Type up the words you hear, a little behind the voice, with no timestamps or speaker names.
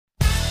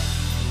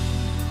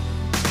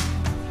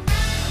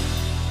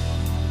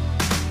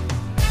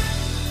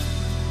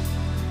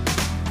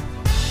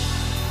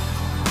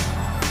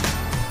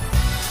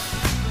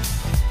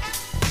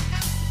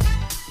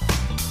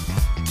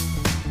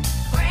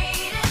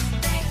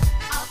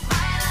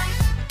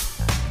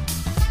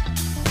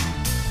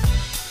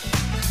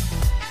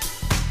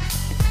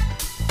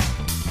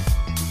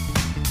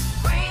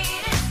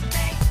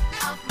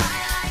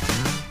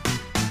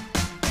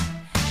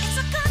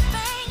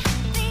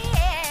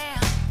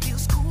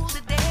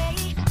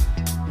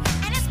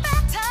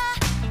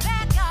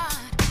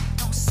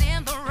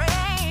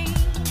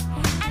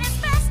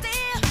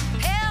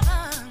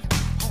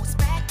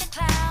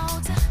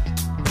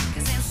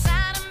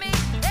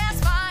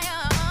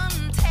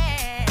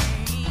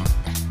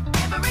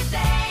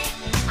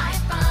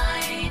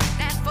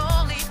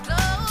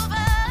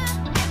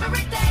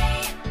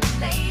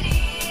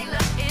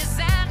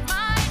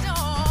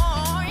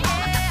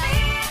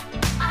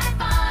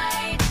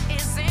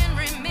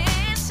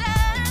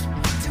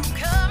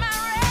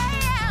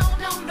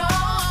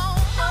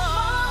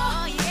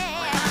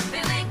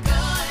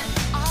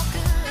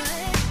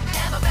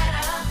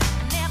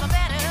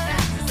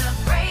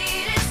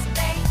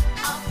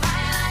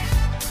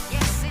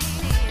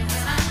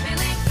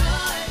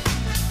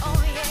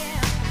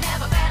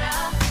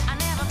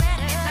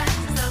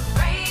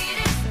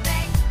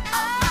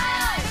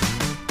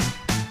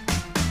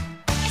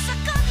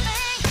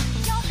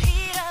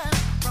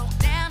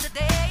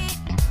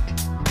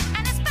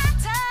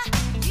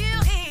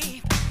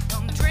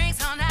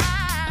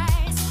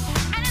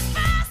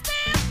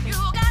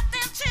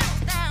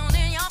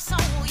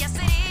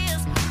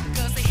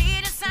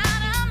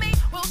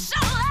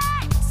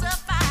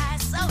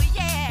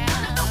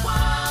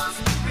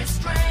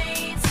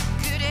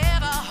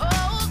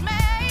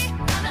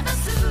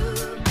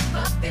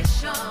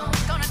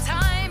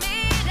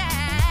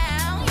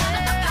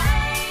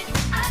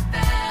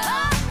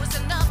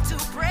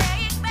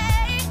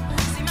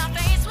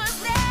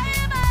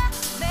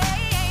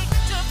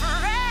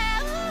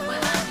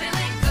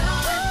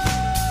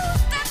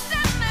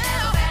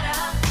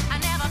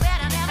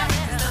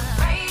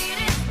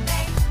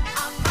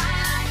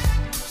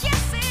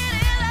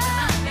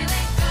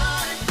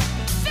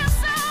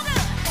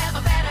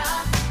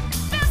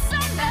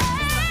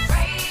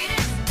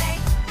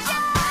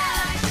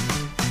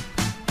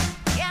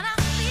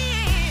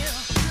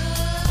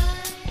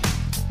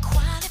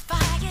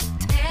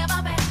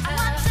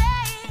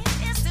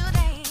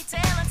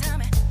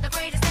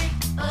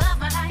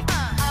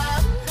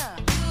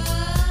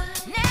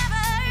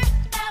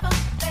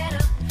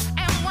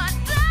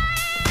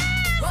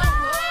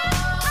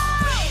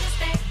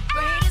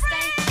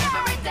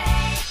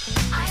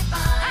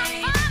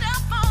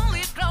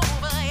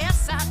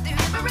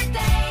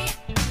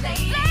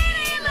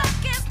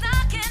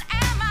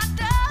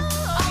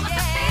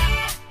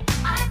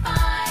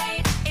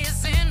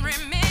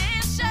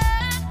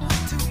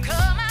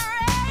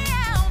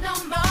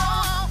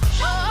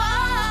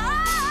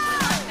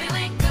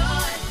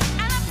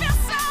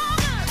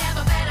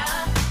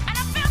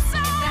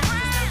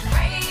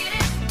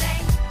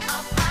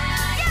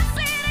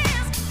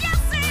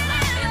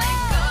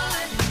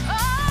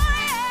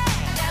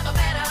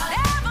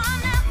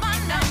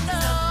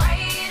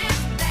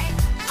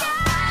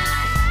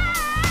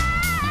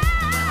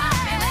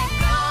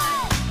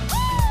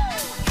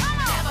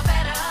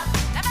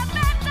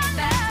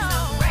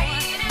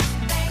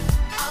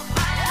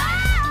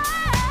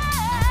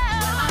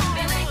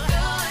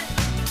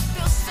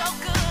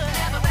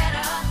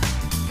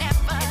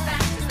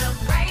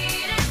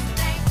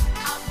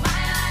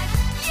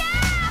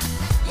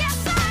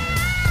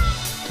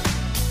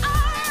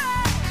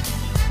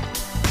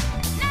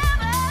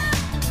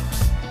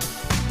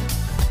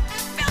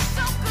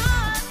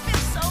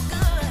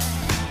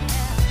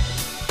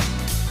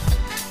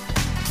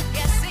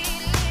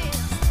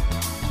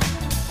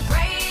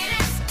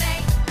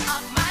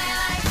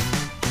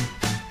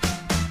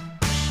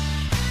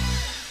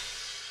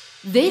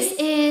This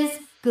is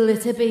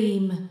Glitter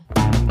Beam.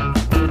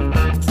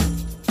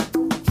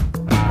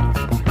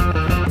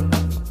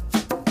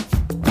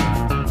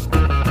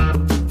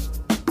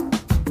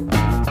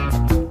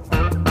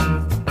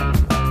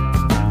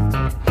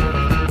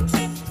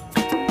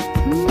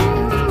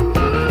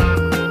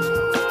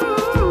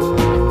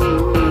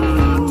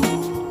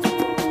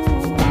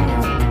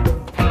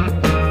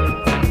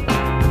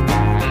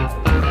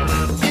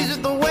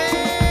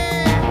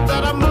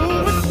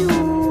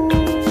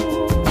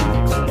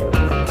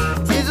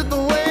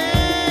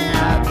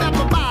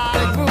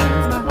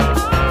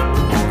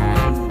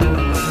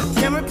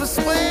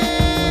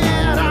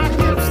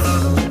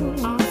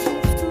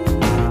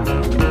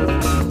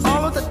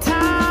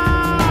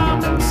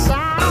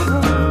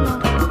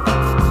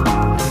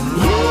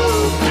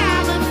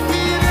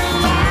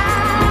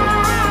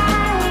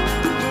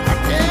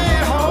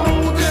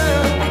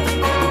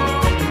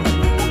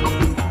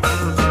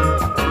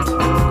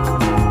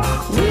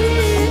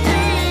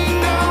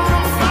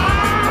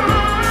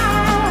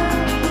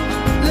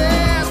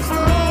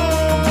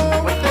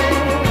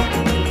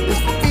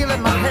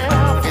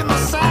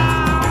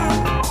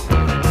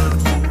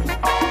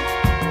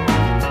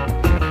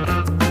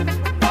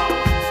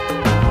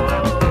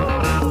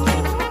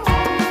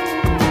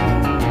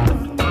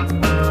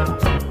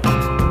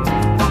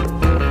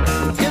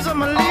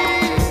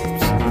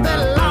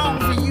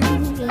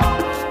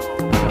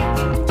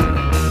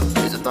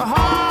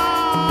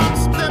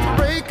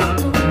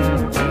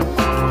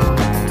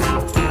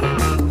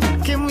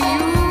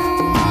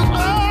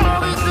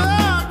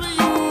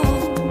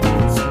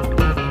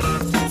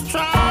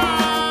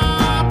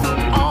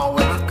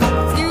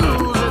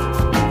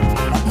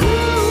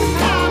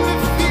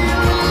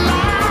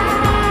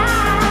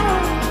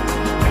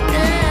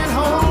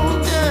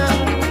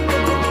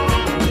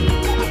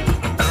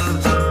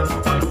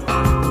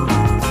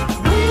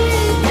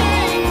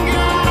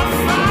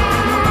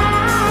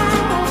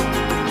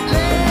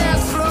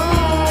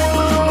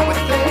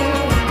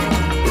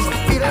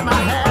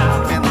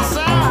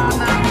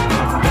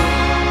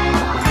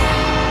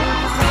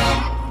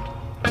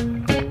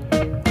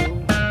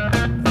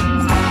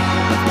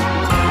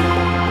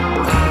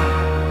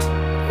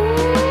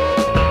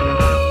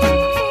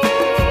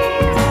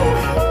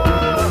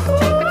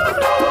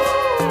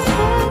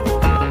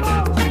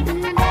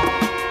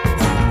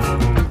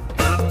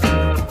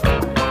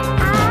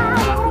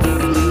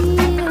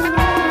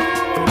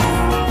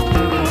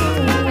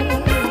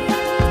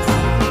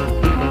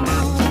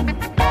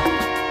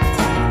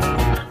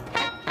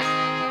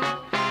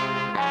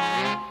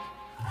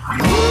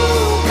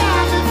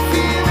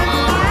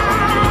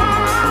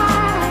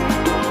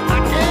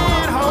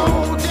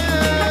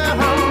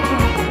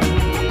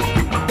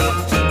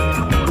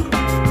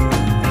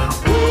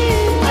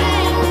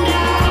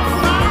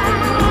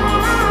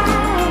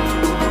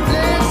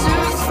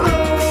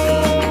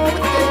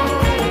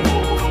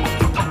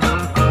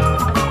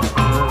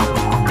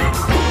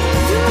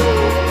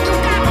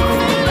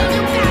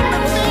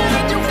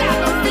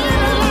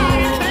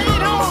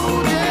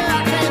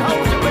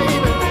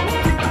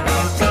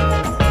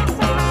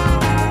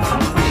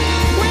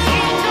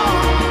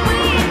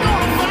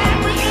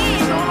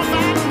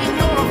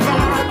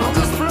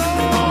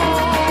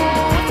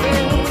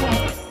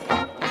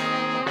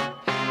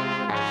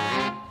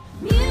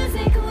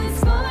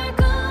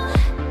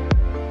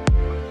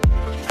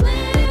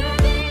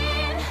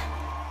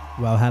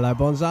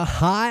 Bonza.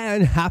 Hi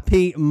and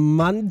happy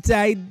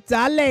Monday,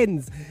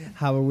 darlings.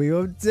 How are we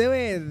all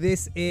doing?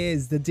 This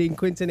is the Dean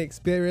Quinton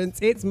Experience.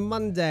 It's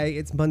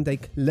Monday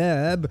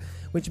Club,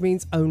 which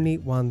means only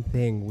one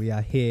thing. We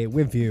are here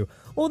with you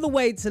all the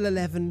way till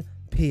 11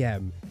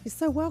 p.m. You're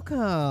so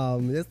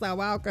welcome. You're so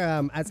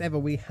welcome. As ever,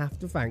 we have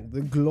to thank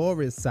the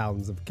glorious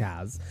sounds of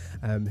Kaz,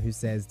 who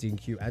says Dean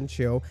Q and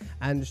chill.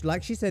 And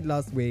like she said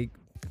last week,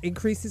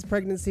 increases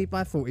pregnancy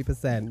by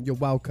 40%. You're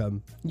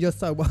welcome. You're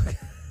so welcome.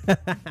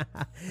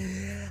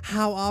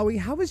 How are we?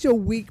 How has your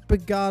week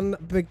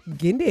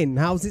beginning?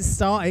 How's it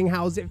starting?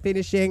 How's it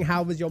finishing?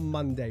 How has your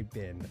Monday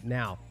been?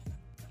 Now,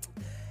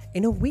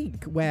 in a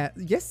week where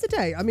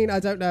yesterday, I mean, I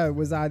don't know,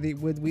 were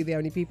we the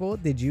only people?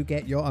 Did you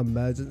get your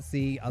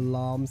emergency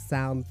alarm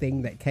sound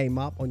thing that came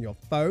up on your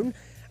phone?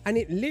 And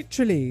it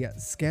literally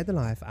scared the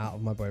life out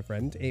of my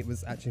boyfriend. It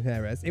was actually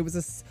hilarious. It was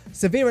a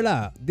severe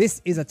alert. This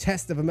is a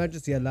test of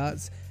emergency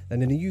alerts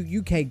and a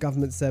new UK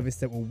government service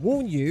that will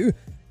warn you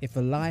if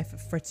a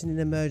life-threatening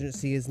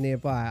emergency is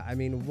nearby. I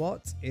mean,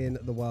 what in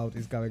the world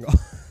is going on?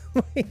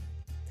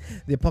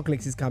 The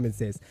apocalypse is coming,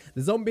 sis.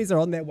 The zombies are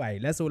on their way.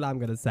 That's all I'm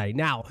going to say.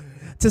 Now,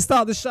 to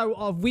start the show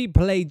off, we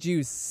played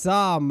you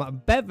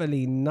some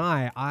Beverly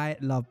Knight. I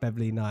love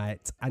Beverly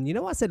Knight. And you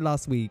know what I said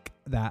last week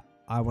that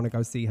I want to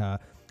go see her?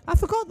 I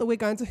forgot that we're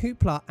going to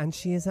Hoopla, and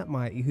she is at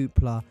Mighty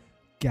Hoopla.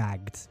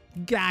 Gagged.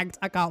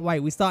 I can't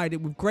wait. We started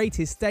it with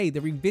Greatest Day,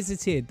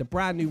 the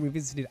brand new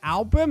revisited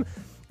album.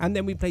 And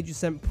then we played you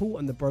St. Paul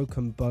and the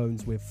Broken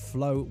Bones with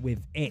Flow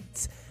With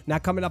It. Now,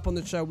 coming up on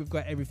the show, we've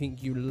got everything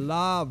you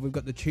love. We've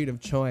got the tune of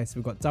choice.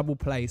 We've got double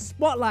play,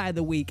 spotlight of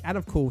the week, and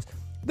of course,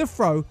 the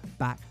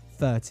throwback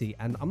 30.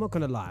 And I'm not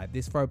going to lie,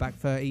 this Throwback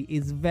 30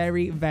 is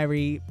very,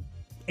 very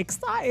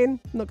exciting.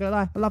 Not going to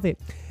lie, I love it.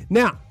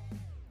 Now,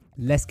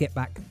 let's get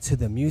back to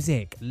the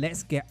music.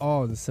 Let's get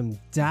on some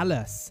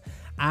Dallas.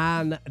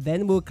 And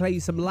then we'll play you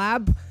some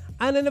Lab.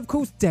 And then, of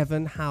course,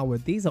 Devon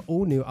Howard. These are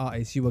all new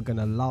artists. You are going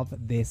to love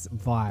this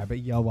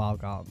vibe. You're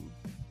welcome.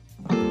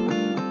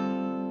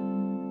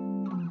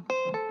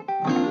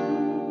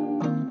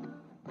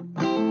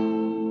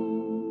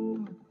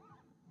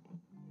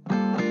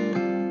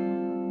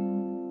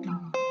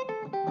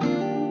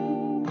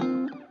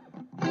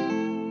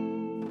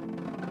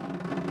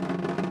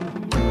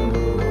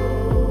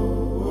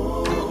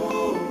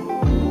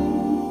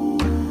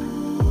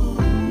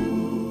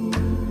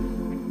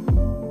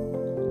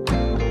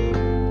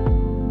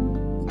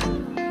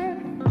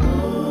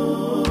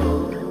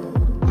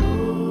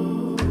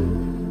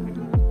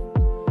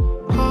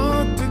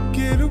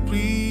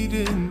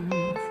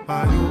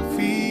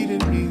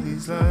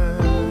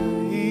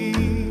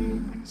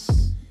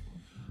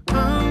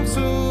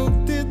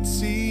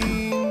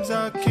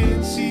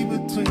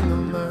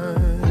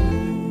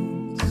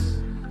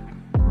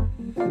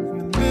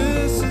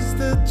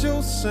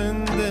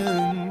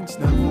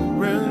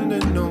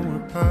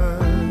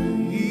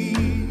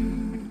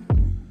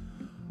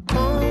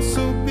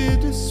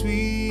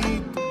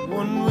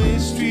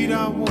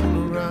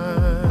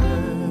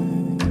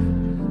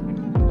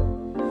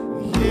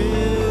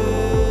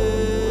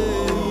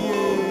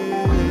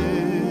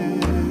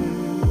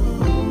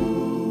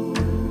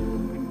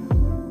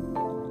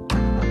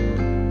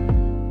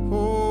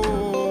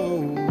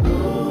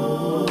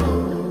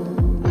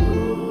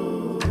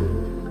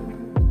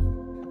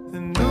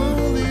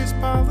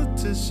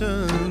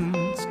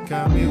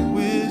 Got me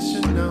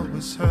wishing I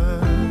was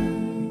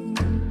high.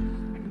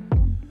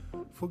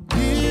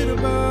 Forget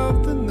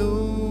about the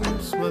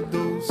news, my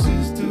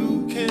doses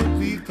too can't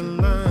read the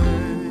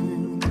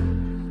line.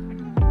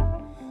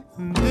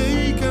 And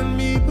they got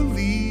me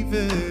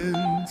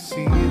believing,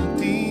 seeing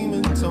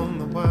demons on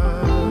the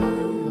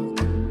wire,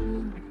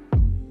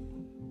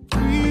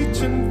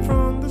 preaching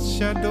from the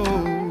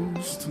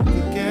shadows to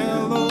the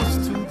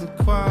gallows to the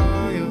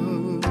choir.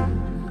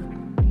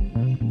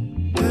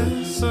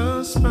 There's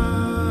a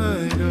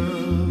spider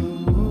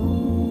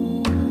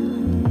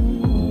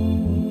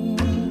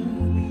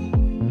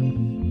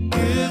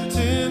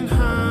getting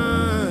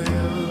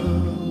higher.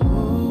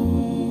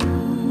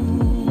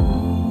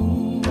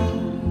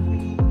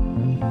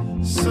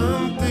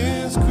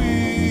 Something's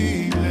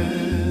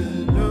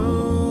creeping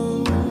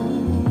up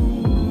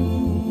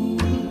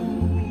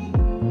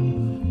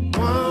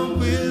while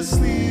we're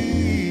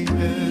sleeping.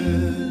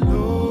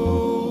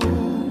 Oh,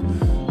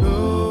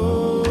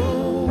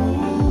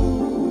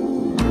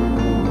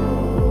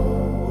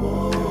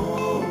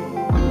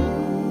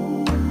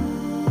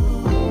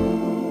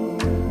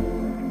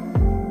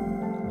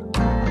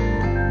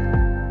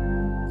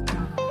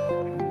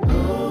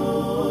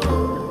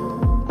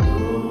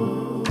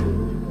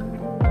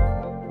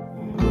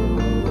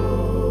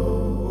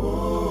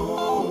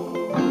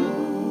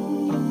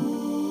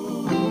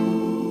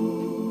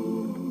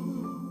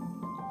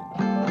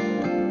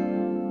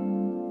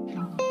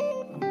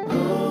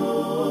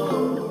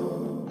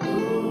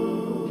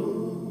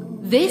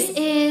 This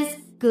is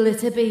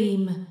Glitter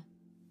Beam.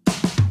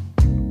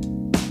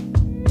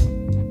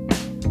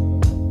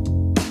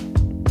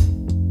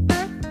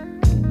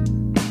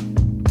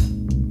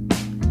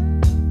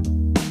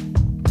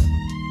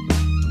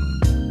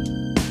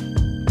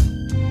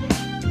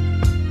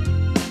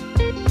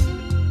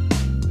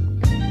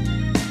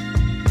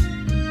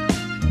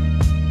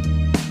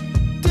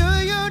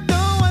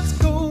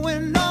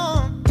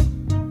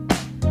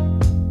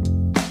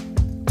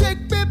 take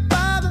me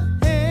by the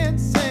hand,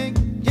 saying,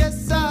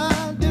 yes,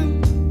 I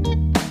do.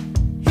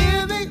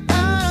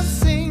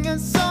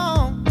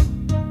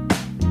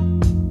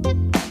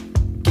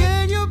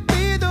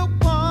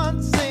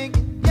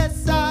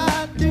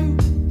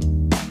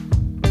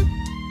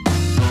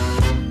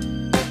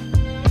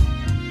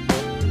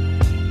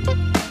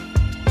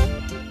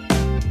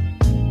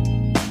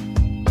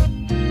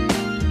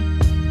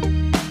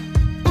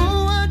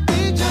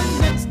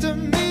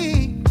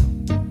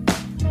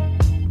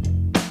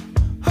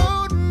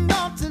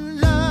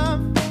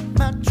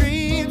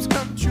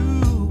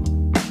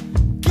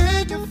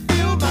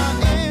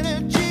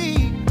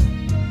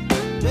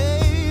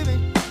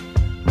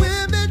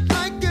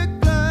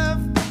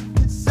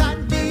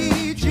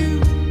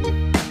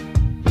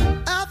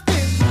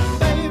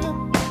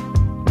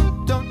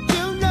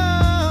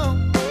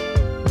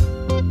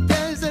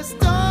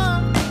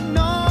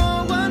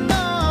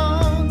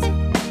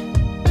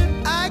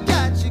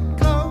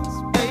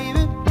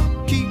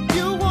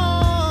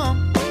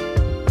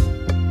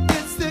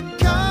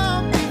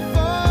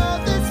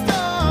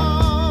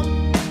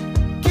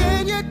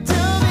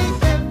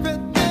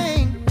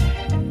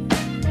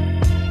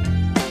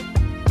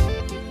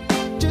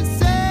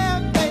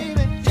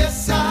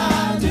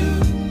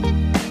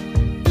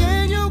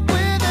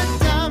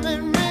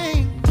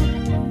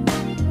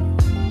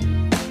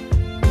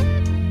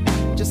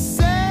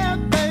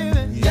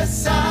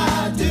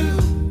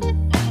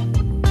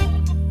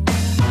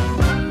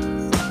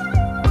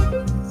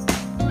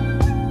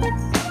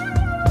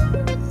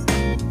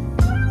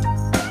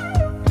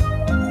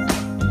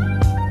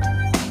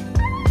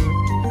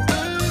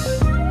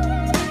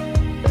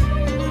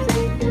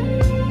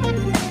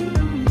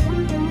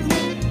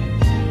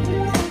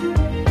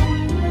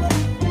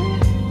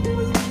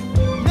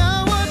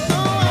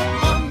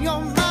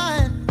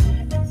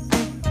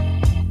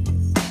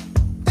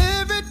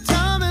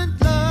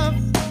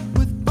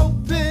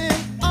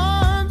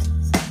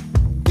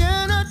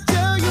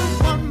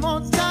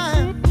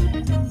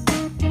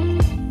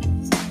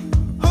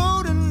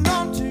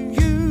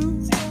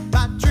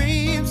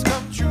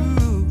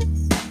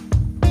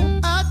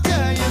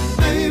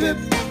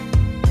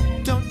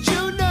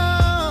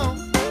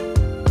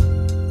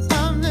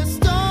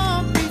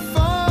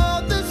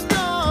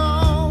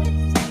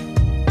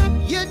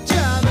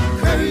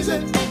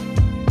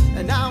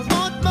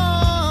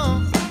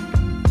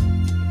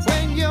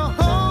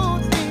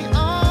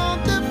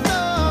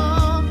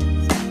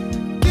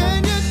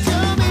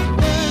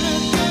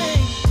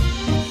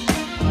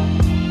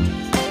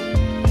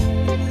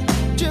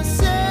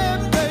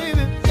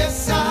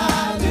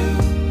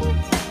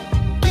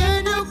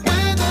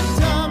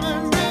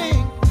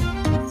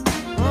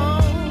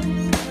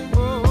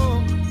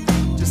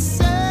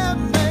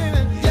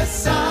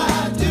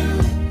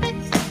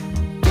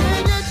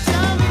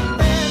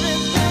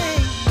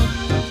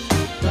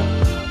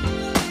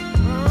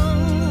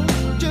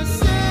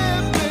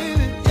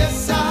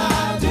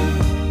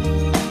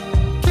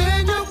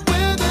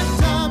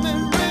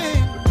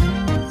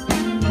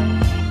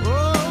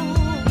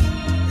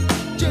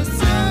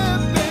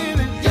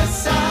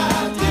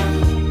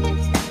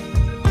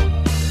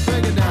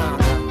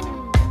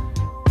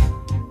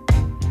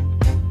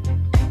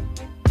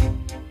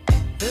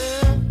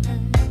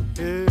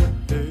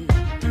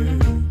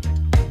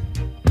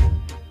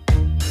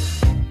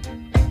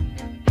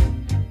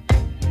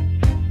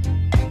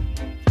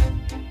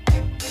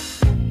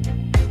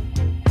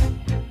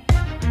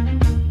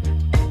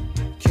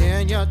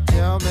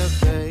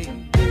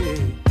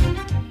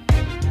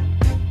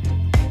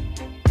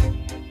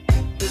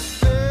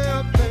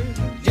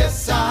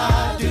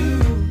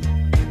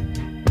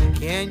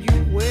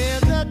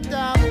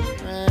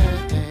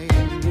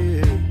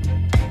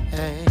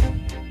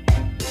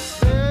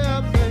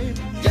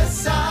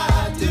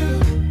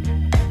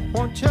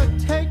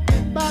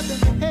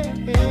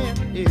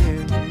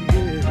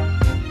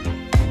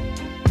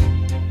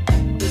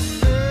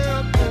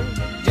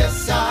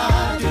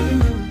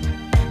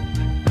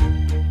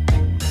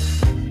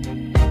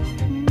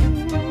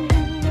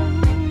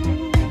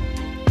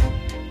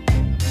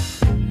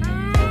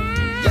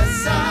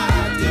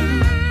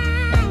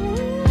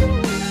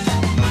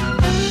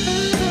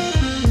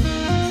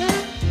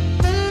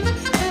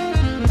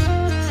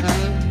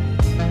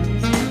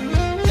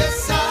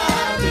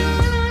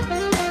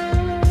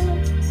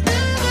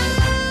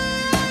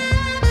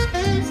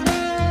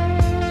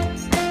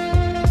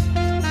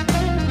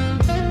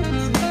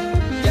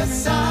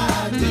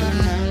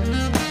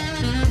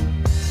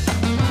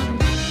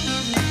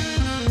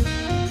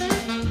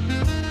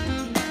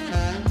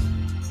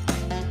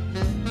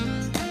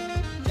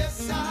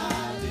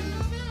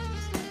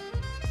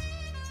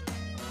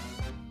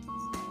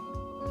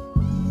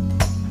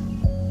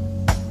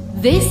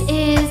 This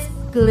is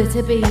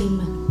Glitter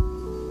Beam.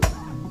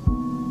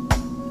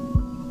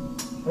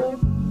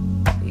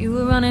 You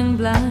were running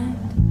blind,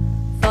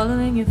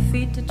 following your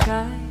feet to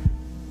try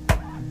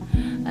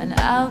and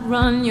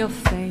outrun your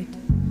fate.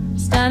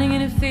 Standing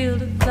in a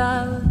field of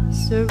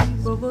flowers,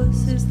 cerebral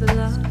voice is the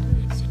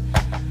loudest,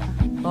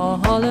 or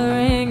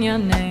hollering your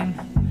name.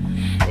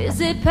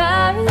 Is it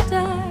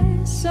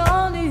paradise?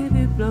 Only if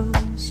it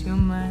blows your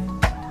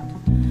mind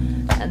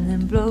and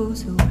then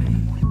blows away.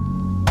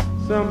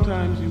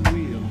 Sometimes you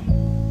will,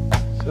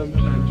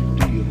 sometimes you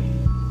deal,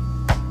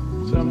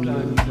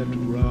 sometimes you have to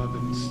rob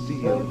and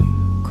steal.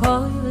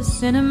 Call you a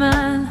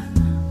cinnamon,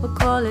 or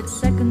call it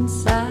second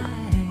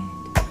sight.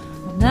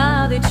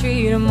 Now they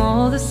treat them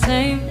all the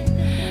same,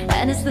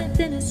 and it's the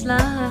thinnest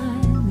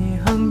line they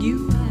hung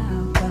you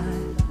out by.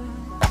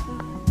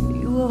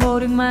 You were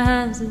holding my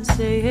hands and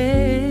say,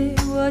 hey,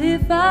 what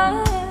if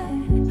I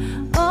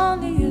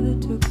only ever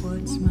took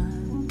what's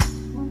mine?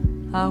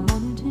 I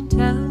wanted to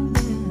tell them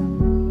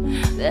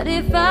that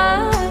if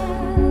I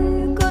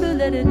could have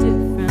led a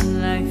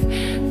different life,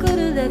 could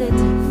have led a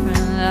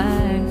different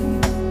life.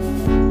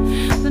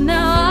 But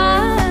now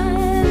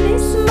I need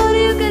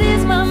somebody who could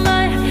ease my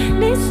mind,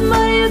 need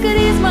somebody who could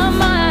ease my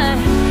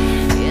mind.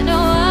 You know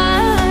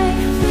I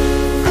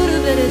could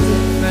have led a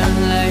different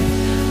life,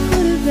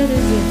 could have led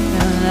a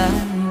different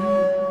life.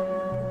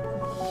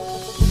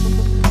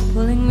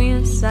 Pulling me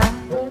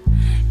aside,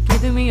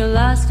 giving me your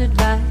last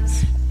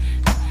advice,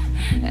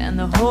 and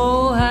the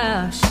whole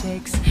house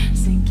shakes,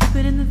 saying keep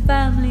it in the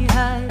family,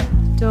 hide,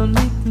 don't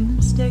make the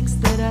mistakes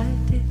that I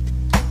did,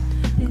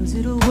 'cause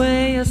it'll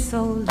weigh your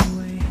soul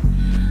away.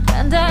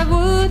 And I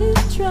would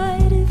have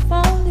tried if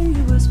only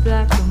it was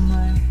black or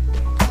white,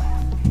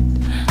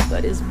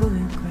 but it's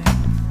bullet gray.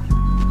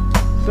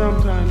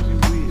 Sometimes you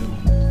will,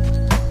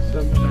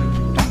 sometimes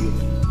you deal,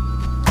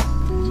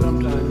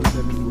 sometimes you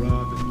have to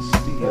rob and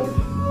steal.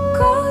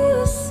 Call you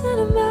a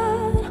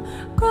cinnamon,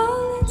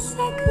 call it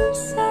second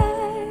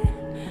sight.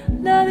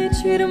 Now they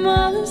treat them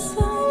all the same.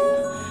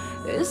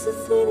 It's the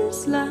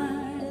thinnest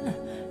line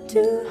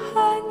to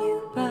hang you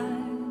by.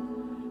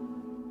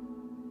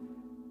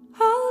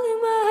 Holding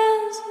my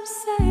hands and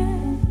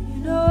saying, you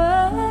know I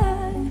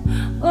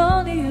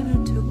only ever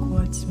took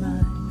what's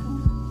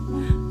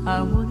mine. I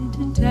wanted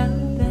to tell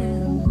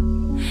them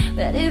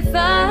that if I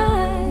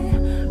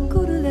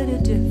could have led a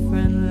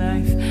different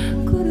life,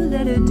 could have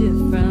led a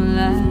different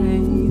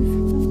life.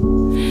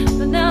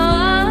 But now I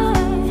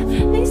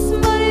need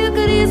somebody who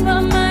could ease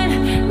my mind,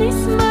 need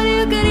somebody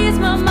who could ease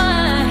my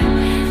mind.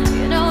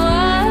 You know I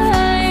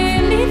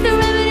need the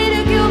remedy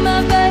to cure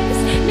my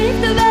face, need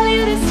the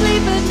value to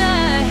sleep at night.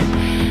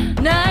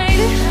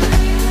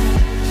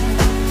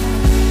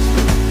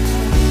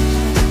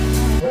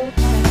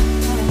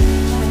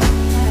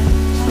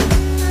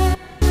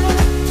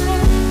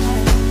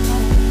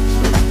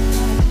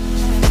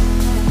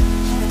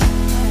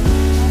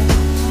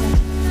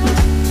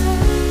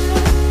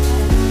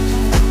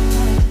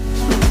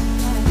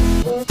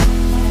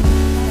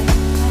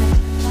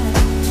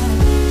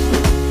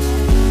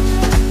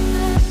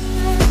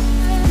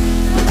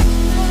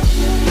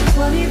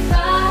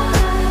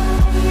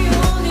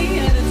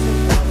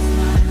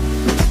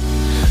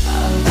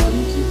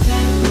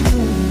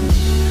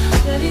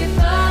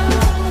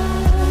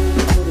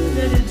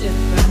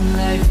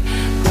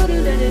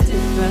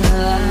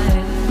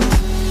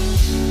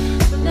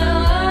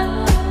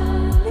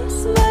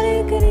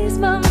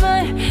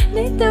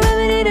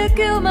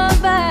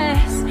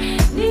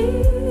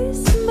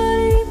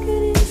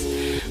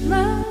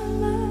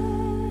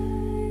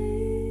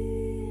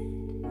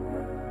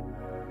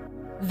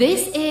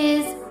 This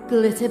is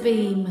Glitter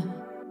Beam.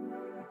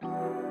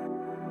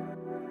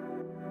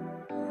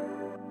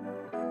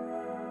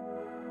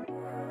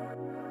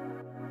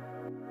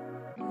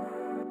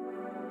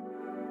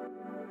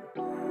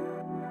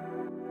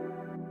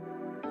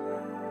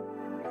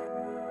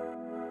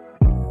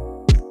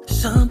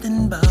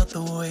 Something about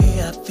the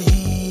way I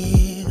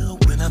feel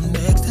when I'm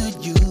next to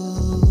you.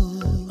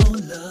 Oh,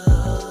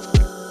 love.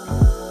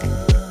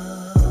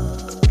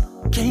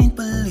 Can't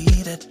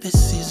believe that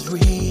this is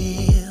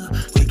real.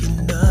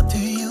 Waking up to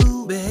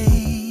you,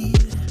 babe,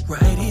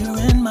 right here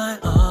in my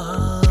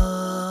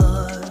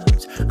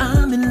arms.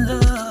 I'm in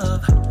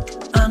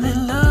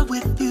love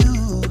with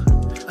you.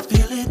 I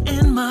feel it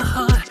in my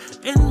heart,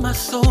 in my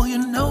soul, you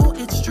know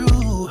it's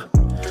true.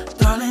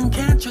 Darling,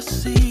 can't you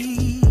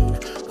see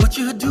what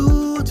you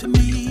do to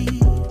me?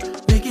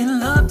 Making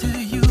love to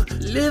you,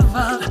 live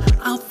out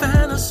our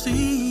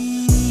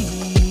fantasy.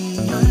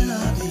 Your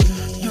love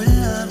is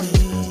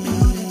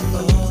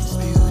beautiful, it's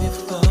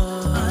beautiful.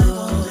 I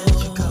won't let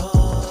you go.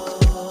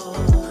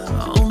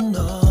 Oh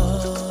no,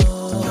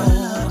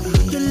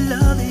 your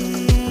love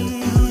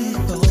is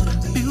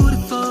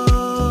beautiful,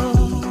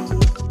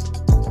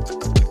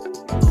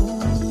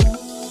 Ooh,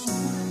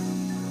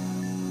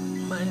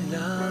 my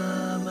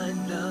love, I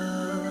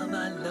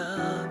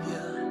love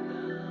you.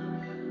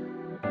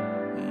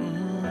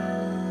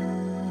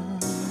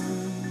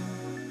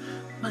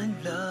 My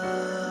love.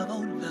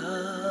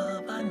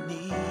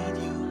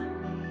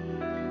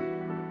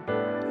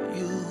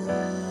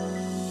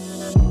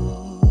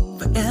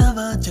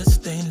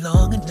 just ain't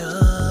long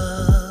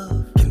enough.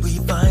 Can we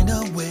find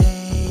a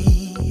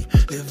way,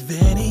 live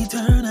in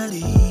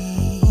eternity?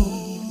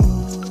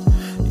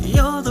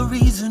 You're the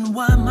reason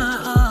why my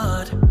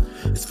heart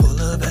is full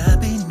of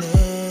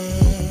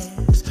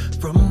happiness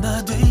from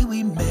the day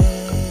we met.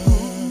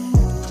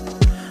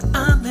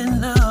 I'm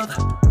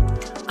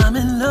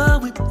in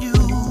love with you.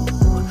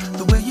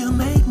 The way you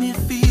make me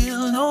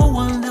feel, no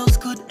one else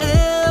could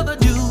ever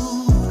do.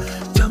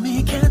 Tell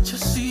me, can't you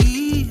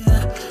see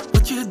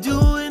what you're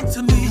doing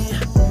to me?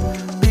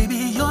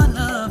 Baby, your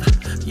love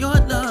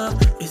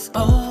is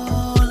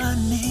all I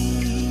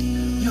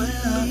need. Your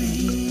love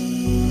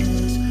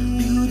is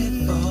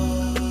beautiful.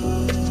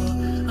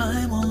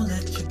 I won't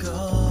let you go.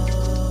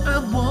 I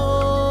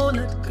won't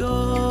let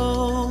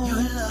go.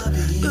 Your love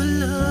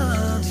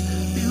is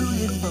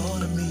beautiful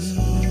to me.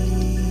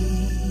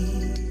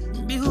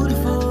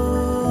 Beautiful.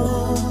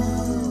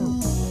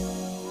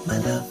 My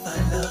love, I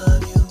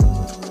love you.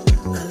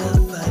 My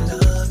love, I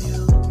love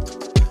you.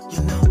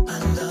 You know I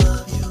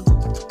love you.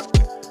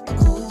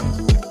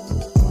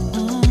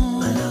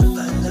 My love,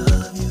 I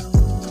love you.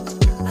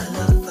 I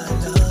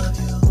love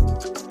you.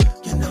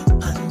 You know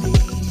I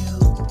need you.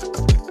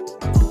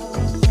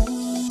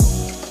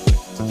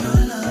 Your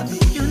love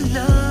is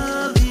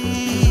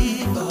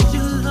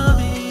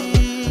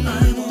I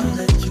won't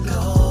let you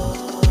go.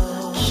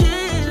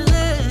 Can't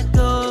let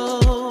go.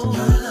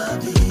 Your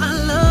love is I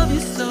love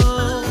you so.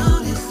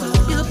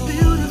 You're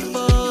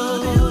beautiful.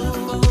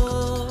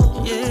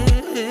 Yeah.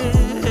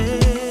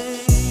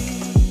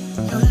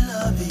 Your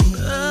love is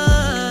beautiful.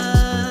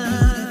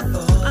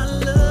 I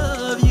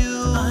love you.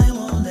 I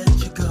won't let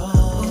you go.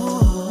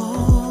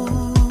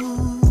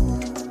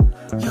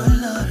 Your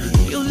love is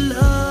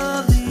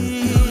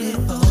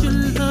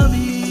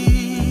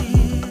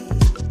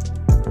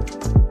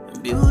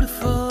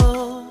beautiful.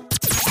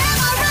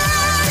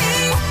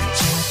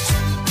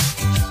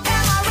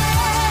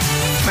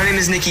 My name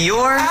is Nicky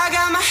Orr. I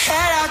got my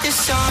head out the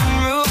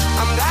sunroof.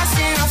 I'm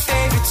blasting our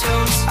favorite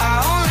tunes.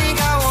 I only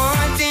got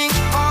one thing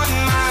on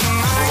my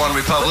mind. One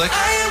Republic. I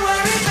ain't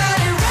worried about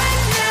it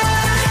right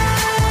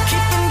now.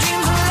 Keeping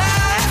dreams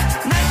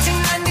alive.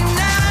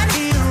 1999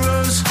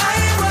 heroes. I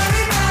ain't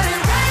worried about it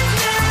right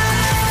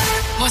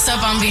now. What's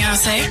up, I'm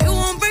Beyonce. You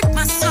won't break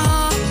my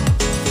soul.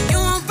 You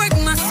won't break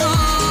my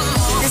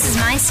soul. This is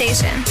my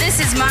station. This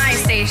is my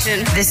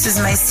station. This is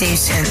my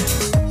station.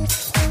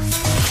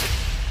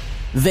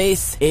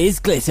 This is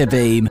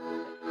Glitterbeam.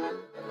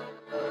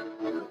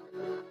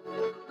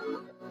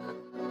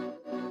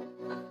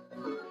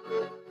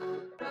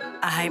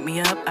 I hype me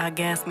up, I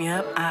gas me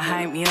up, I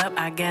hype me up,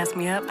 I gas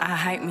me up, I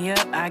hype me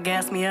up, I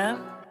gas me up.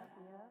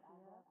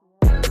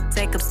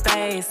 Take up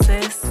space,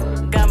 sis.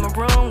 Got my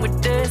room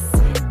with this.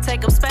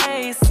 Take up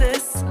space,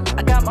 sis.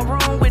 I got my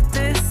room with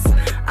this.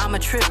 I'm a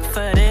trip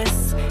for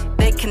this.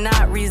 They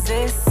cannot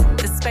resist.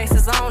 This space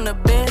is on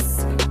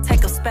abyss.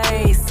 Take up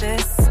space,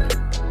 sis.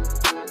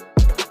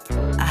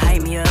 I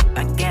hype me up,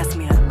 I gas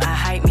me up. I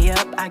hype me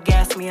up, I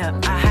gas me up.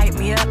 I hype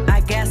me up, I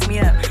gas me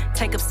up.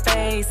 Take up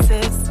space,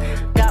 sis.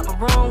 Got my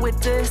room with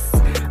this.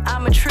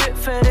 I'm a trip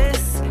for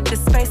this.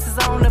 This space is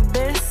on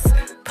abyss.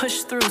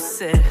 Push through,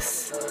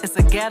 sis. It's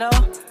a ghetto,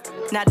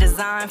 not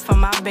designed for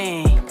my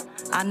being.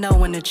 I know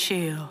when to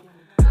chill.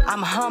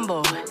 I'm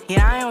humble,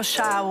 yeah, I don't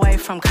shy away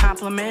from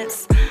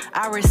compliments.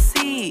 I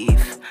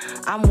receive,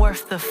 I'm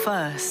worth the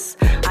fuss.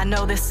 I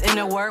know this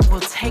inner work will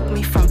take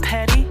me from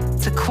petty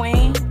to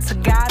queen, to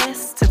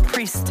goddess, to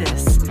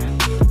priestess.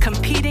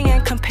 Competing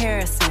and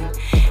comparison,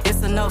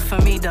 it's a no for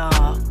me,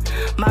 dawg.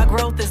 My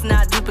growth is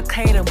not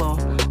duplicatable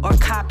or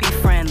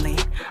copy-friendly.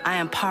 I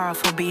am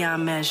powerful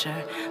beyond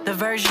measure. The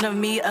version of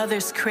me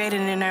others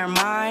created in their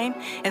mind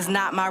is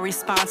not my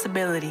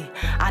responsibility.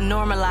 I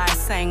normalize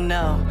saying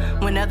no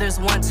when others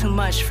want too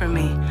much from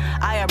me.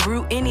 I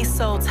uproot any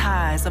soul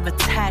ties of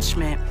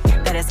attachment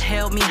that has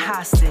held me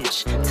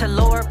hostage to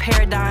lower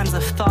paradigms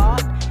of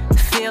thought,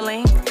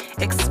 feeling,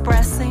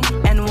 expressing,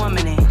 and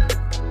womaning.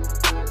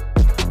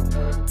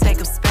 Take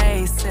up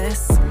space,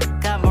 sis.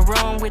 Got my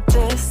room with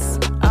this.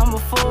 I'm a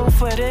fool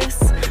for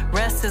this.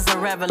 Rest is a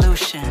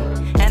revolution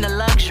and a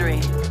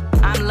luxury.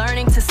 I'm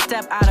learning to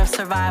step out of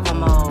survival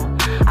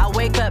mode. I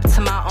wake up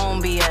to my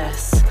own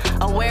BS.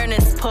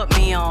 Awareness put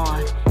me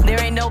on. There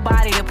ain't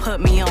nobody to put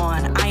me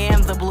on. I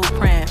am the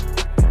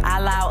blueprint. I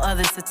allow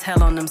others to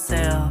tell on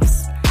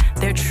themselves.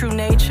 Their true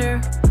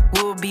nature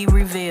will be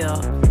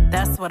revealed.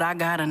 That's what I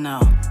gotta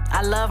know.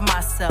 I love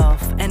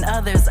myself and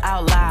others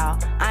out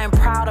loud. I am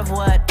proud of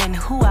what and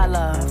who I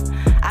love.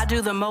 I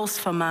do the most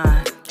for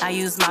mine. I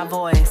use my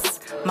voice,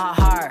 my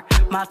heart,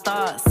 my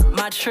thoughts,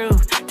 my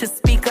truth to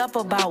speak up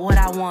about what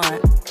I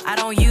want. I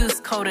don't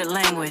use coded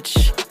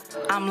language.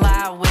 I'm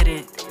loud with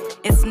it.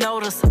 It's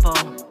noticeable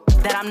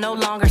that I'm no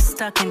longer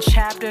stuck in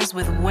chapters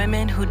with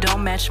women who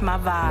don't match my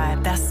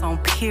vibe. That's on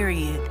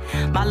period.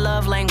 My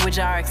love language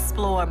are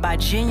explored by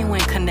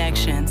genuine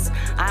connections.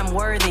 I'm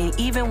worthy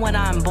even when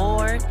I'm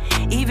bored,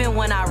 even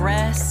when I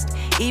rest,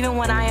 even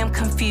when I am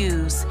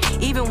confused,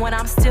 even when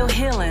I'm still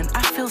healing.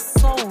 I feel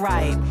so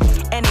right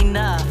and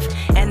enough,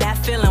 and that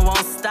feeling won't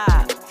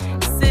stop.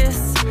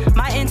 Sis,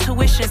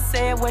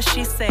 what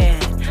she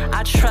said.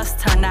 I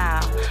trust her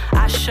now.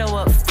 I show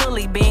up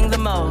fully being the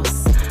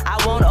most.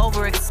 I won't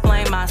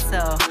over-explain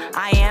myself.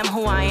 I am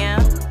who I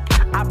am.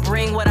 I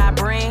bring what I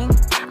bring.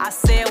 I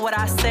said what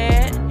I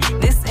said.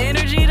 This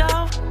energy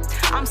though,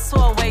 I'm so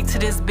awake to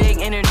this big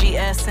energy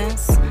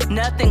essence.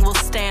 Nothing will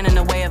stand in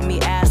the way of me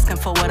asking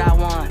for what I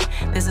want.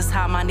 This is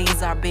how my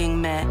needs are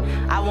being met.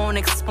 I won't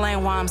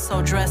explain why I'm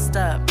so dressed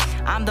up.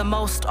 I'm the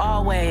most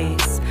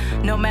always.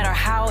 No matter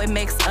how it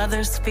makes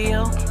others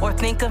feel or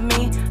think of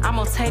me, I'm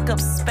gonna take up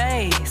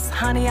space.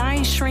 Honey, I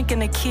ain't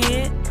shrinking a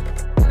kid.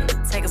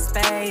 Take a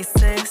space,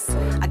 sis.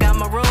 I got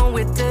my room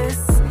with this.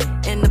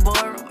 In the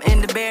boardroom,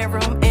 in the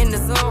bedroom, in the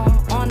Zoom,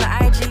 on the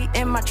IG,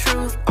 in my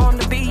truth, on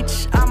the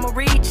beach, I'ma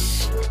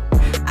reach.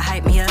 I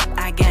hype me up,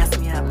 I gas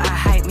me up. I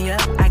hype me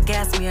up, I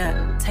gas me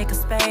up. Take a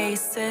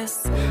space,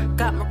 sis.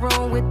 Got my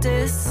room with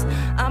this.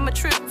 I'm a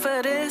trip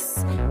for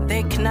this.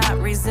 They cannot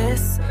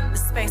resist. The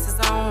space is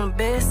on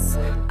abyss.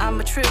 I'm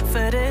a trip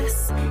for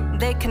this.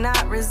 They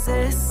cannot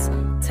resist.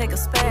 Take a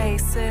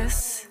space,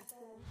 sis.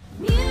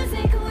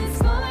 Music with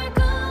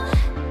sparkle.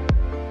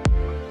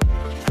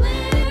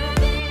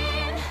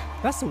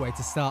 That's the way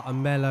to start a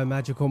mellow,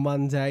 magical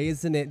Monday,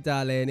 isn't it,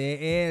 darling?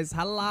 It is.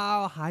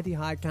 Hello, Heidi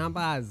Hi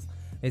Campers.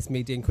 It's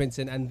me, Dean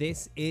Quinton, and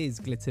this is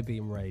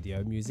Glitterbeam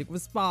Radio, music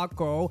with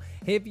sparkle.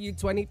 Here for you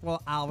 24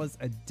 hours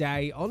a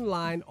day,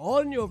 online,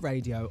 on your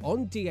radio,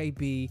 on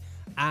DAB,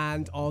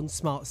 and on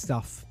smart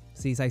stuff.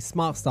 So you say,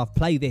 smart stuff,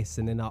 play this,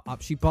 and then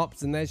up she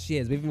pops, and there she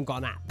is. We've even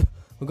got an app.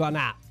 We've got an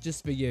app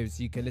just for you,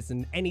 so you can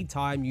listen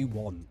anytime you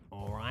want,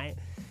 all right?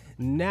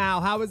 Now,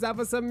 how was that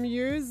for some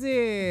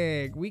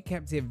music? We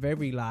kept it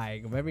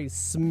very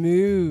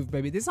smooth,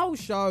 baby. This whole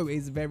show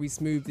is very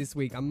smooth this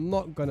week. I'm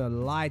not gonna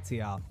lie to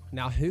you.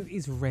 Now, who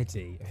is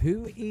ready?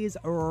 Who is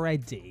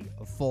ready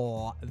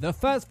for the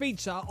first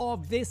feature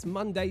of this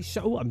Monday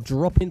show? I'm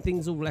dropping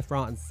things all left,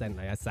 right, and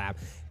centre, yes, Sam.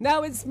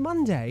 Now, it's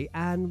Monday,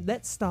 and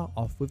let's start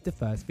off with the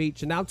first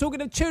feature. Now, I'm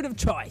talking of tune of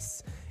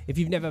choice. If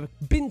you've never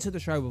been to the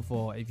show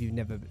before, if you've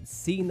never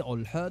seen or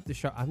heard the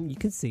show, you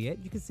can see it.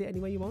 You can see it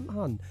anywhere you want,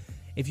 hon.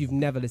 If you've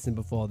never listened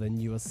before, then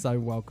you are so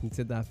welcome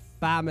to the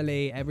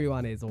family.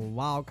 Everyone is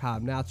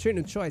welcome. Now, Tune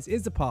of Choice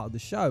is a part of the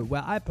show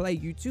where I play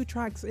you 2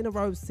 tracks in a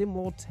row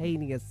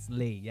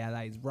simultaneously. Yeah,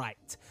 that is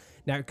right.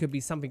 Now, it could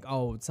be something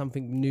old,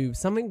 something new,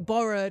 something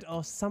borrowed,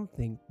 or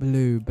something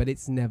blue, but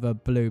it's never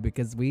blue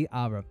because we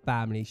are a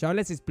family show.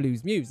 Unless it's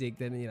blues music,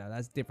 then, you know,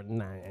 that's different.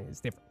 Nah, it's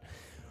different.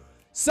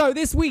 So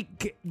this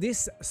week,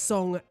 this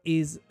song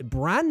is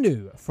brand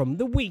new from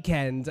The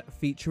Weeknd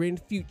featuring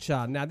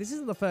Future. Now, this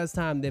isn't the first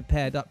time they've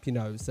paired up, you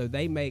know, so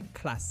they make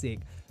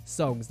classic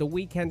songs. The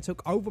Weeknd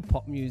took over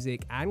pop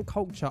music and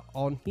culture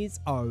on his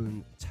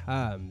own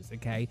terms,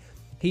 okay?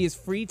 He is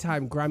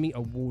 3-time Grammy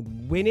Award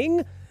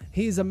winning.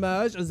 He has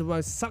emerged as the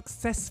most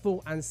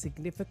successful and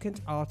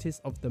significant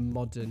artist of the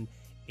modern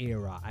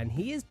era. And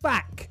he is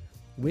back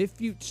with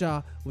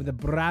Future with a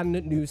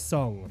brand new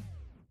song.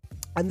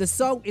 And the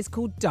song is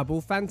called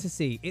Double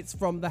Fantasy. It's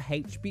from the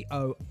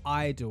HBO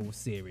Idol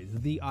series,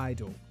 The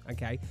Idol,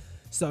 okay?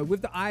 So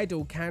with The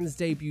Idol Cannes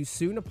debut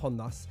soon upon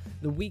us,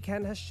 The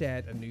Weeknd has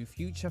shared a new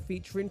Future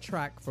featuring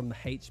track from the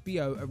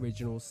HBO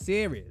original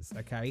series,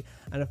 okay?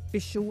 An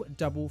official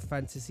Double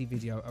Fantasy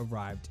video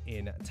arrived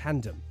in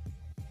tandem.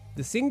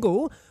 The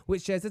single,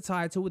 which shares the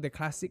title with the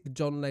classic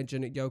John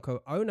Legend Yoko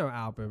Ono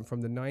album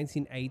from the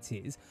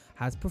 1980s,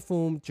 has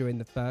performed during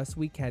the first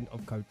weekend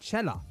of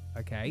Coachella,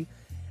 okay?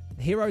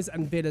 Heroes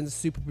and Villains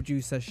super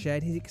producer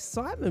shared his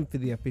excitement for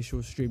the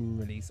official streaming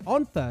release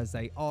on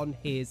Thursday on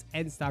his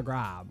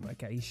Instagram.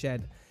 Okay, he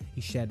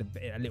shared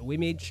a little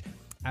image.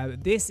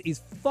 This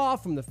is far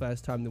from the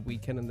first time The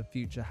Weeknd and The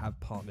Future have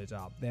partnered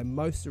up. Their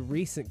most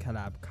recent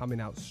collab,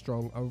 Coming Out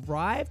Strong,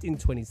 arrived in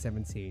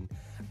 2017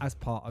 as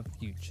part of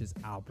Future's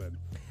album.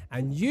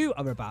 And you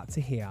are about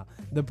to hear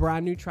the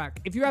brand new track.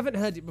 If you haven't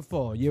heard it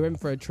before, you're in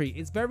for a treat.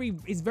 It's very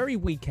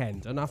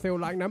Weeknd, and I feel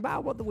like no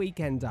matter what The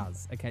Weeknd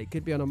does, okay, it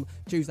could be on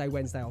a Tuesday,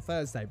 Wednesday, or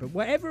Thursday, but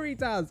whatever he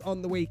does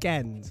on the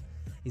weekend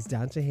is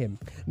down to him.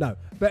 No,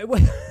 but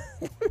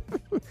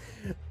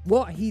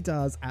what he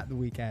does at The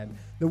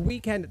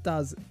Weeknd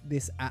does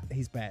this at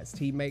his best.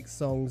 He makes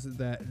songs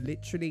that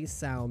literally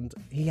sound,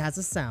 he has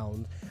a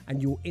sound,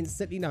 and you'll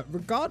instantly know,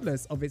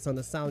 regardless of it's on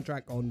a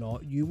soundtrack or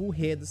not, you will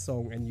hear the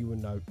song and you will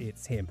know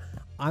it's him.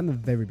 I'm a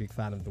very big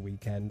fan of The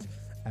Weeknd,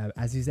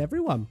 as is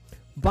everyone.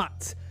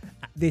 But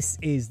this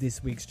is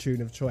this week's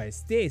tune of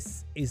choice.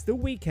 This is The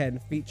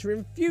Weeknd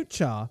featuring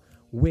Future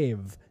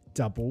with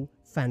Double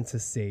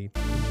Fantasy.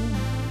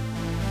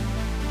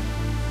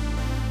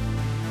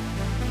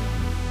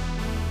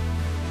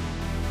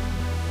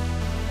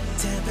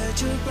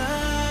 Temperature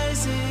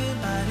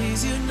rising,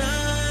 bodies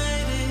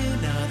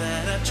united. Now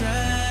that I've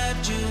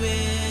trapped you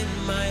in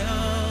my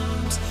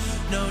arms,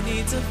 no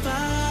need to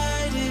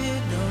fight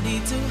it, no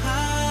need to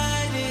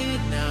hide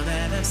it. Now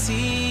that I've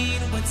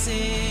seen what's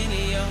in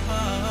your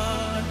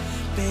heart,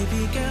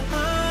 baby girl,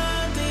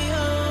 I'm the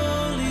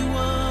only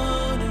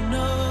one who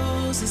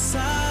knows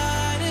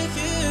inside of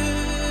you.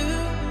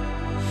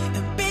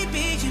 And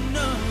baby, you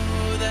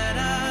know that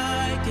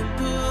I can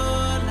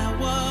pull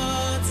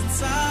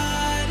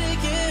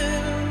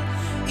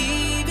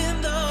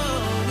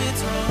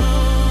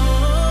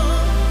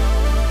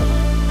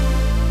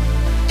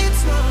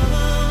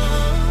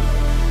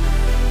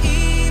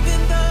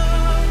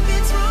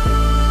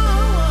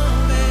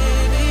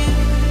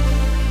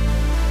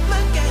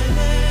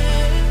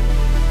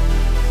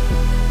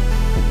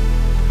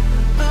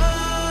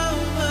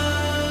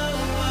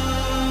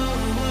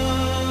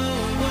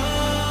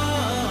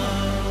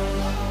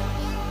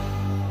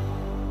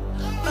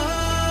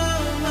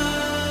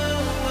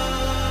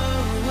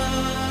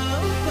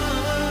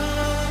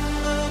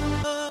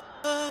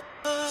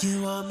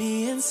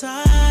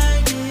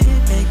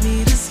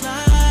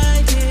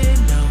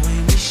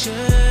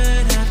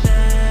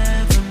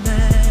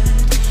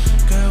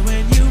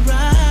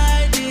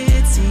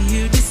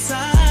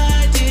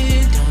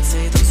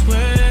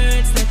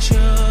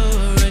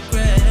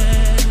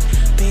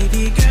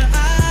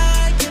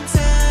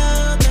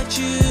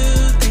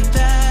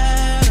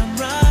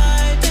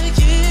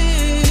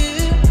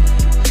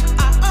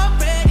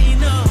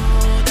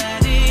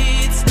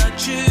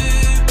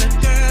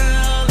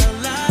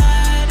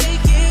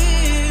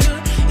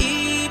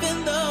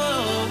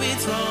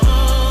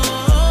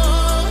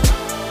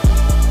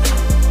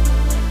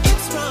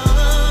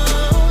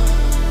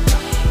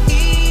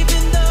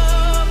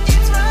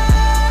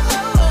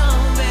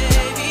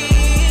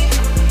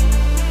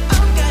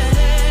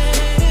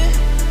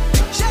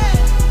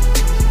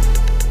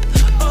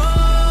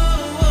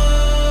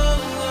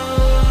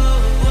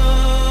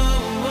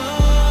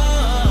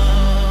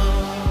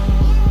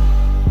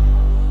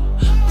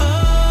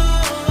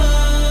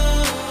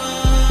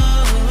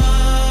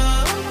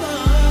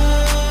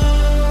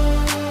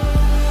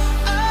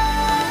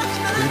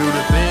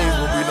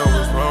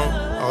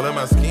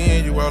my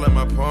skin, you all in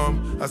my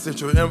palm. I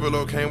sent your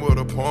envelope, came with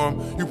a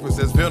poem. You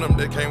possess venom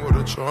that came with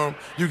a charm.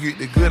 You get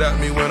the good out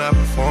me when I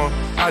perform.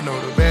 I know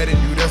the bad in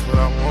you, that's what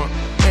I want.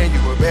 And you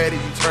a baddie,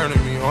 you turning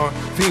me on.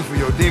 Fiend for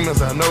your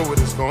demons, I know what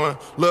it's going.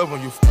 Love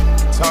when you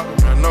talk,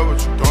 I know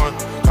what you're doing.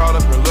 Caught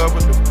up in love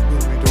with the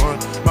we doing.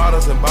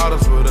 Models and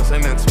bottles with us,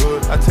 ain't that to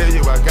it. I tell you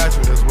I got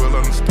you, that's well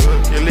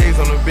understood. Your legs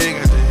on the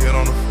bed, got your head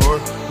on the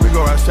floor. We go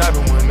out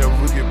shopping whenever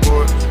we get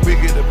bored. We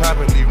get the pop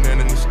and leave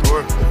nothing in the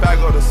store. If I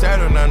go to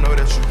Saturn, I know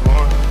that you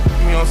born.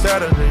 Me on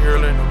Saturday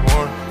early in the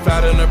morning.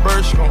 Fat in the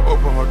bird, she gon'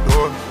 open her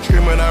door.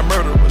 Screaming out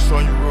murder, but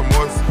showing you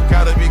remorse.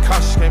 Gotta be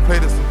cautious, can't play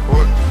the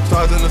support.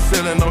 Stars in the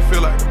ceiling, don't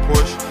feel like the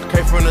Porsche.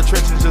 Came from the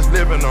trenches, just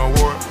living on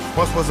war.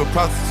 Once was a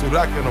prostitute,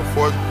 I can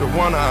afford the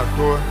one I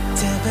adore.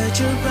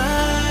 Temperature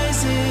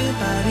rising,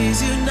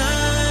 bodies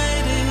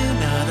united.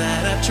 Now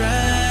that I've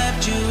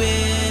trapped you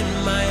in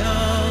my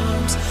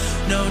arms,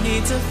 no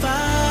need to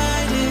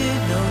fight it,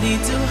 no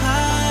need to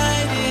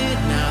hide it.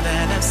 Now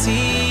that I've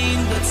seen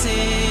what's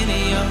in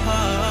your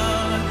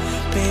heart,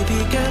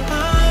 baby girl,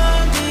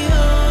 I'm the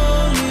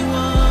only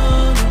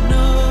one who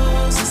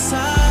knows the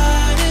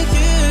side of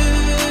you.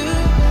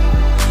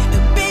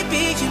 And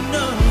baby, you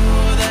know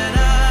that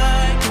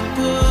I can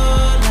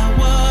pull out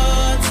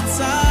what's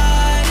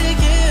inside of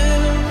you,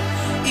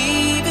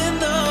 even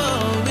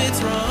though it's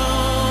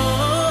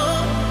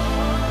wrong.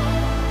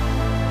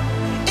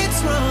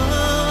 It's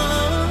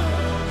wrong,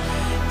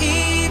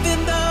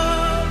 even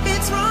though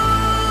it's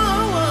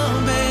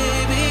wrong,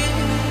 baby.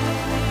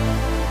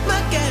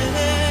 My girl.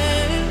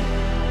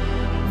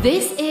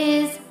 This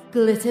is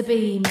Glitter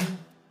Beam.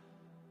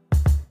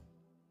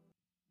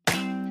 I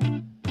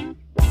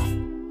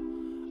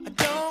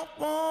don't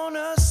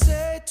wanna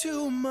say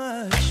too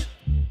much,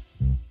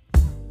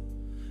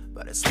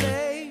 but it's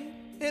late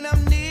and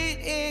I'm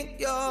needing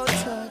your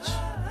touch.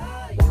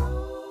 I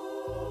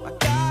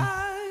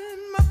got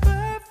my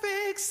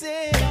perfect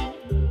sin.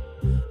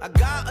 I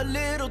got a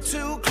little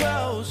too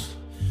close,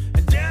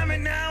 and damn it,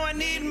 now I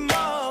need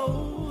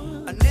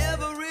more. I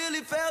never really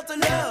felt a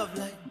love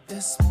like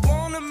this.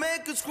 Wanna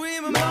make you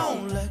scream and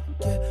moan like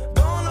that.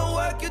 Gonna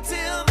work you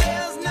till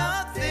there's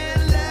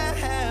nothing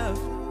left.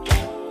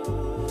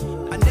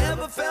 I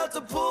never felt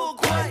a pull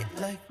quite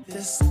like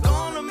this.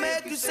 Gonna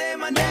make you say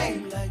my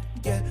name like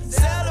yeah.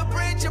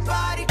 Celebrate your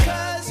body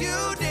cause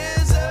you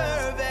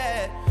deserve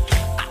it.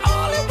 I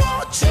only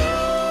want you,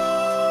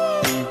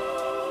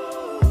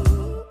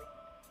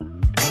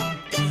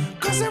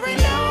 cause there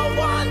ain't no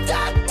one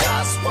that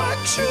does what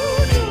you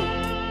do.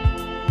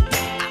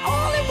 I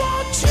only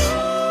want you.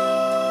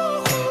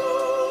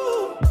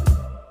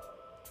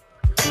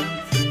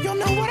 You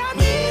know what I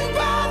mean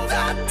by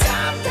the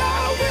time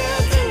that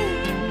we're through.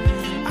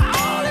 I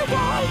only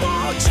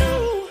want you.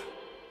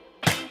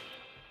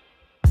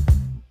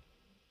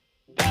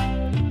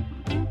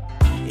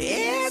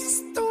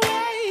 It's the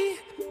way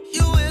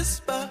you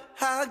whisper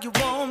how you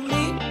want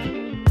me.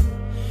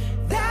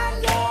 That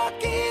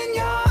look in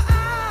your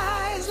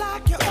eyes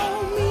like you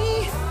own me.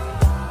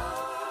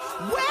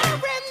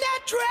 Wearing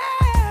that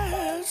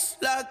dress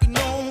like you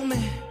know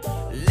me.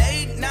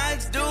 Late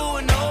nights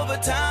doing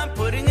overtime,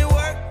 putting in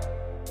work.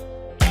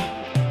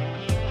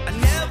 I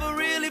never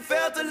really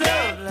felt a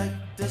love like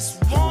this.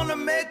 Wanna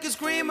make you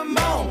scream and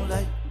moan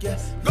like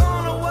yes.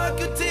 Gonna work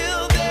you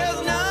till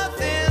there's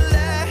nothing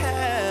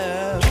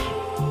left.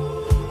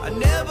 I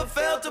never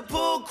felt a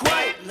pull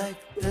quite like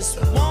this.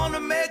 Wanna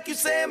make you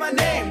say my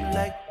name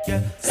like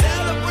yeah.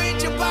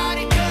 Celebrate your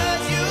body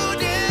cause you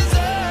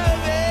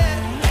deserve it.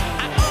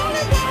 I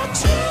only want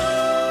you.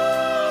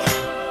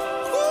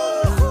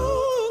 Ooh.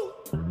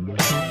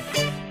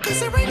 Cause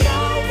there ain't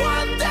no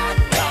one that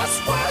does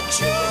what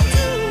you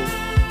do.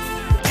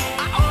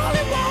 I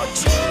only want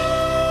you.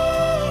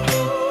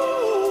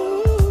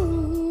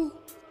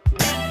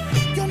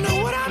 You know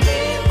what I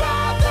mean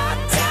by the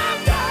time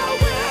that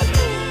we're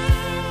through.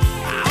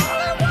 I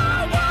only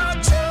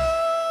want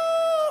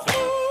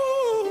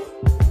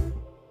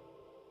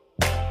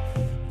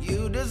you. You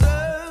deserve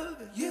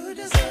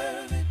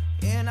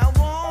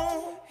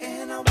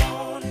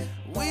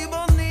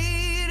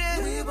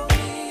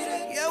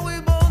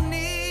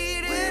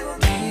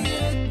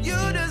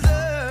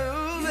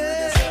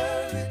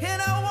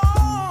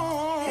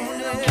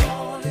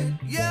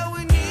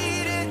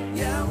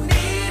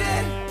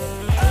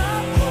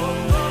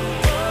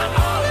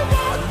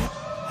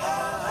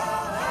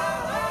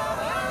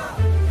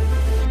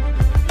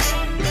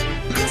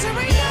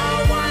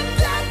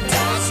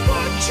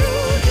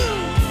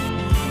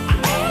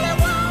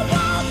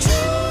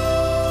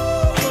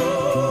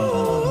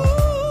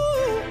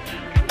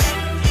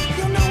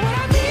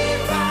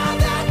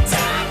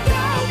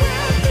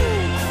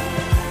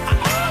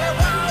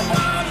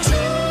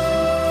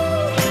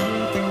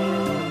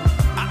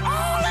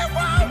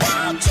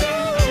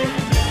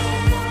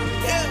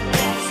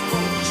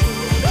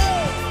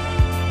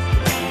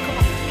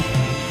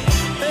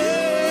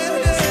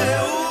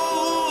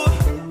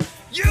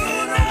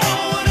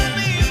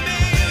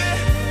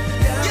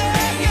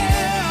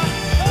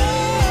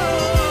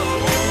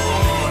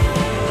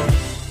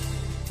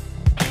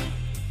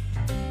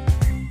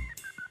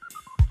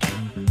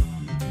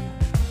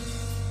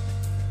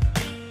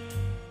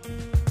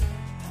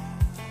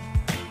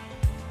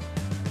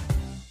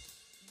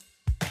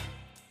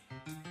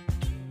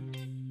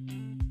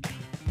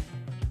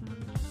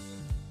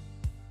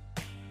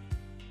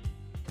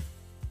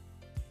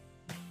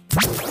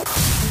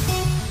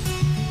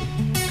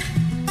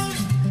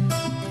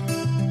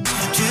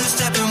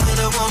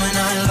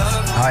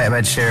I'm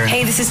Ed Sheeran.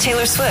 Hey, this is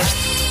Taylor Swift.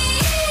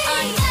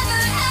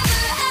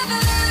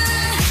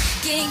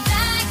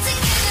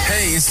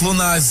 Hey, it's Lil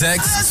Nas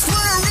X. That's what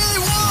I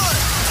really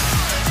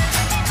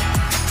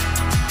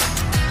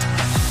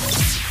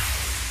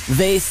want.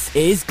 This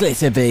is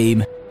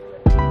Glitterbeam.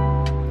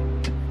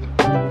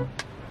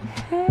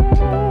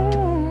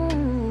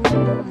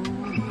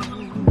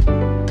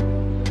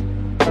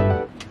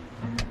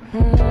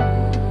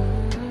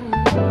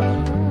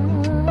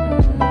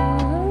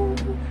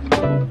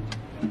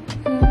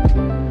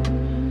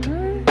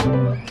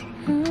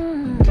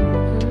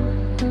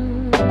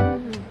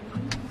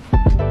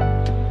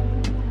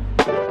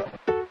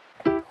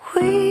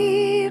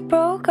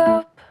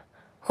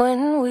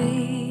 When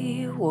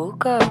we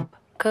woke up,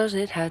 'cause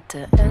it had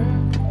to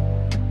end.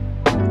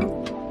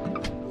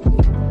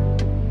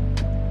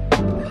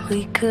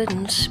 We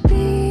couldn't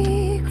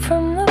speak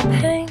from the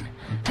pain,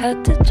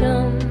 had to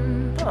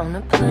jump on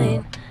a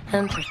plane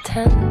and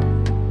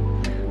pretend.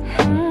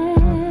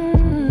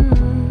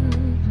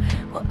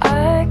 Well,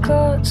 I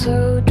got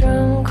so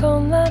drunk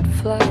on that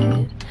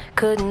flight,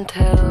 couldn't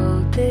tell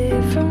day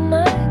from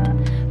night,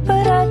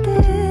 but I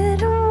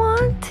didn't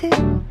want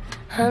to.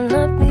 I'm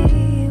not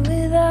me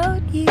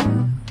without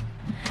you.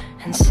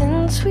 And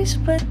since we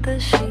split the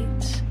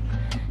sheets,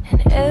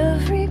 and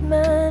every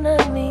man I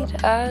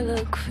meet, I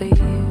look for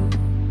you.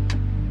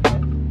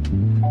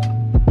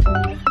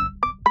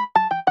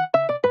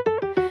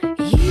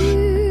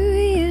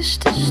 You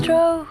used to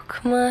stroke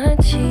my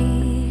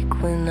cheek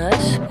when I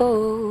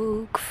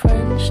spoke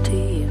French to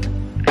you.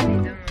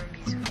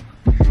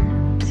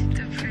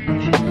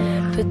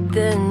 But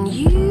then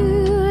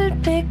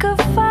you'd pick a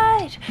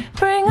fight,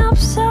 bring up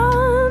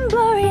some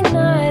blurry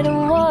night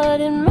and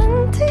what it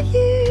meant to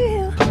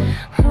you.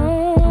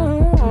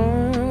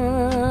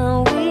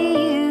 We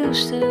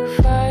used to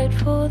fight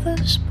for the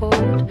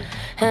sport,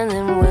 and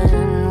then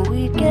when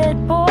we'd get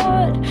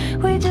bored,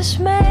 we just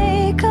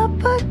make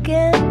up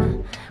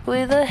again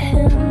with a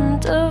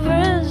hint of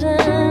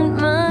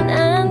resentment.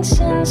 And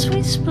since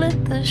we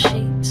split the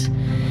sheets,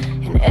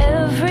 and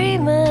every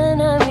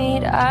man I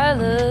meet, I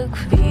look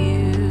for you.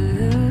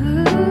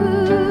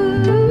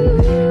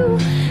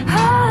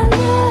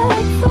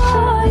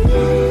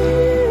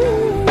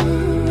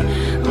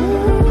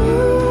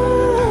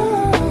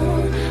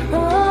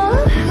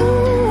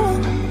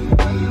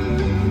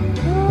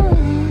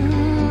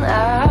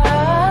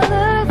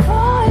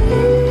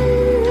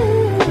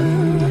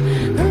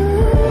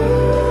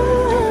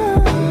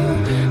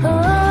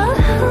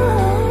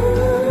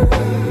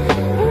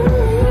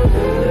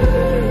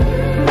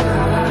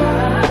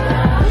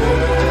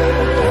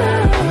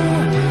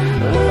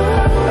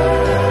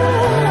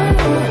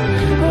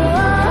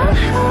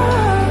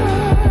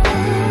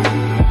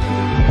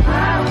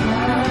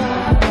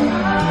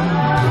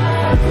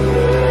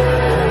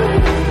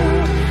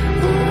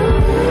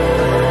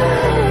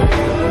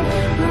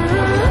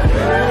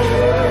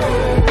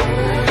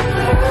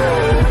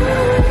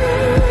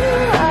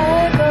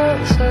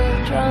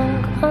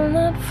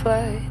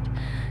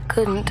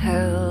 Couldn't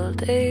tell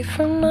day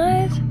from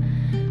night,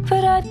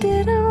 but I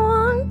didn't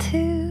want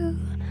to.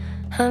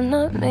 I'm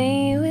not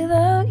me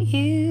without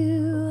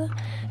you.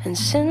 And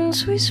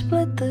since we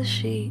split the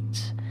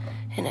sheets,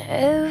 and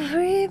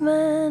every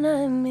man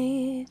I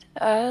meet,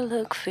 I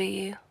look for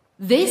you.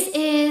 This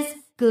is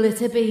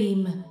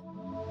Glitterbeam.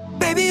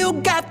 Baby, you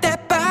got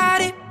that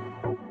body,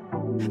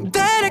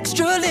 that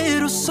extra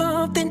little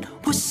something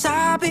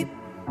wasabi.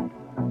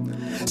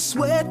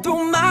 Sweat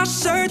through my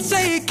shirt,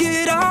 take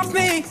it off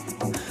me.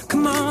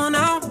 Come on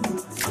now,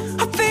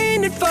 I'm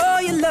fiending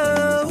for your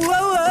love.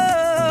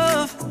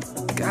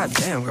 God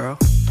damn, girl.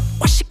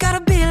 Why she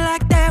gotta be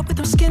like that with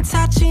them skin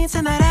tight jeans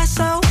and that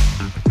asshole?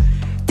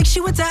 Think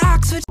she went to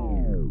Oxford,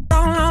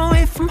 long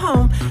way from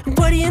home. And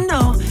what do you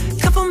know?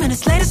 Couple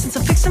minutes later, since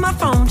I'm fixing my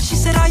phone, she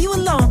said, are you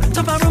alone?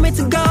 Told my roommate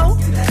to go.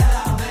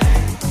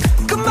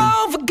 Come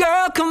over,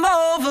 girl, come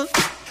over.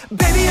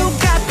 Baby, you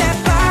got that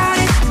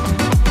body,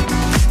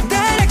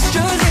 that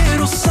extra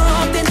little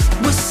something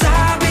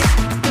wasabi.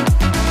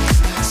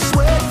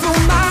 Sweat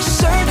through my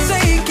shirt,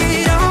 take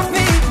it off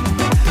me.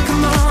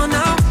 Come on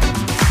now,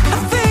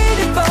 I'm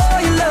feeling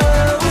for your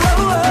love.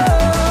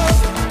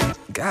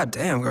 God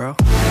damn, girl.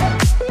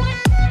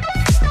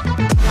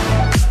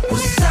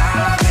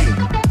 Wasabi.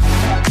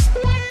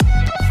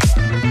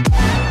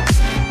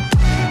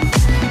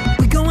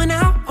 We going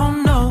out? Oh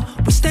no,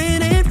 we're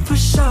staying in for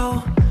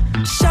show.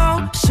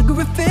 Show,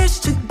 sugary fish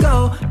to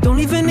go. Don't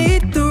even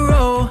eat the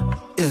roll.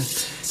 Yeah.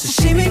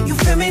 Sashimi, you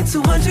feel me?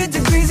 200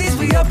 degrees,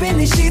 we up in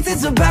these sheets.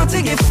 It's about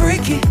to get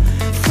freaky,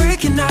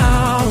 freaky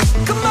now.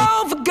 Come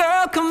over,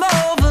 girl, come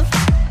over.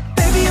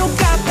 Baby, you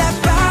got that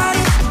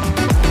body,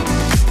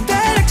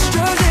 that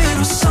extra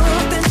little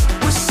something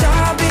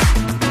wasabi.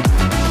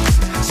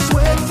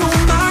 Sweat through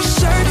my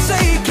shirt,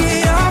 take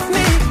it off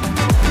me.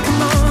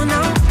 Come on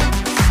now,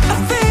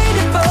 I'm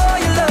feeling for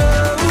your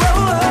love.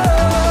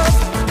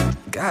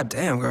 God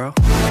damn, girl.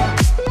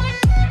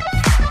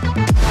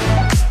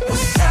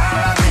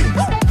 Wasabi.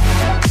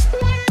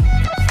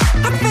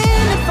 I'm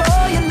feeling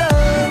for your love.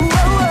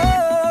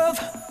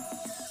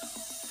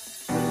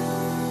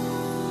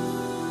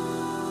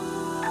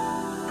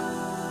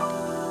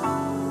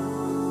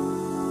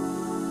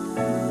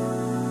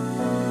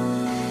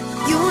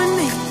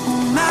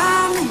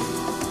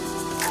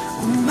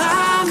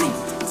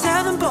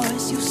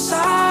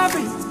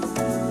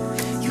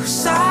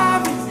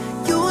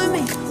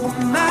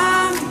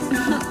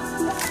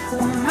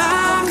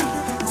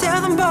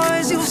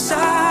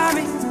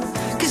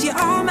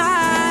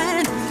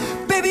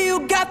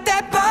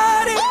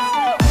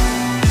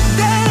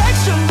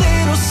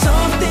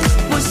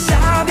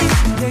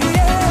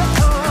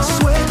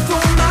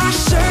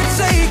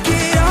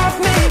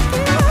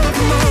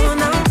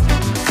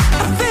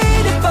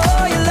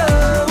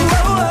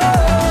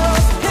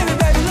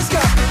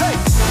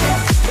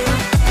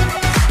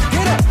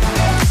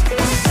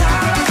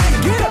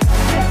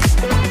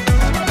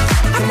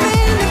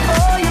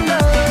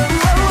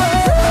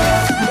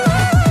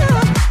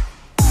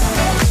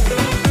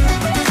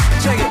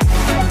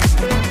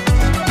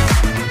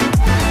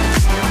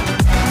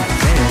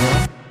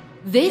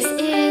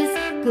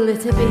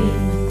 Glitter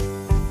Beam.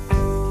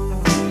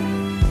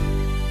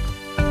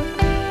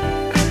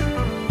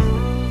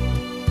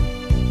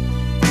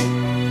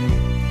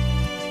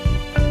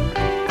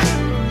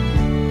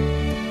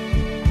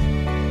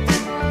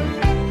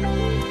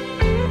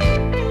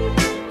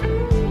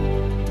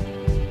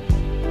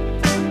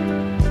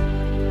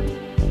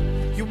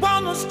 You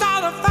wanna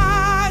start a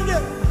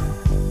fire,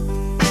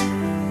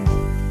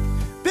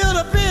 build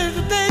a bridge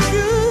to take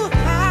you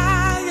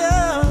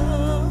higher.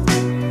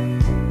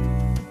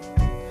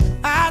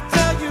 I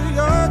tell you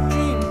you're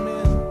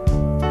dreaming.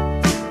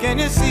 Can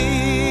you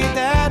see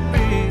that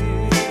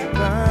bridge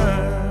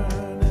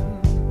burning?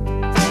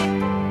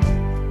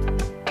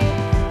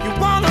 You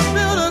wanna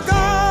build a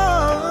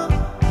gun,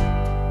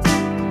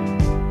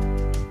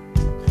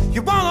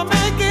 you wanna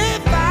make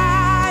it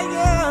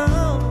fire.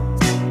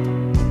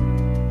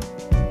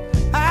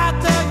 I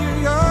tell you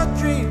you're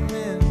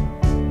dreaming.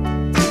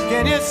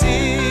 Can you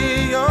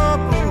see your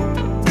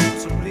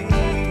boots are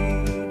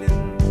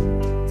bleeding?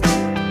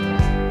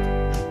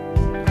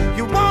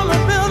 You wanna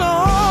build a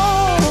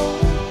home,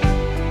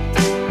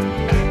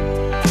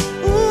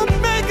 ooh,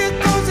 make it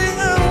cozy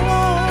and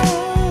warm.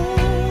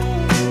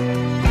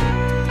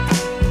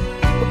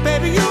 But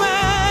baby, you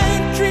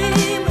ain't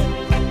dreaming.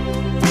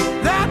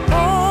 That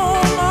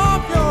home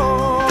of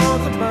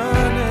yours is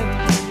burning.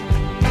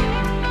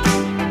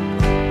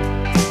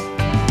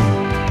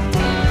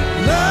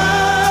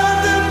 Love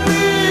the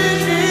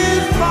bridge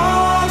is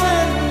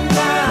falling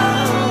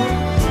down.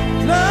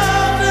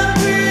 Love the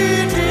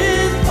bridge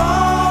is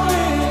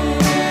falling.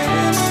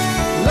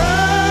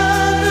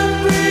 Love the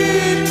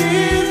bridge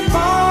is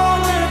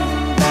falling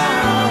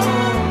down.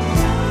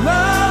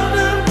 Love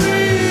the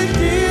bridge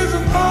is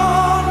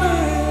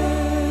falling.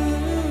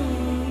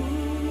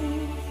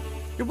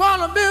 You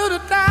wanna build a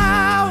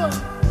tower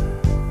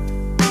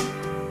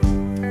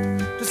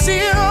to see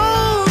an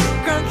old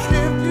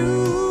country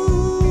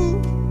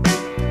view.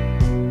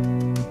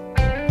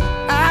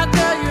 I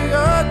tell you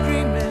you're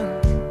dreaming.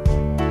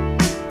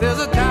 There's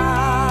a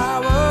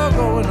tower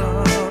going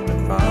up in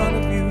front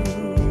of you.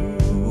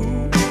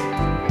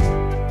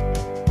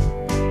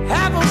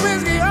 Have a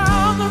whiskey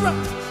on the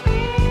rocks.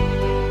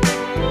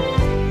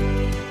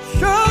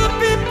 Show the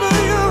people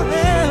you're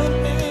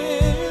helping.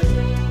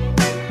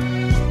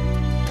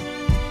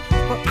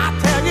 But I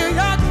tell you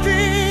you're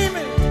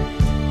dreaming.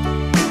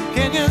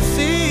 Can you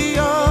see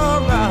your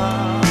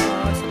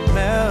rocks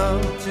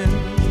melting?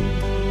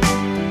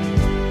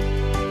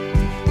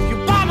 You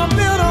wanna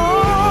build a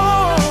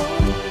home,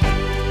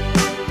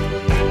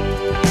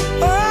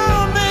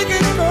 oh, make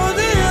it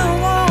cozy and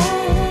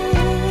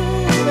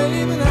warm,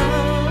 baby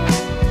now.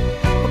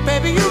 But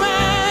baby, you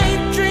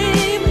ain't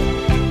dreaming.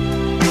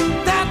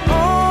 That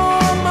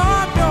home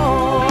of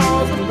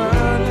yours is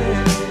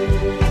burning.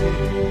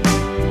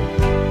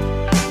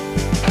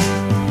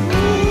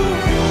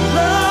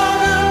 Love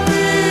the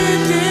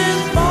bridge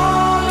is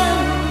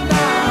falling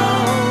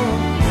down.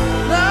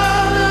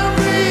 Love the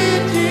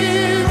bridge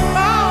is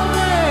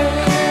falling.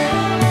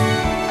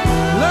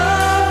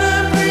 Love the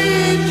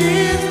bridge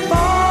is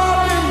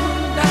falling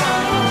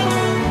down.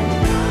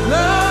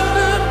 Love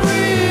the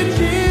bridge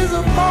is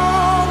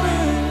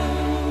falling.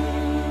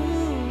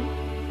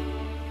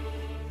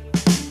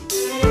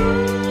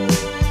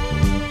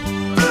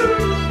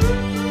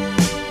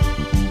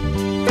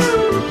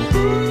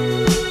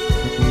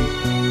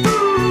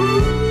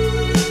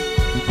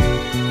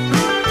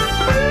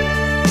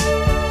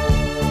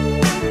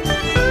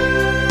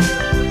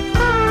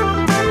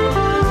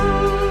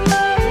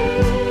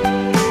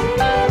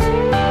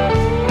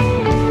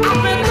 I've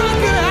been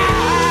looking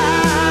high,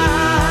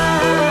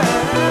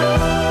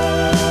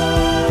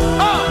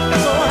 oh,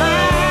 so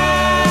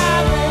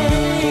high,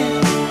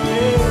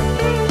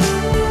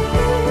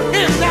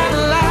 is that a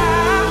lie?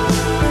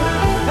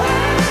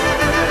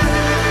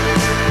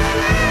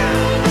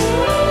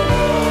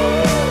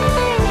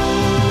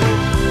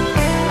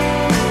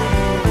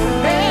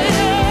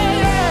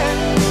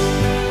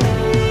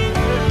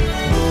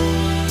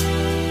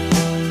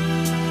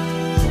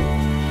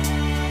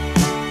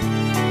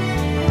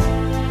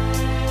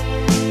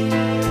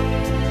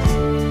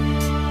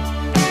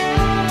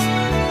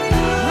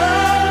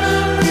 Love the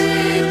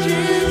bridge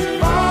is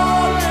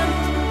falling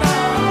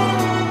down.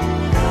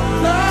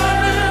 Love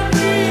the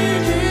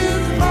bridge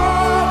is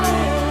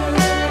falling.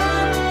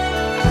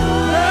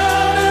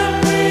 Love the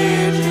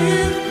bridge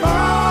is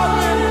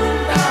falling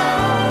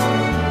down.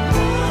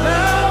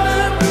 Love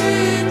the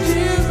bridge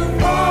is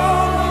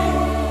falling.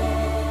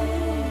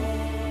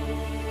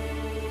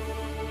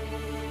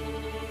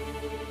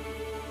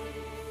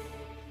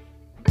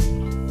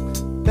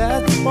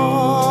 That's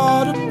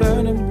what a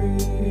burning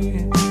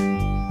bridge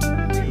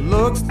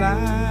looks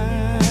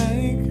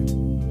like.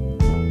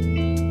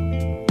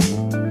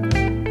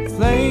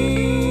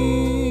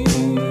 Flames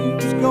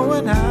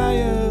going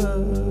higher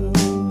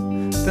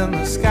than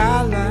the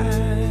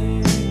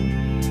skyline.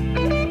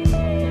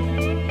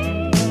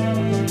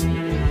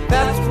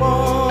 That's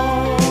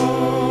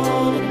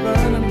what a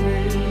burning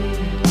bridge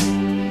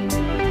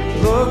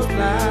looks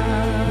like.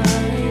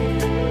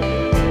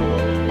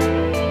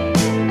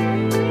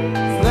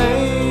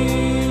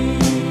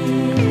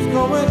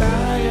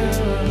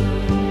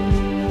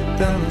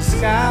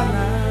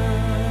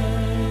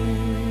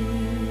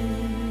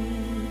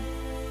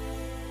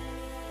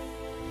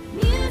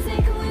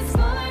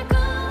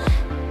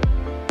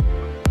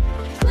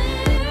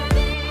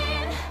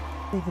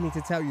 even need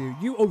to tell you.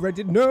 You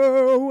already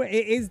know.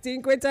 It is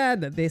Dean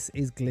Quinton. This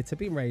is Glitter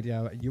Beam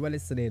Radio. You are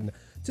listening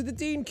to the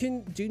Dean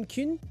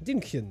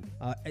Quinton.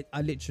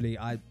 I literally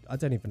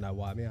don't even know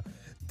why I'm here.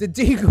 The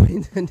Dean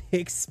Quinton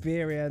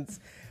Experience.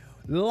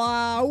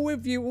 Live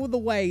with you all the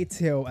way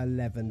till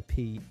 11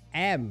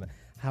 p.m.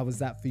 How was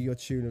that for your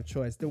tune of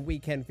choice? The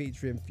weekend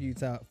featuring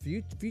future.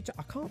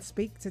 I can't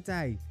speak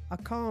today. I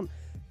can't.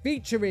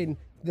 Featuring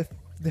the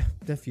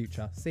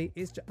future. See,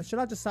 should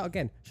I just start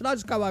again? Should I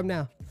just go home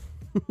now?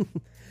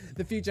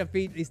 The future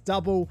feat is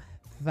Double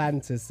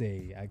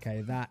Fantasy.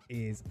 Okay, that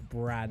is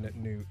brand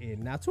new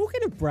in. Now,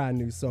 talking of brand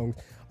new songs,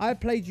 I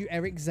played you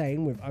Eric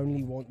Zayne with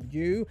Only Want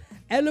You.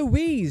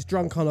 Eloise,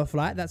 Drunk on a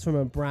Flight. That's from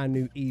a brand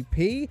new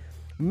EP.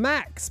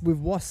 Max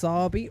with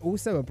Wasabi,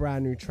 also a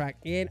brand new track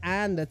in,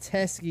 and the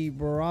Tesky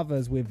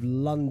Brothers with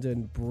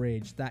London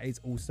Bridge. That is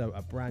also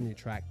a brand new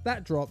track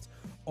that dropped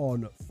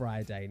on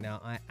Friday.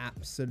 Now, I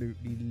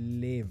absolutely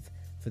live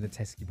for the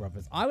Tesky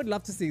Brothers. I would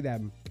love to see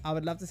them. I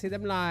would love to see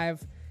them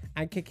live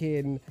and kick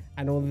in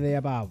and all the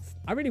above.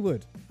 I really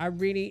would. I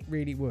really,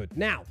 really would.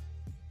 Now,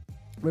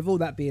 with all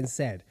that being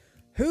said,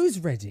 who's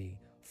ready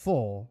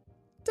for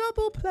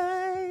Double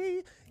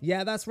Play?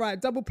 Yeah, that's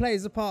right. Double Play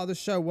is a part of the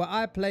show where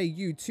I play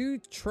you 2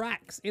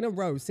 tracks in a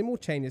row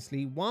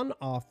simultaneously, one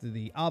after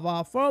the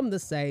other, from the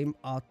same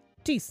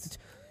artist.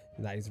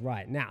 That is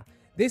right. Now,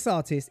 this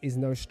artist is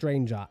no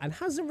stranger and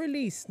hasn't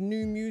released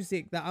new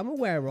music that I'm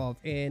aware of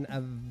in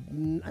a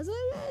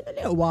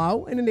little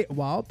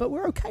while, but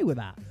we're okay with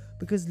that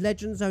because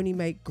legends only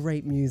make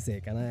great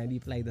music and I only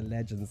play the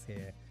legends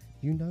here.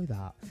 You know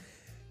that.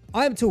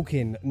 I'm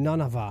talking none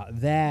other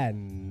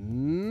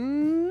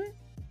than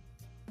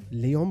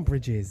Leon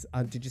Bridges.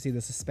 Did you see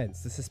the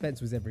suspense? The suspense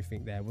was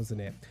everything there,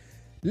 wasn't it?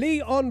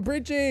 Leon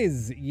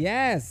Bridges,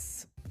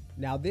 yes.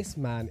 Now, this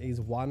man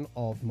is one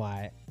of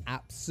my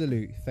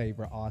absolute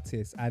favorite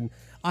artists. And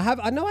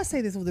I know I say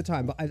this all the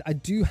time, but I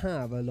do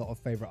have a lot of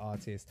favorite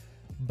artists.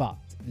 But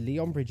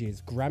Leon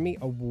Bridges, Grammy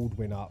Award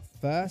winner,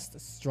 first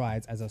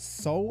strides as a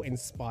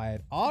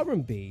soul-inspired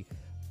R&B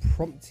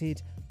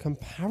prompted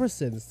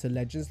comparisons to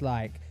legends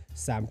like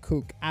Sam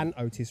Cooke and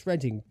Otis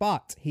Redding,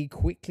 but he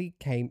quickly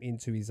came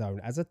into his own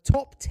as a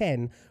top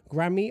 10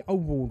 Grammy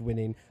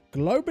award-winning,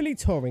 globally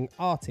touring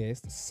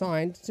artist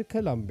signed to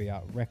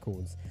Columbia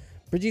Records.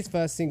 Bridges'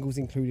 first singles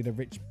included a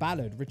rich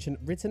ballad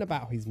written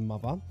about his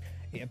mother.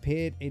 It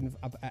appeared in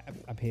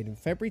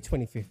February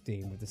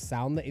 2015 with a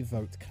sound that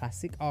evoked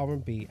classic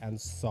R&B and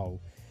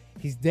soul.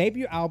 His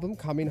debut album,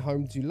 Coming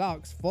Home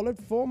Deluxe, followed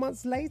 4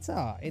 months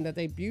later in a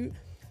debut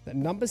at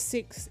number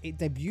 6. It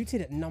debuted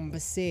at number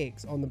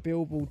 6 on the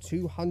Billboard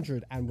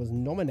 200 and was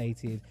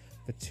nominated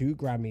for 2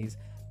 Grammys,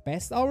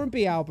 Best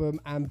R&B Album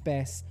and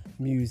Best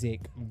Music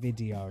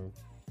Video.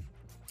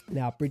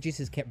 Now, Bridges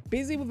has kept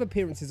busy with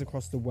appearances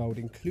across the world,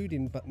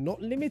 including but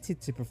not limited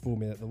to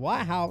performing at the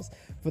White House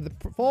for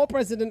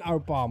President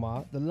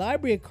Obama, the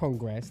Library of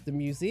Congress, the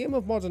Museum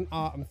of Modern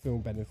Art and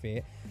Film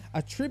Benefit,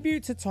 a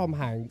tribute to Tom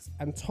Hanks,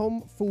 and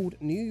Tom Ford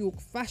New York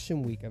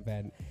Fashion Week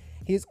event.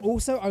 He is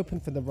also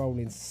open for the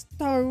Rolling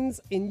Stones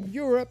in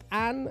Europe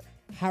and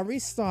Harry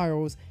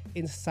Styles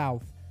in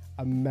South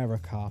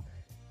America.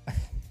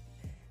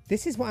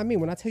 This is what I mean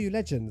when I tell you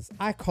legends,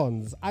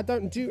 icons. I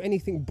don't do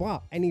anything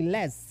but any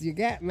less. You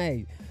get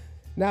me?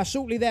 Now,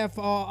 shortly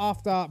thereafter,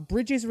 after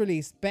Bridges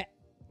released Bet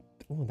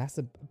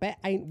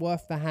Ain't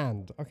Worth the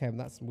Hand. Okay,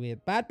 that's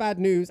weird. Bad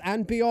News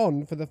and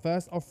Beyond for the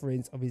first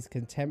offerings of his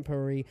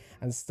contemporary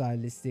and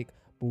stylistic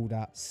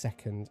Border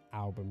second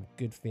album,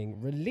 Good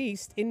Thing,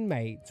 released in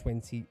May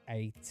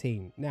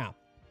 2018. Now,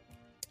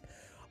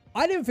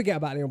 I didn't forget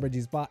about Leon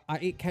Bridges, but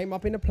it came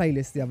up in a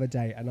playlist the other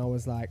day and I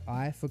was like,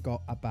 I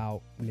forgot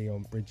about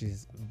Leon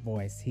Bridges'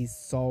 voice. His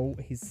soul,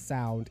 his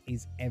sound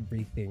is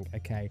everything,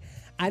 okay?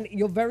 And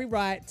you're very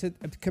right to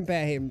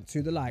compare him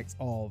to the likes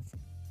of,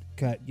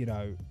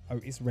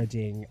 Otis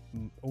Redding,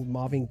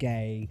 Marvin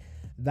Gaye,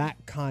 that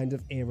kind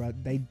of era.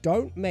 They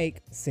don't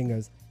make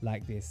singers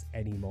like this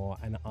anymore,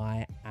 and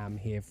I am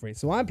here for it.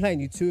 So I'm playing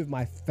you 2 of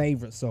my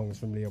favorite songs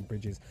from Leon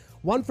Bridges.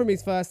 One from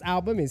his first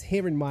album is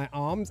Here in My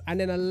Arms, and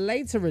then a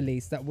later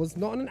release that was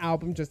not an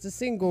album, just a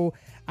single,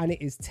 and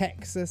it is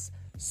Texas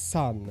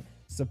Sun.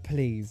 So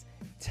please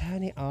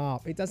turn it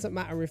up. It doesn't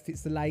matter if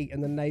it's late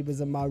and the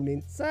neighbors are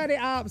moaning. Turn it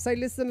up. Say,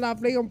 listen,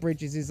 love, Leon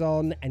Bridges is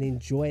on, and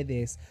enjoy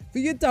this for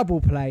your double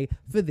play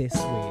for this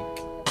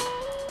week.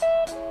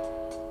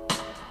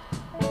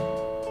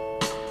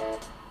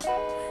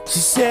 She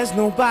says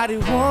nobody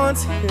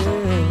wants her,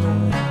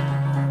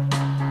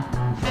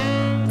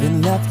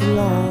 been left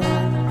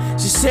alone.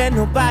 She said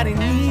nobody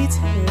needs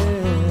her.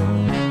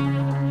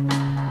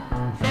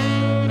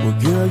 Well,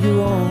 girl,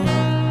 you're on.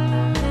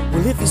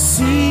 Well, if you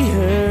see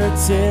her,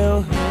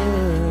 tell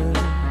her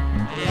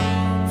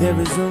there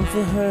is room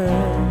for her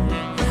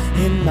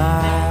in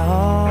my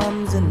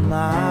arms, in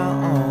my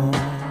arms.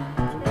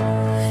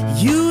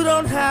 You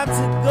don't have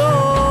to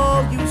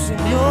go, you should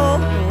know.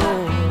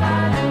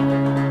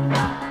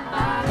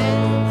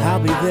 I'll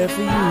be there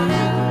for you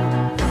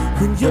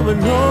when you're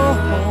alone.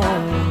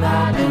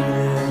 I'll be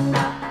there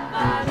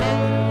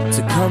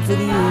to comfort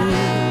you.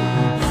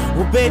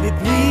 Well, baby,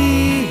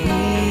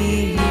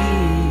 please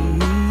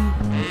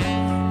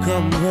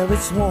come where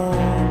it's warm.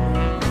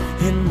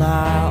 In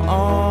my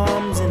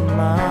arms, in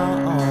my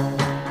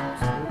arms.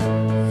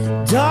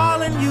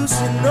 Darling, you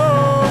should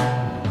know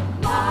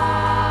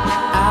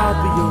I'll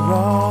be your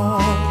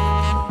rock,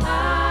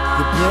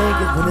 your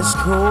blanket when it's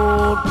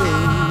cold,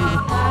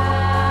 babe.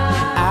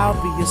 I'll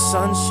be your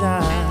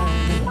sunshine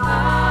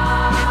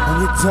on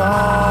your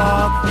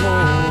dark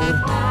road.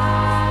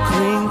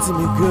 Cling to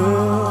me,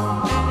 girl,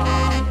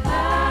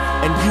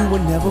 and you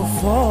will never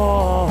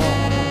fall.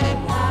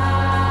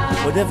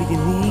 Whatever you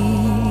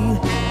need,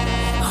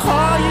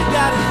 all you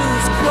gotta do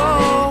is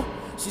call.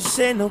 She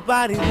said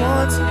nobody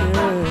wants her,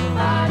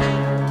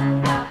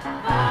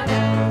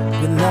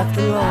 been left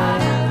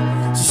alone.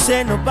 She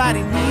said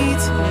nobody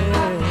needs her,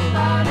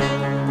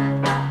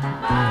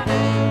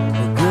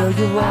 but girl,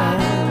 you're wrong.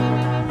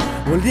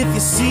 Well, if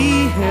you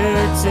see her,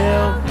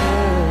 tell her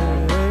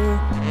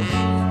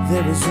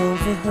there is room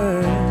for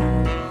her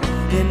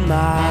in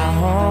my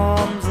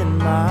arms, in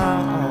my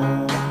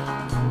arms.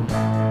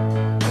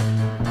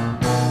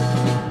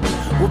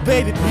 Well,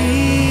 baby,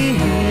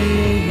 please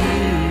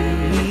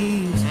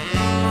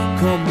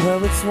come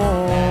where it's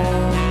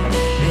warm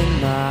in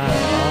my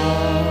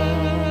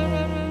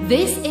arms.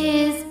 This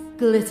is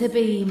Glitter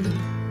Beam.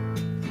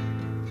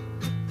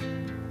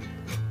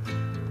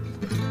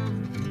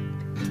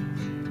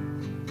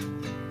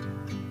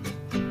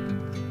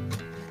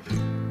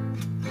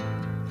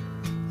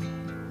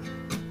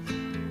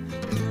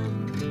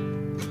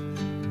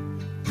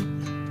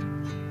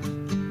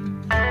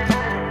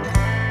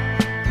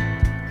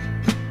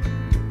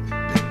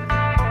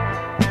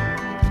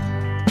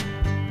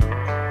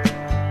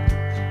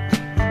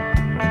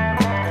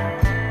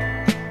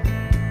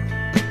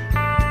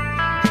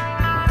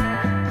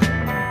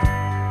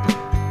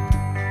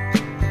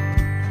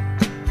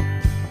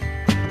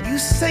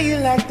 Say you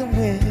like the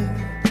wind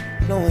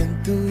blowing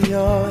through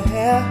your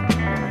hair.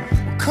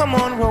 Well, come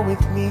on, roll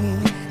with me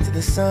till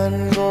the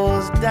sun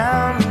goes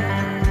down.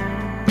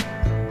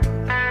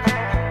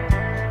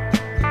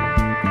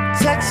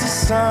 Texas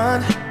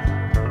sun.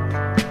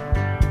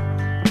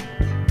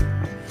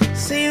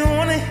 Say you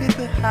wanna hit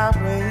the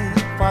highway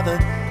while the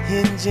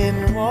engine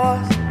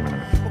roars.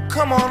 Well,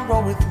 come on,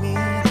 roll with me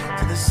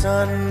till the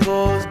sun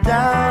goes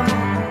down.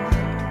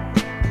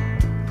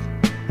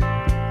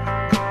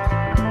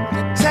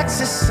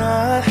 Texas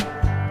sun,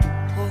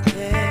 oh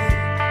yeah.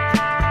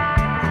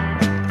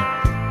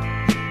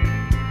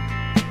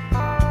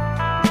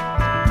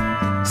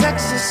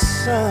 Texas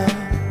sun,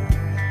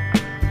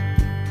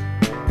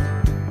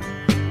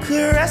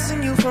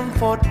 caressing you from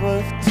Fort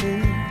Worth to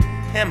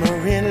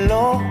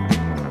Amarillo.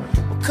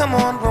 Well, come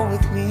on, roll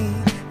with me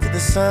till the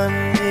sun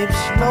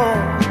dips low.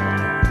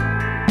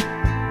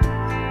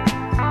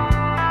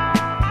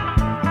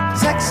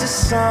 Texas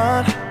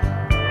sun.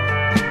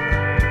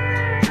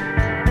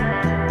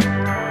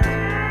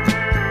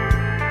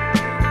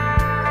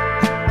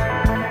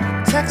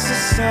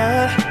 Texas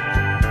sun,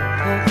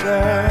 oh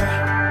girl.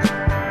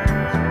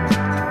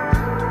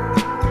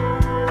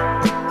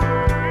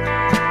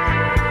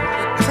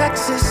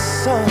 Texas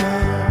sun.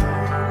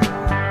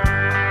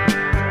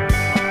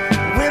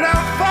 When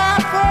I'm far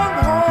from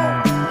home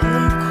and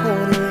them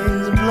cold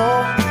winds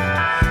blow,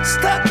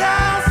 stuck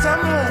out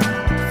somewhere,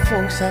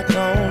 folks I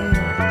don't know.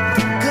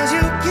 'Cause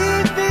you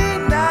keep me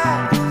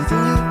nice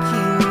and you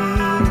keep me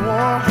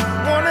warm.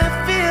 Wanna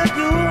feel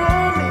you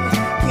on me,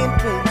 can't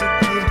wait to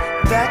get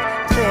back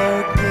there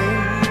again.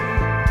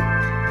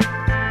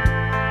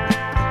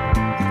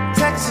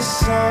 Texas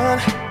sun.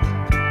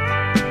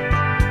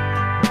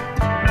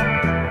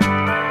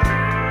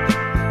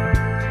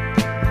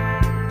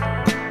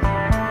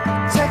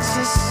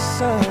 Texas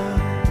sun.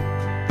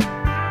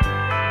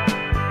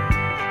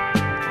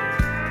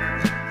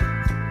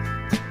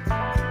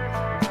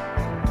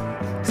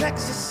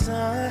 Texas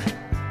sun.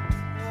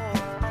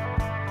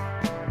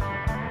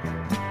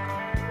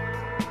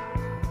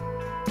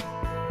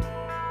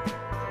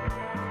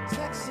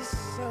 Texas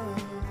sun.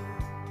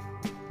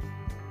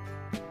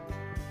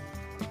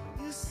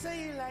 You say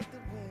you like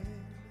the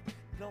wind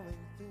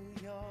blowing through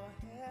your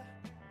hair.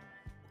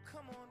 Well,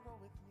 come on, roll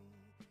with me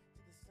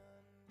till the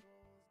sun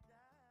goes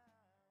down.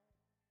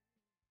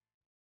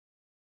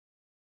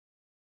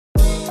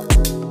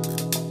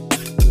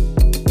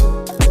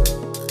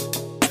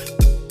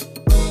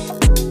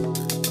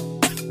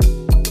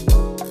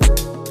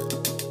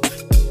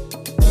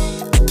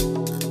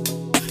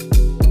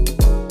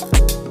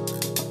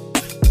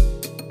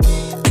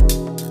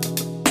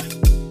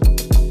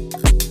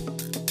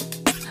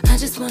 I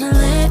just wanna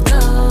let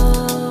go.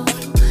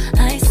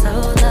 Eyes so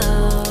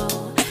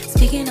low,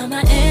 speaking on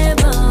my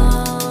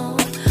elbow,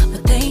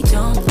 but they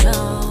don't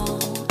know.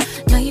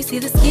 Now you see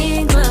the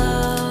skin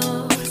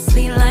glow,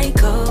 sweet like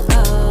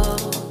cocoa.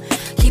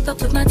 Keep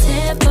up with my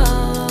tempo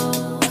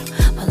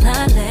while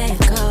I let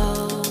go.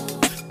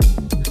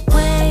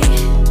 Wait,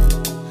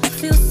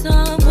 feel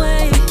some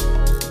way.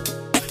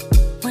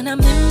 When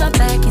I'm in my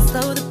bag, you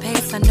slow the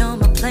pace. I know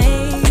my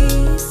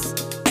place.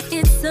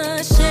 It's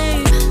a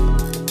shame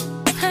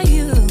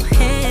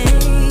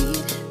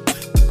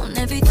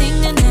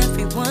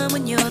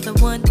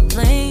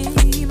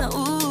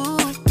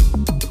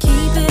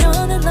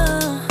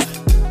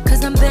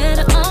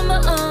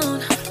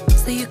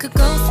you could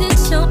go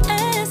sit your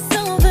ass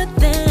over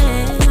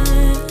there.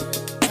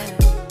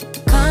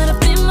 Caught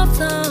up in my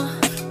flow,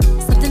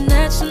 something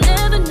that you'll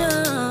never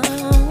know.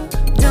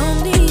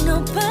 Don't need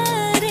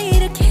nobody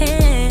to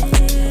care.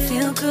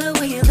 Feel good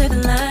when you're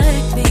living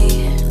like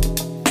me.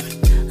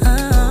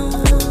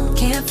 Oh,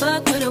 can't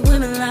fuck with a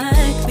woman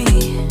like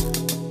me.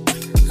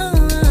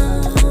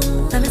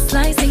 Oh, let me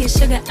slice of your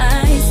sugar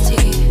iced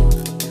tea.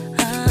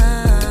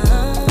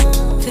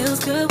 Oh, feels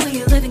good when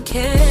you're living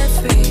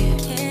carefree.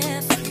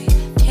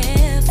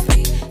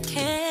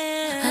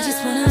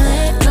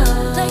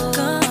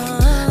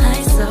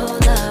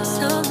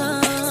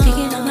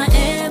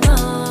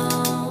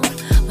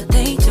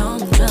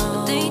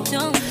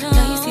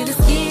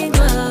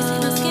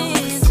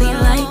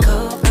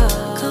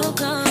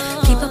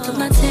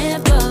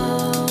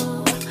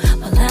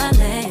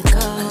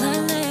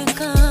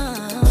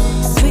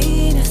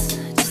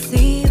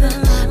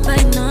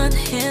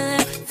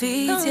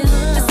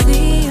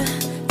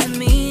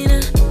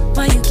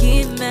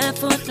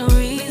 For no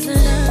reason,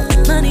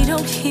 money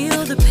don't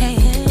heal the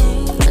pain.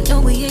 I know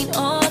we ain't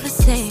all the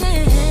same.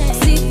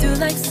 See through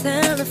like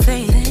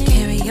cellophane.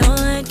 Carry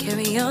on,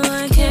 carry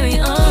on, carry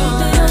on.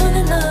 Keep it on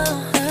the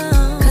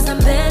low, 'cause I'm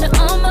better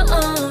on my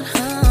own.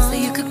 So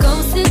you could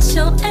go sit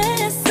your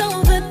ass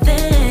over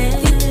there.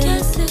 You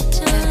can sit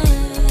your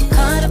ass.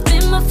 Caught up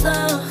in my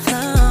flow,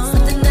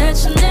 something that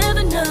you'll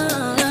never know.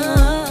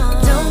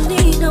 Don't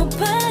need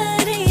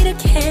nobody to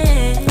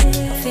care.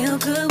 Feel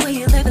good when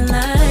you're living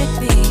like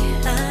me.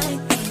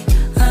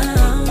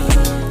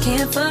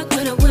 Can't fuck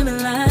with a woman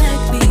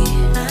like me.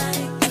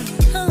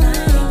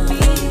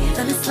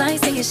 Let me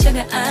slice of your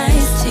sugar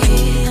iced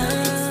tea.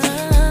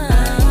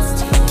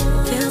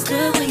 Feels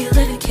good when you're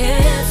living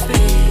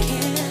carefree.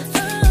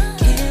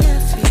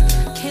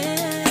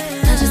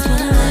 I just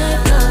wanna let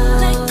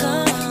go.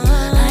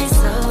 Ice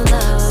so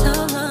low,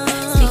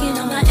 speaking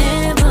on my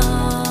ammo.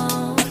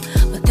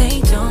 But they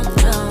don't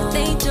know.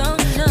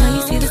 Now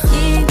you see the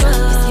skin glow.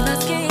 You see my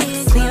skin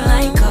clear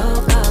like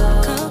cocoa.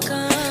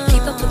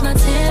 Keep up with my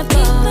tempo.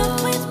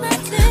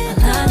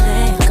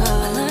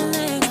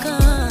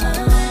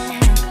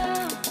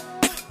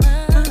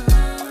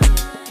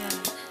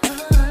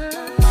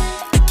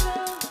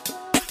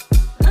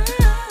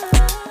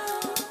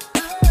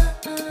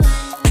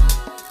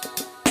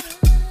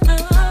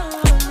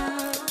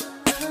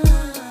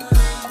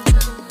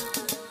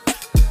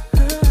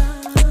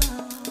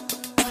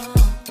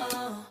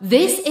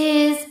 This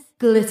is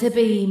Glitter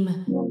Beam.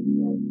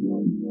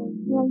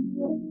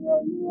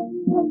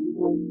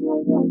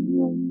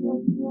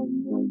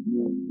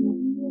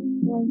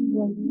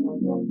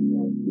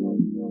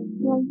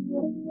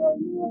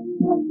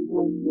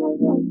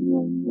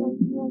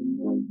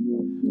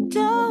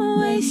 Don't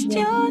waste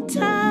your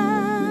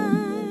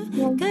time,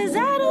 'cause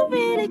I don't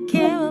really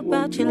care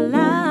about your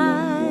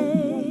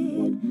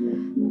life.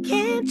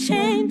 Can't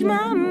change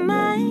my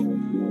mind,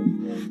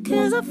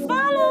 'cause I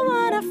follow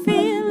what I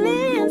feel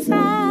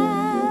inside.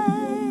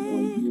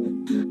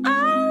 I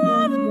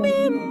love me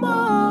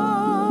more.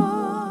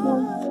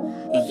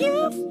 You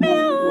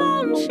feel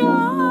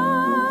unsure.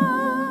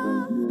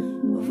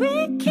 We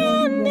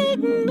can't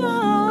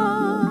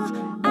ignore.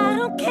 I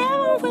don't care,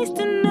 I'm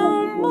wasting no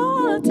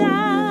more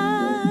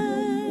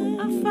time.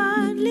 I'm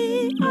finally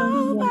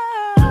over.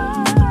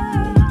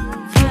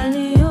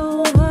 Finally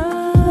over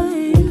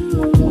you.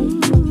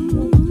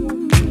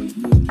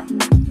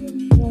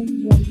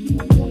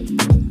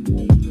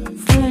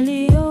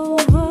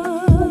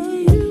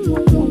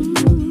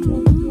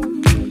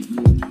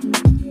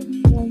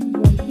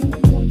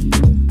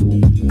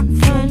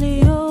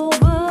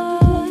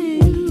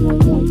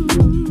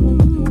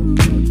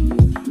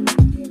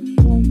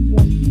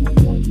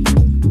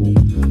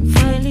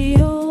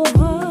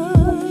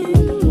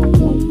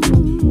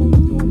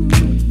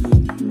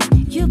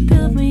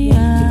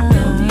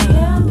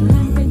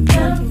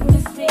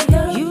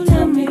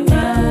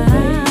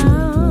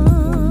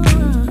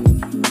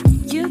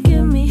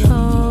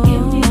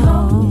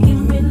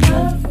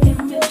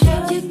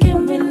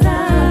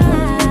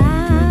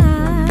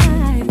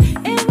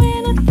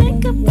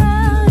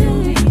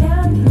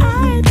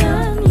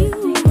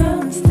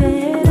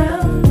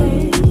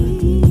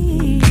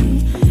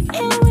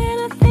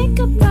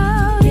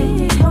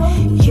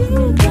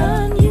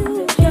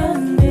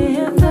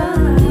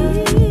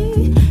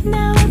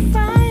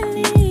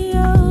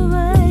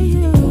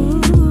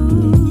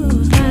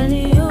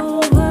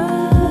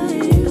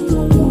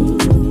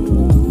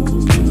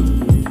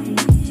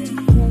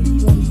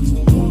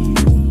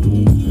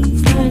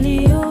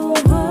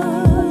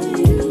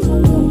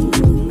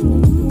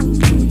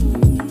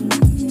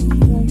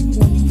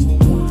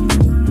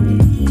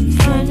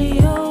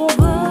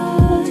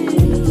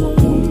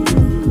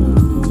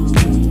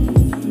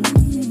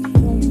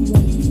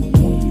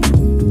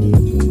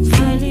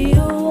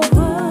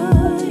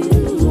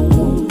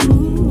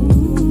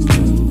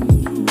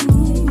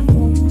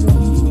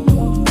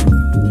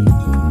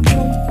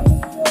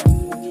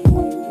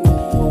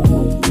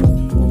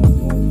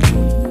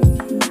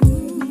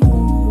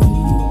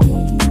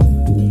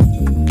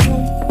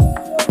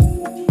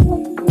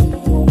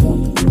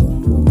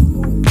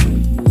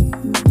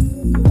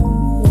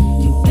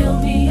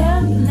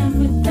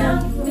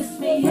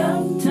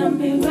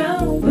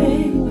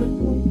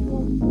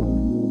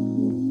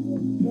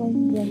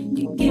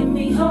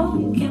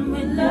 hope, give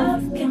me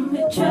love, give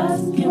me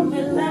trust, give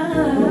me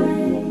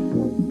life.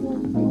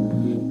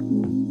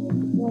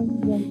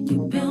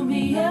 You build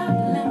me up,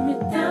 let me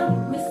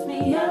down, miss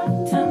me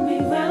up, turn me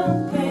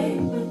round,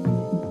 baby.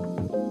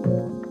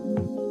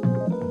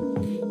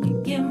 You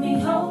give me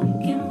hope,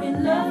 give me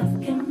love,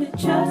 give me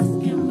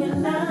trust, give me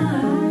life.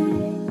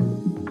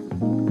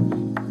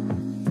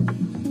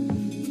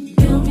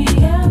 Build me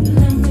up,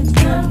 let me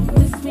down,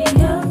 miss me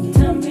up,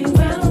 turn me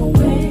round,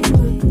 baby.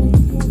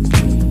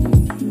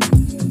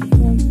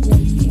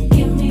 You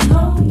give me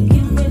hope,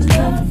 give me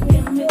love,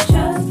 give me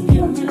trust,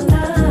 give me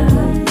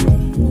life.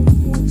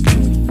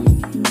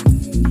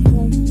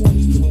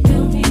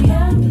 Build me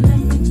up, let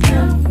me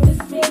down,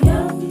 miss me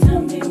up,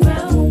 turn me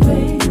round,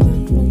 baby.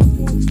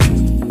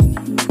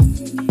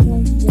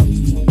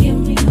 Give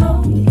me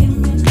hope, give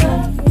me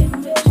love, give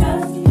me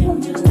trust, give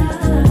me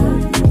life.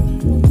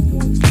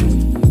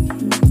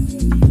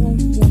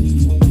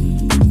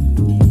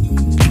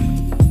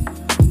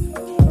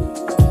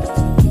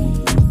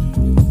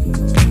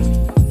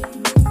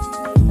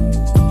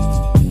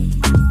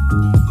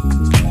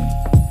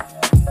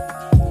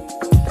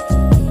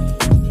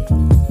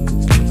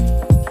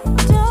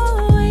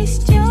 Don't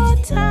waste your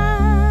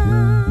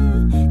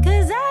time,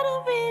 'cause I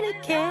don't really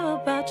care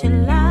about your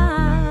life.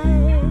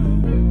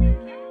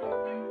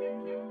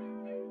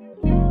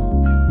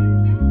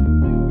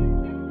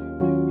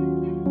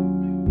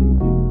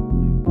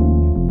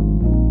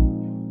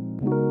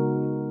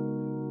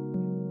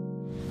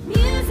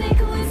 Music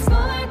with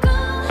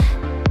sparkle,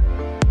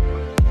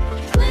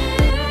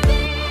 glitter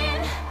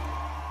beam.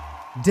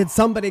 Did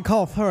somebody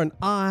call her an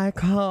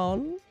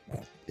icon?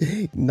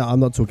 No, I'm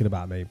not talking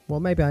about me. Well,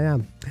 maybe I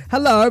am.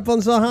 Hello,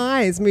 bonjour,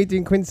 hi. It's me,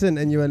 Dean Quinton,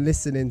 and you are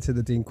listening to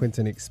the Dean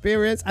Quinton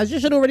Experience. As you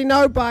should already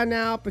know by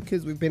now,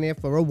 because we've been here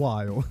for a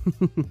while.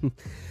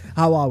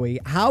 How are we?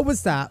 How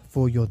was that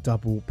for your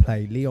double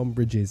play? Leon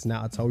Bridges.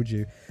 Now, I told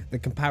you, the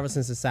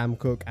comparisons to Sam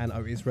Cooke and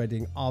Otis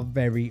Redding are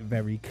very,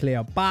 very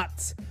clear.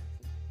 But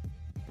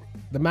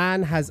the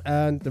man has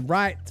earned the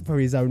right for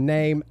his own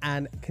name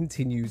and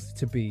continues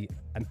to be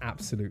an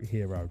absolute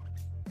hero.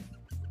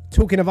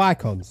 Talking of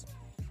icons,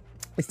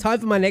 it's time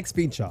for my next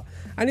feature,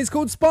 and it's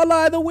called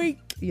Spotlight of the Week.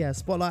 Yeah,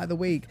 Spotlight of the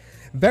Week.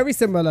 Very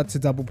similar to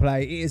Double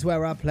Play. It is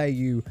where I play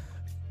you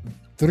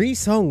 3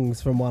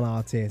 songs from one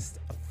artist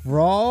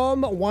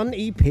from one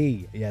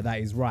EP. Yeah, that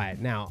is right.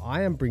 Now,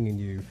 I am bringing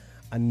you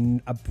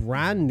a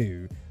brand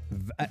new,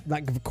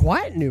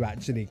 quite new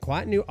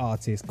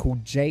artist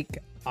called Jake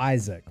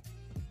Isaac.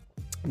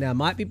 Now,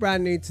 might be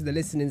brand new to the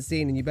listening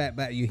scene, and you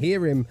bet you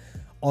hear him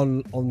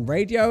on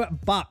radio,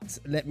 but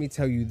let me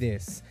tell you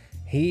this.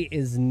 He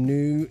is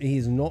new. He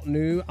is not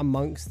new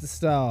amongst the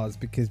stars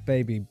because,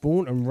 baby,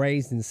 born and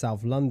raised in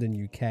South London,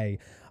 UK,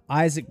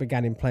 Isaac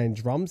began in playing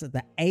drums at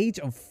the age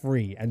of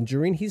 3, and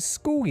during his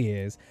school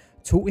years,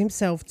 taught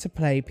himself to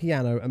play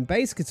piano and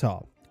bass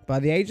guitar. By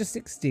the age of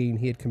 16,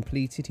 he had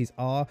completed his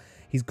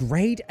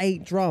grade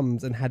 8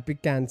 drums and had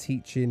began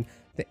teaching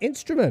the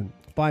instrument.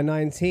 By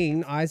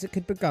 19, Isaac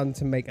had begun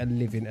to make a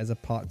living as a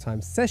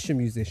part-time session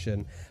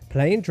musician,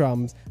 playing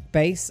drums,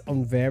 bass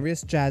on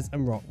various jazz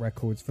and rock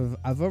records for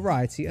a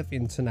variety of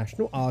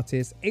international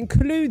artists,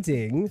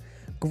 including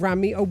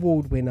Grammy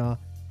Award winner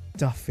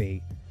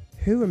Duffy.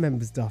 Who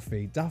remembers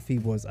Duffy? Duffy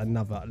was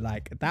another,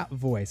 like, that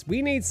voice.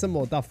 We need some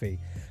more Duffy,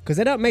 because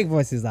they don't make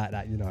voices like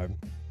that, you know.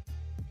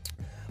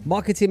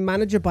 Marketing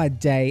manager by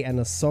day and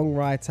a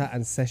songwriter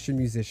and session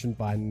musician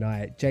by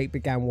night, Jake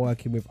began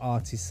working with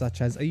artists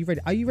such as, are you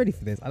ready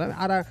for this? I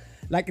don't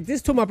like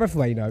this. Took my breath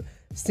away, you know.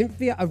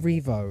 Cynthia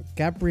Erivo,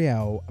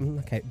 Gabrielle,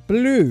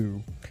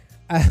 Blue,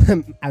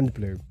 and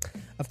Blue,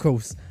 of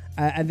course.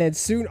 And then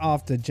soon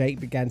after, Jake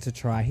began to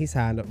try his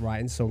hand at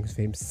writing songs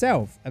for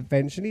himself,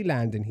 eventually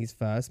landing his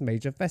first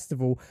major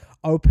festival,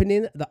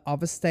 opening the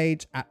other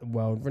stage at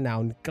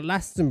world-renowned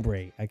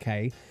Glastonbury,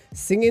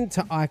 Singing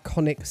to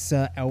iconic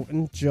Sir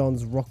Elton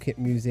John's Rocket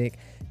music,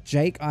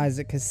 Jake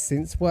Isaac has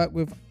since worked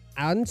with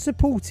and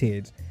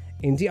supported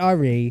Indie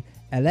RE,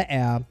 Ella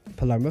Air,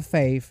 Paloma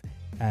Faith,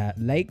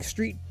 Lake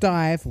Street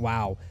Dive,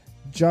 wow,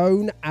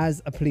 Joan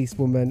as a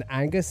Policewoman,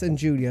 Angus and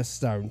Julia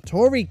Stone,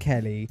 Tori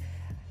Kelly,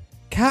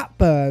 Cat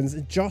Burns,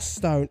 Joss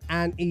Stone,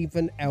 and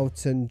even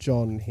Elton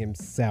John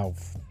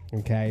himself.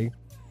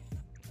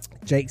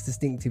 Jake's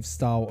distinctive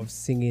style of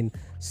singing,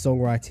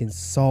 songwriting,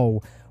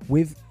 soul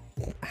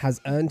has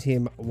earned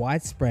him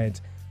widespread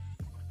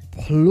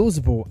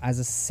plausible as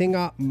a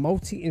singer,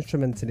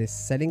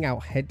 multi-instrumentalist, selling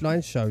out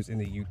headline shows in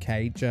the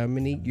UK,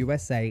 Germany,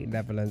 USA,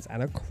 Netherlands,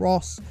 and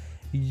across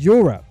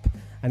Europe.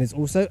 And has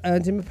also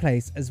earned him a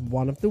place as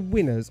one of the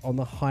winners on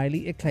the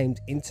highly acclaimed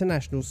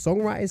International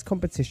Songwriters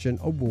Competition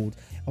Award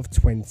of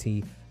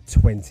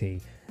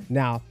 2020.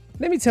 Now,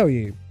 let me tell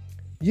you,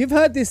 you've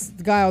heard this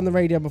guy on the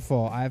radio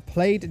before. I have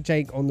played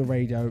Jake on the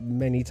radio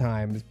many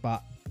times,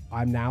 but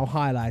I'm now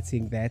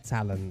highlighting their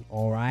talent.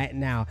 All right,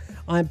 now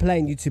I'm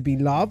playing You to Be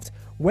Loved,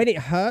 When It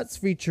Hurts,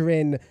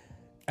 featuring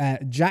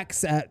Jack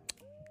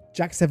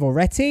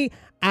Savoretti,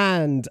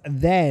 And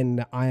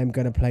then I am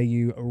going to play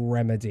you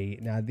Remedy.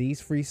 Now,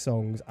 these 3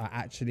 songs are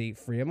actually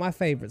 3 of my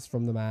favorites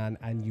from the man,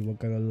 and you are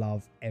going to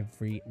love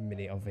every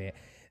minute of it.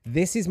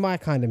 This is my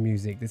kind of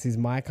music. This is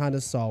my kind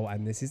of soul,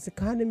 and this is the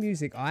kind of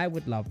music I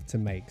would love to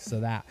make. So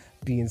that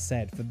being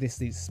said, for this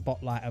week's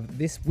Spotlight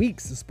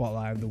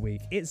of the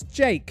Week, it's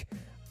Jake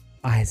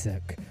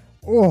Isaac.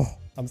 Oh,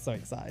 I'm so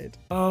excited.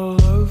 I'll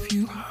love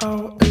you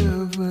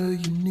however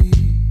you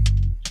need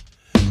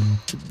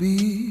to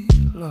be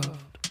loved.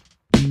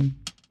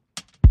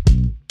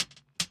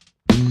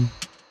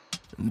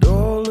 And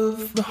all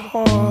of the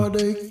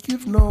heartache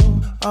you've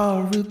known,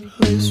 I'll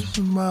replace with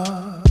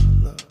my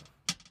love.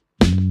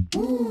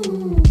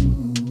 Ooh.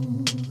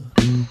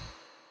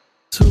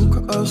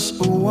 Took us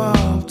a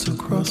while to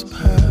cross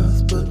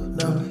paths, but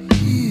now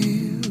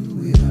here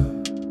we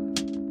are.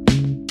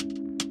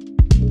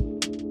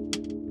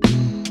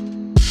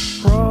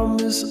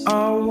 Promise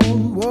I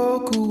won't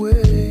walk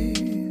away.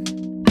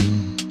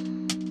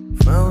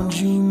 Found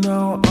you,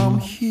 now I'm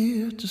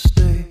here to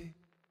stay.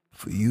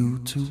 For you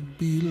to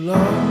be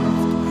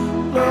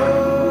loved,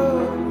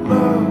 loved,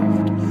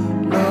 loved,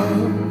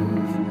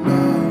 loved,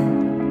 loved.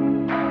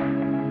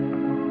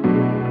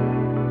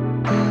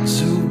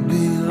 To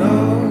be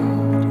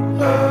loved,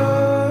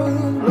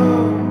 loved,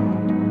 loved,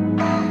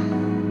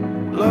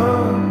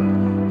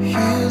 loved.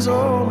 Here's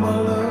all my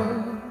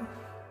love.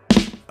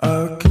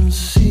 I can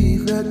see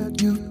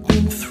that you've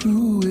been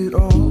through it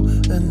all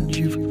and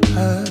you've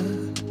had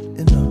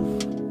enough.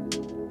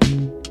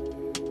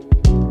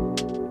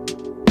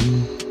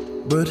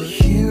 But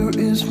here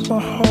is my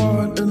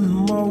heart and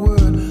my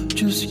word.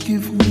 Just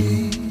give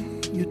me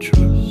your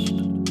trust.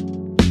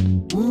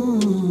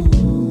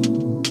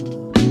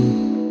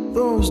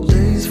 Those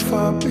days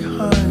far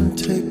behind,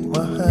 take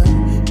my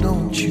hand.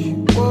 Don't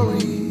you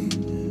worry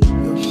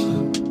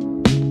yourself.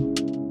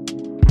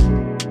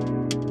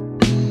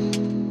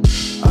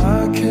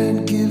 I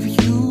can't give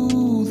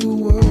you the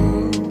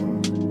world,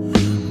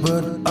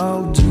 but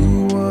I'll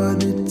do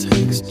what it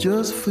takes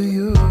just for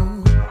you.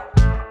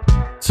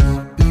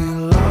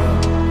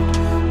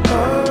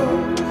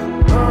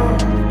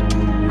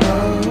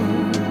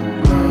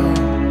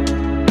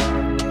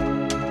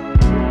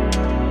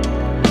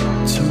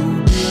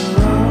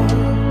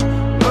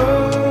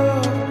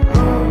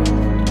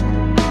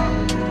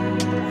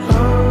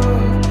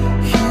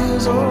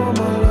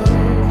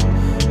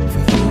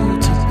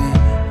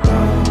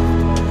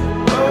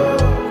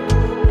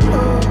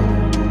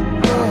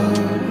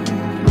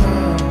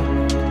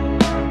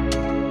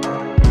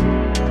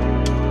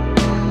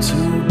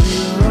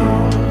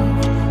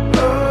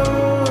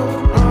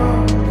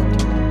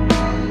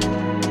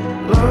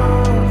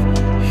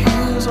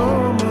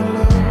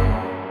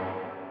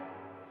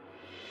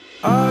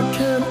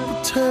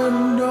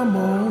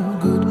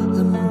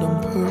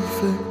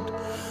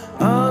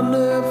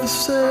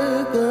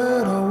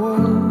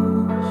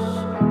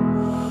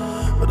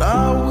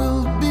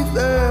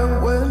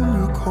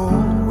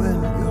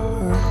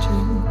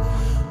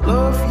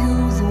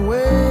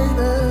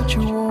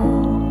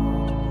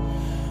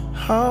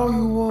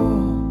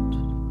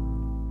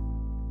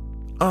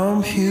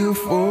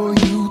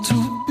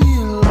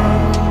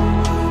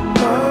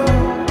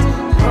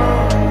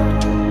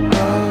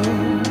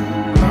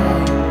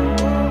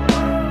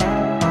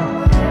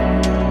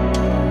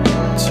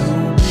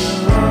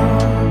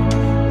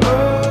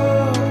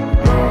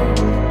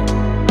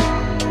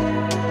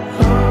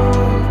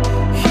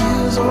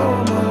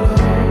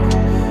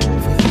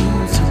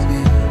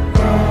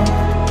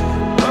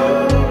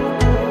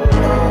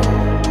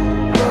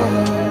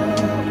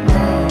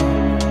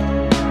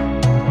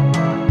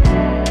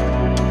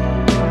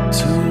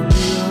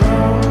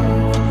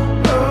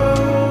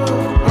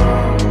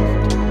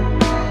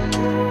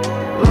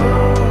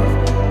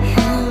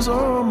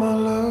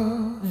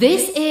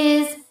 This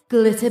is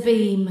Glitter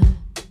Beam.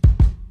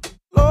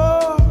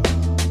 Lord,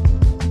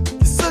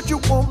 you said you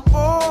want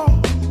more.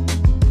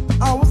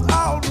 I was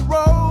out the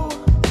road.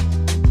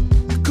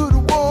 You could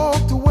have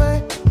walked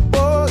away,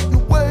 but you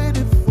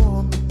waited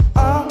for me.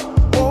 I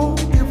won't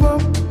give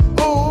up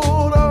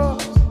on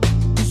us,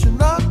 'cause you're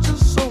not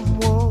just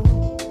someone.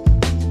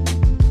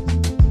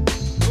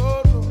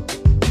 Oh, no.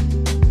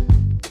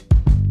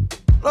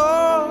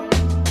 Lord,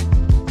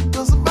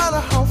 doesn't matter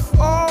how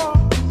far,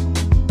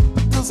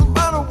 doesn't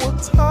matter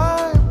what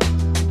time,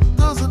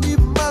 doesn't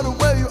even matter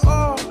where you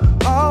are,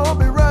 I'll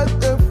be right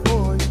there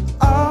for you.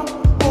 I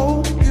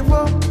won't give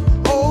up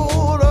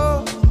on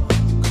us,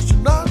 'cause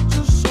you're not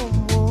just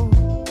someone.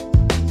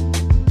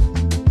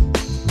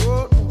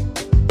 Oh, no.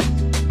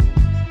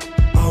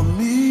 I'll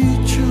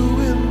meet you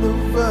in the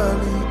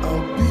valley,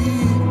 I'll be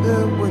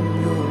there when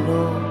you're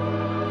alone.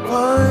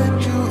 Find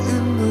you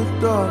in the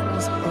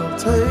darkness, I'll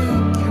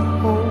take you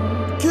home.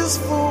 Kiss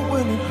for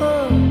when it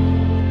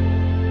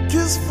hurts,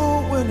 kiss for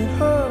when it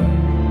hurts,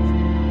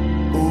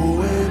 oh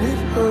when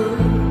it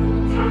hurts.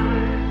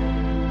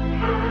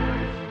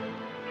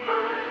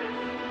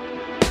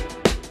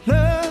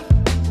 Love,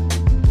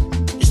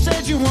 you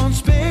said you want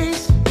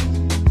space,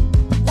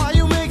 why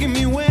you making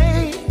me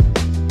wait?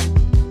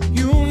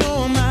 You know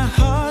my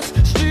heart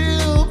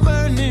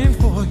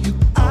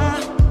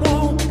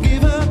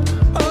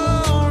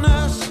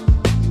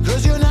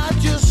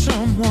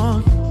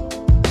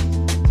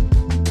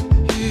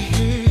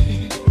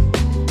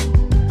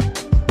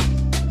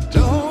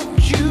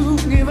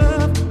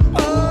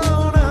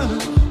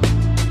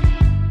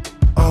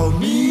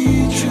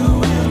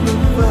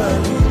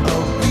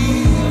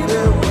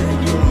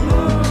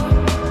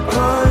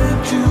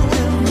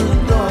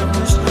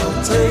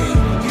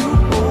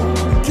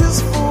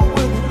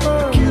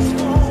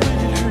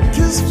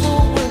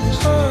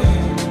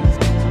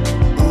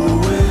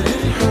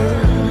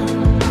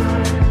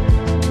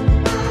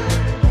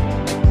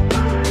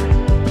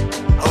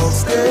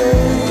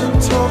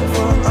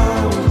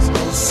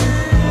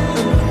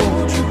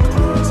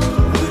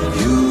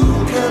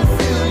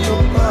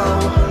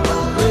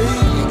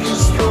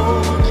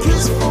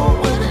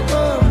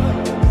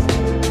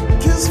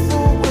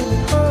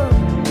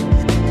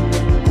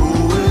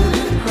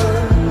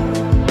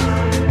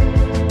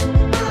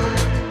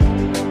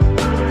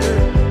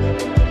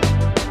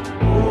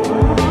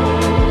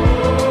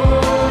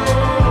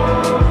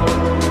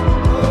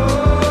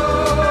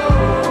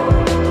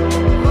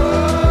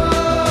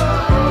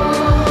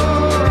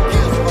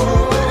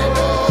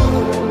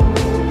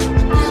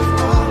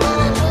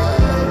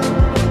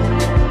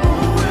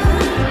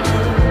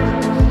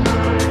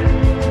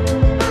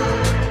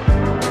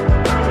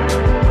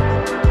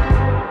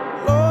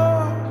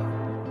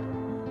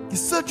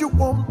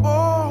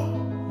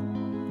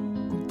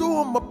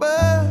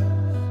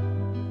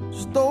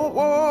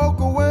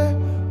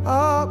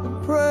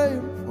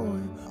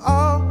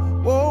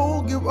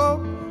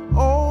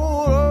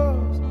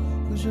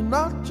 'cause you're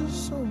not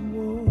just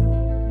someone.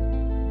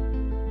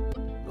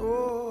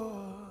 Oh.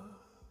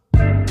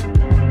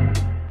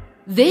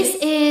 This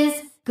is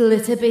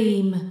Glitter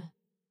Beam.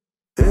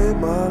 Hey,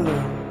 my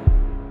love,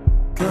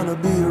 can I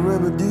be a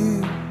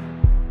remedy?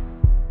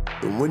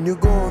 And when you're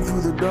going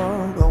through the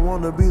dark, I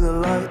wanna be the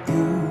light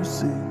you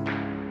see.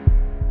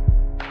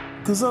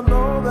 'Cause I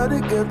know that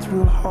it gets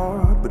real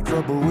hard, but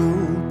trouble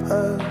will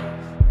pass.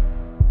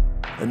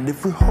 And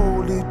if we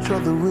hold each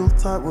other real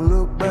tight, we'll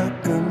look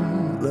back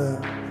and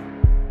laugh.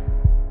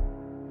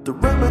 The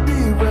remedy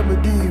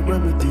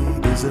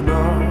is in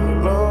our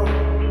love.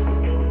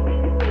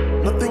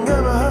 Nothing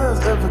ever has,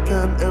 ever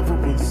can, ever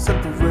will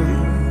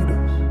separate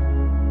us.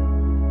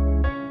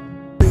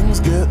 Things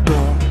get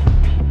dark,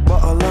 but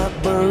our light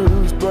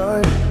burns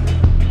bright.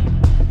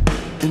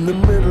 In the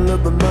middle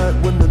of the night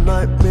when the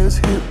nightmares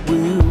hit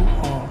real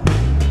hard.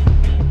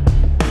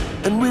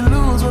 And we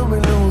lose when we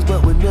lose,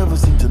 but we never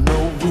seem to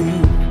know we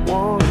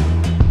won.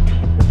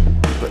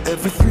 But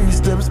every 3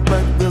 steps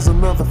back, there's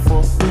another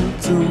 4 soon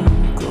to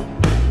go.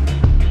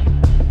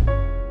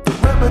 The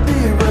remedy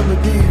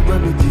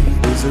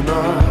is in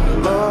our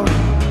love.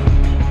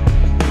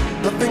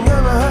 Nothing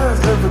ever has,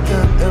 ever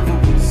can, ever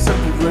will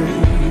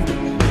separate.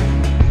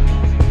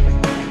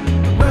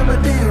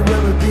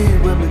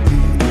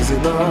 Remedy is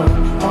in our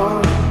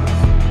heart.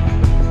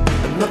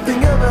 And nothing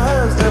ever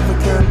has, ever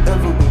can,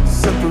 ever will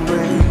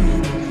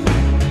separate.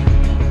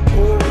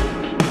 Oh,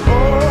 oh,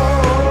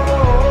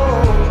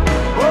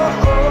 oh, oh,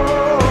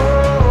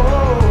 oh,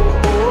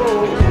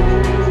 oh.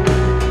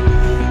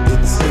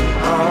 It's in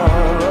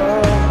our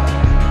love.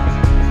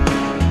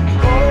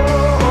 Oh,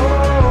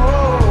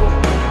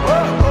 oh,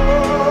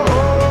 oh,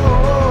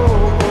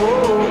 oh,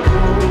 oh.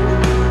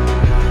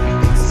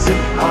 It's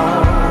in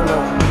our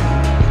love.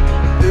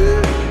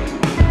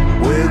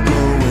 We're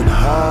going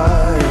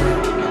higher,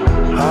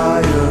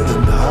 higher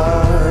and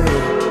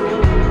higher,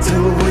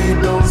 till we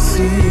don't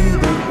see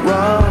the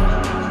ground.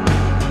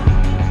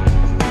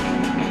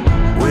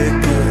 We're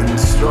getting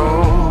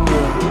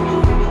stronger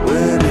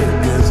when it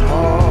gets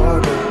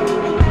harder.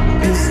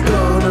 It's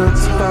gonna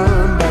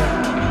turn back,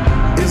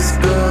 it's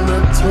gonna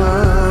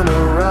turn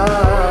around.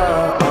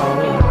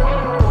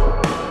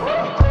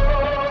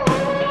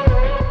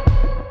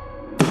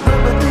 The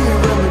remedy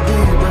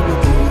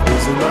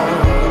is in our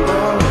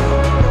love.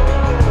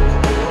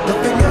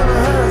 Nothing ever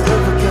has,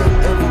 ever can,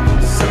 ever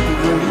will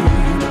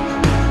separate.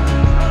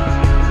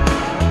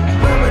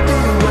 Remedy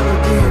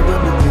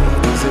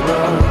is in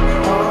our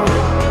heart.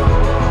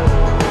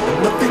 And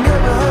nothing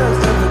ever has,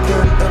 ever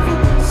can, ever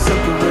will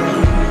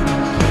separate.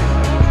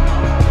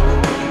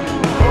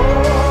 Oh, oh,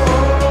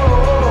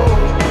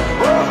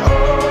 oh, oh,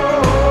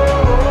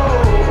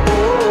 oh.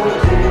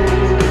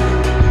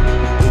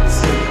 It's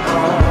in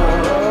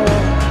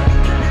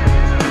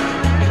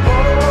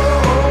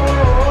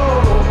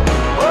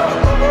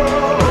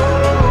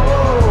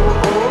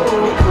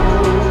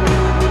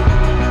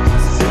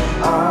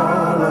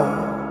our love.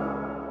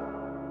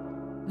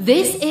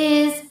 This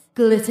is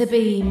Glitter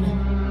Beam.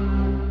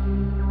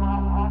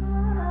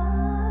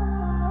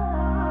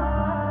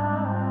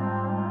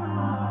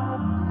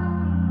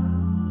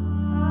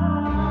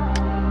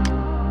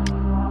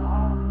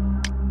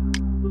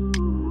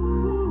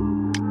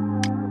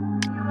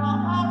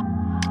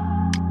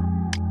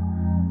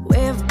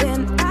 We've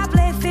been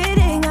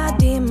feeding our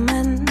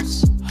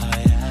demons,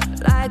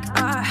 like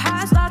our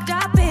hearts locked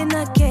up in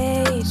a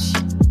cage.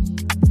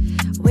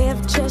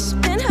 We've just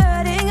been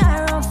hurting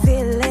our own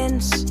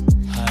feelings.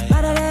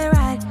 But are they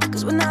right?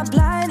 'Cause we're not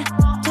blind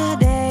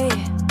today.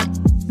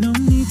 No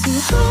need to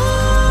hide.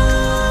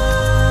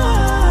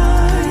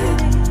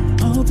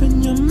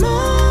 Open your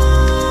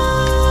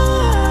mind.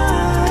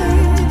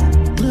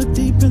 Look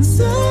deep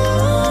inside.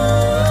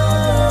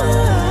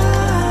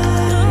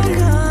 I'm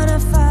gonna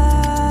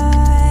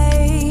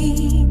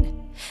find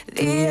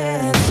the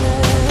answer.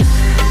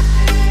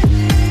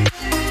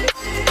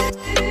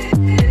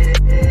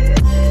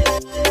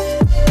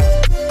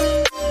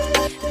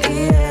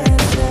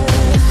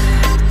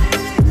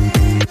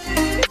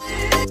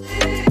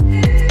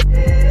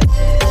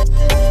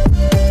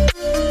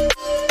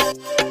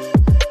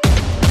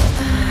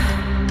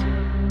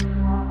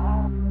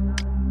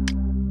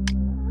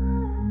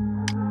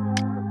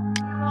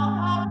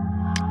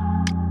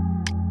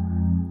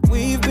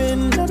 We've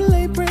been up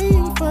late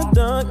praying for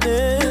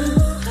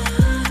darkness.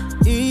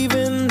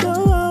 Even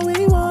though all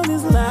we want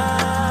is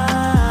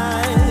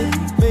light.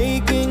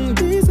 Making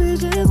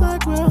decisions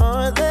like we're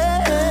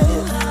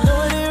heartless.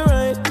 Knowing it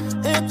right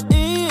at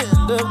the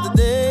end of the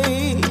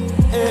day.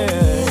 Yeah.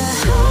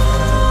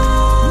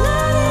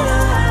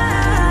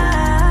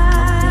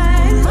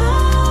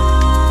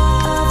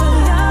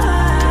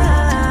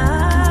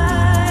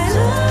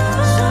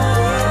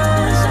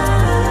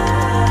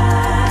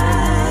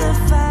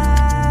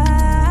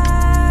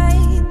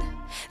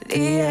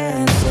 The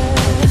answer.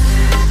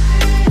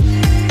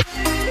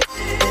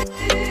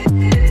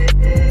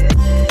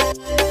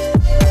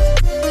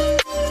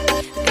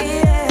 The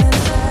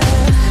answer.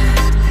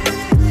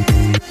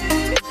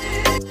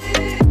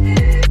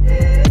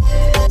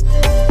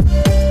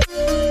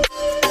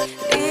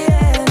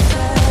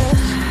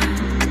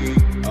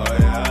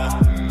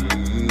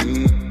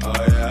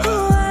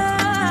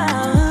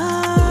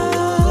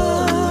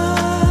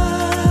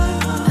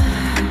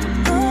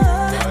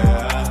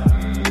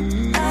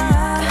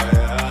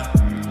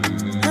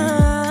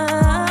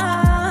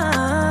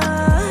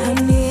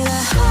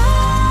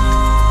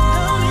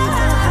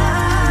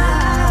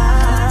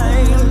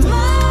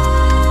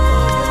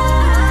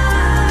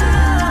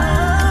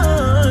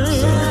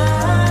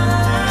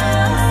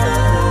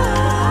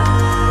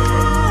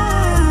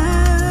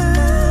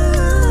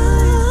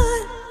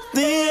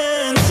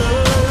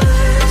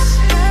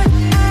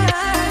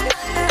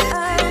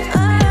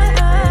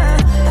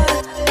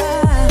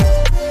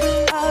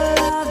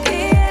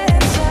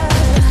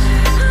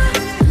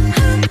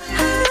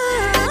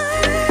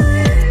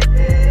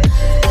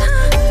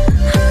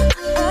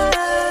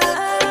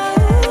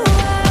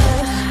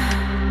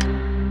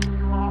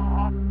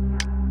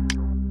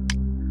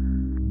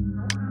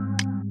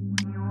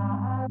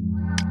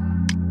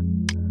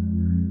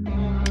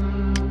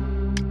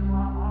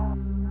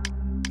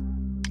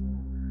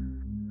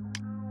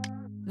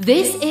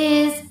 This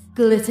is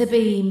Glitter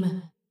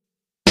Beam.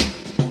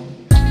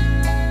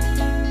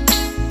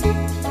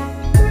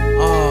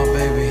 Oh,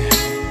 baby.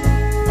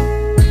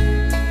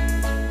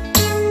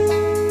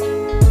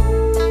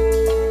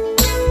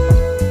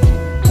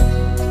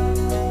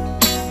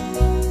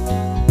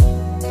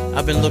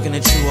 I've been looking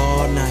at you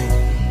all night.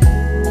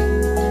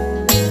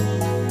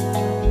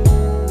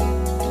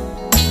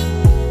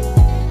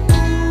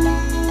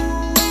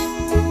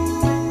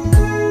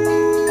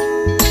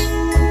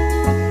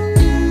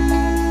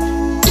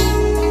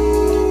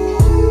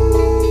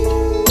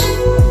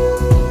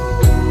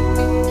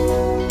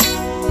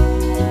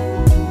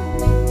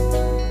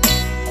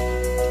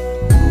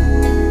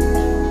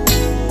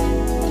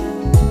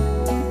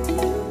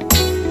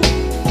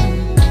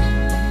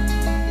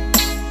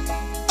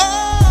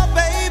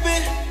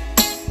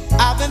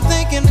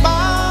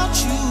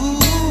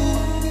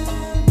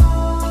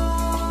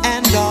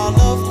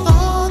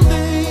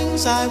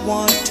 I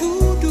want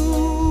to do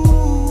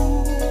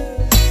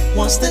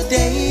once the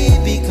day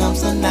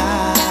becomes the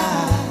night.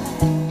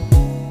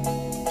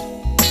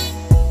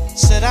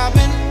 Said I've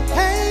been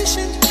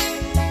patient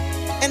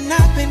and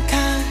I've been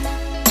kind.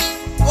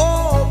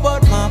 Oh,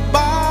 but my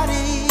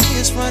body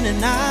is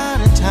running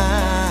out of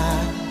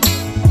time.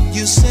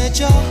 You said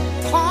your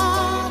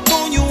clock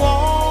on your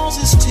walls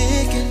is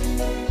ticking,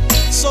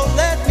 so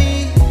let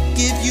me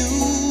give you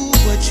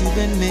what you've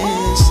been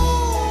missing.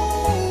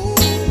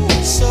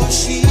 So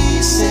she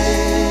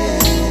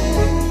said,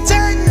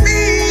 take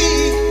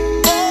me,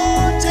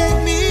 oh,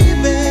 take me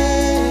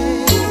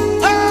back.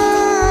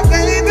 Oh,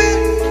 baby,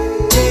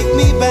 take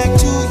me back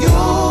to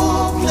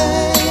your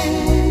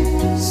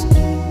place.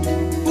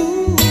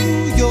 Ooh,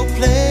 your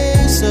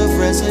place of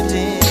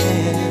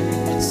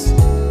residence.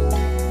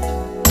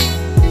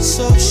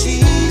 So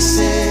she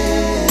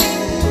said,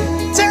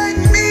 take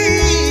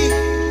me,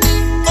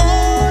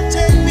 oh,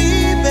 take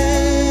me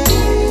back.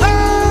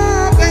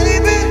 Oh,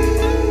 baby,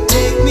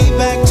 take me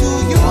back to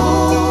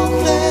your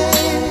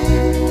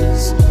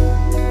place.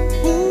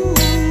 Ooh,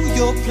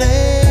 your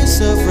place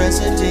of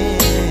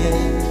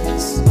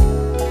residence.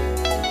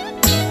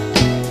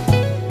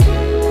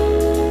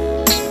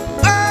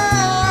 Oh,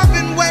 I've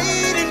been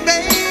waiting,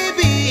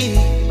 baby,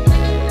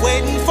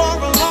 waiting for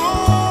a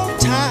long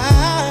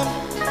time,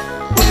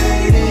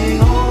 waiting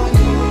on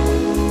you,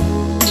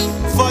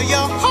 for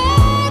your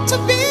heart to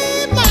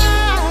be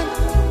mine.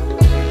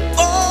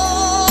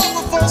 Oh,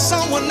 before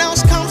someone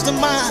else comes to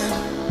mind.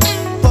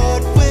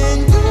 But when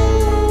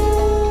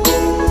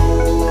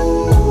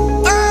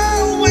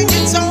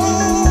you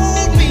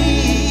told me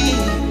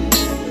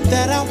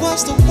that I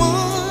was the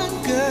one,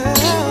 girl,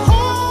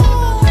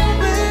 oh,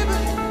 baby,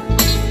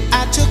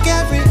 I took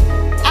every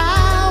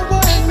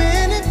hour and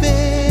minute,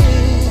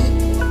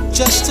 babe,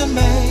 just to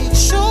make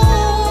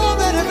sure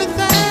that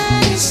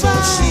everything's so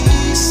fine.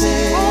 She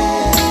said,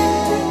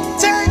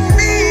 take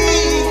me,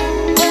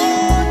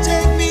 oh,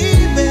 take me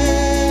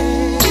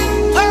back.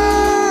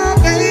 Oh,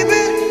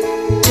 baby,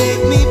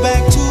 take me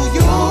back to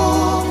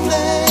your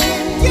place.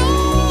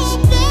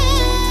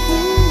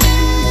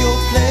 Your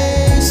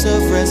place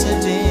of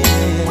residence.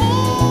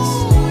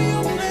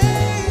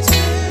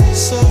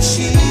 So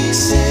she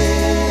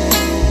said,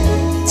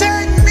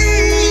 take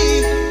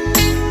me,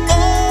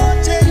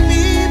 oh, take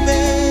me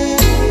back.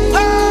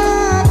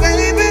 Oh,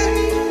 baby,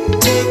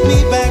 take me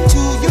back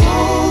to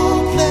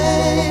your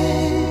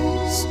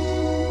place.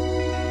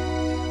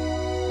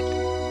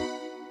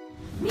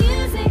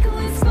 Music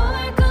with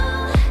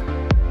sparkle.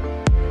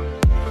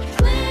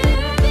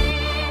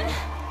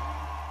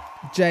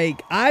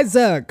 Jake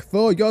Isaac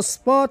for your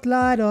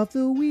spotlight of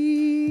the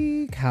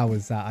week. How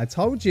was that? I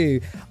told you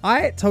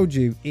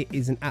it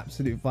is an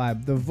absolute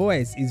vibe. The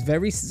voice is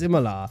very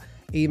similar.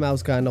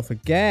 Emails going off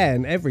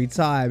again every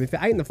time. If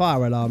it ain't the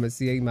fire alarm, it's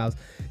the emails.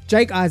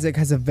 Jake Isaac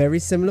has a very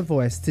similar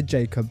voice to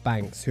Jacob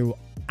Banks, who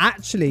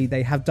actually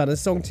they have done a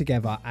song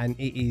together, and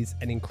it is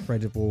an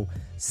incredible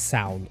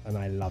sound and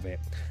I love it.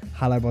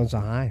 Hello,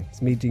 bonjour, hi,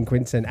 it's me, Dean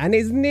Quinton, and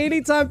it's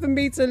nearly time for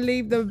me to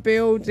leave the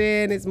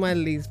building. It's my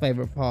least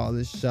favorite part of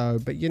the show,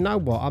 but you know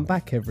what, I'm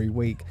back every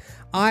week.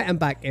 I am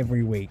back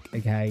every week,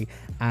 okay,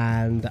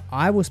 and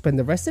I will spend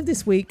the rest of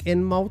this week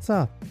in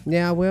Malta.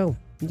 Yeah, I will.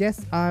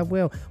 Yes, I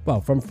will. Well,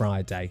 from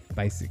Friday,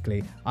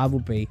 basically, I will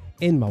be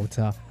in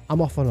Malta.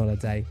 I'm off on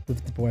holiday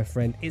with the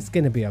boyfriend. It's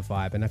gonna be a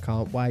vibe and I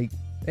can't wait.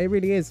 It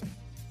really is.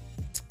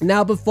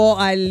 Now, before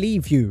I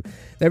leave you,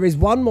 there is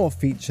one more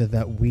feature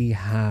that we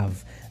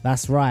have.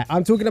 That's right,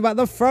 I'm talking about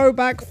the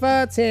Throwback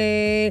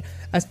 30.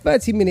 That's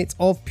 30 minutes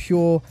of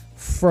pure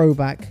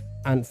throwback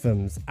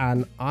anthems.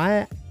 And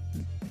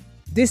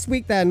this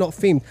week they're not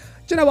themed.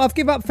 Do you know what? I've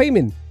given up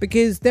theming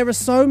because there are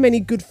so many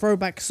good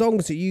throwback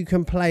songs that you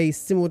can play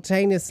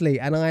simultaneously,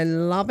 and I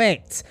love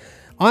it.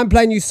 I'm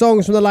playing you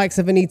songs from the likes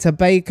of Anita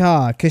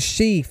Baker,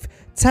 Kashif,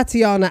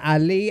 Tatiana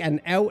Ali,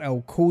 and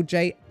LL Cool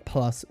J,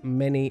 plus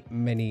many,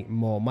 many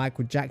more.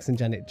 Michael Jackson,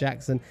 Janet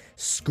Jackson,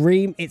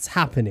 Scream, it's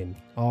happening.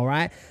 All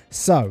right.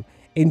 So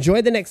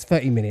enjoy the next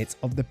 30 minutes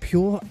of the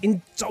pure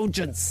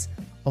indulgence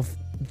of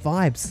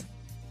vibes.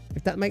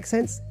 If that makes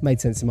sense,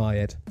 made sense in my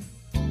head.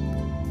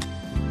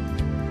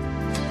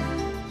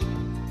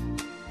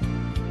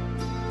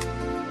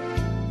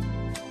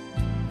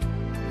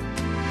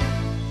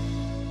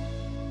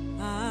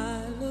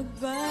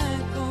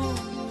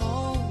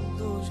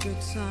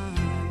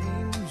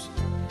 times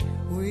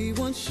we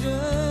once shared,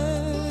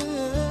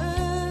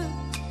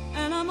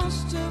 and I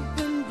must have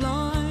been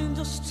blind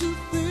just to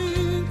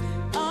think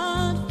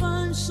I'd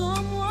find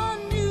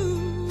someone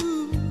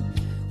new,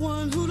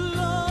 one who'd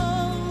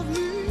love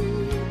me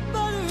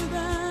better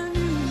than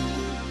you.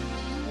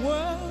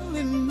 Well,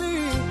 it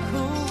may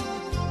come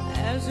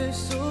as a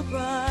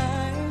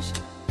surprise.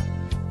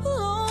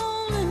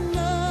 Loneliness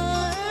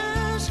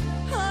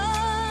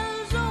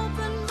has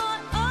opened my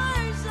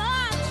eyes. I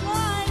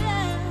tried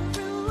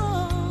every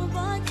love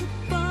I could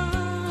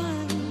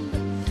find.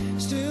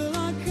 Still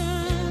I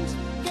can't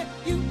get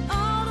you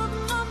out of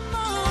my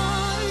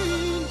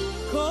mind.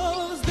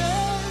 'Cause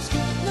there's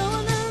no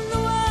one in the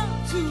world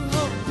to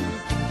hold me.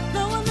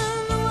 No one in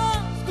the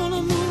world's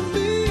gonna move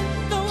me.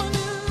 No one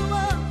in the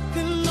world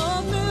can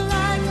love me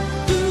like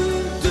you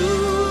do,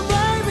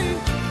 baby.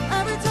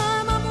 Every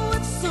time I'm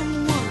with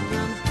someone,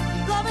 I'm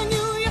loving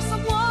you, yes, I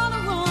wanna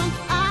run.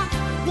 I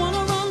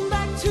wanna run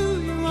back to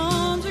your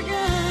arms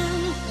again.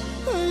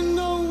 Ain't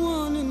no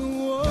one in the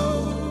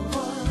world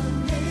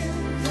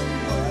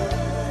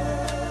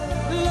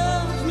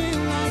loves me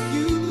like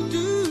you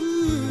do.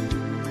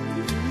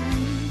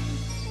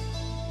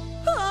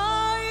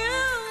 Are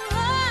you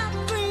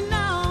happy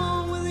now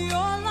with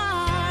your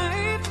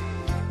life?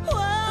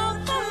 Well,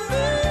 for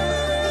me,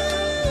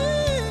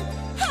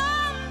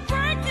 I'm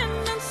breaking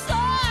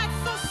inside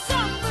so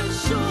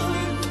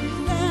self-assured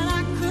that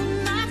I could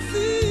not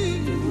see.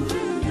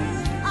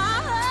 I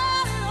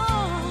had it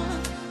all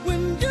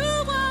when you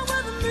were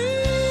with me,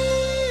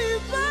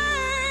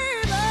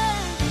 baby.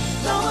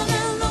 No one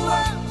in the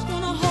world's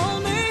gonna hold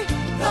me.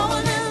 No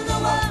one in the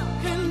world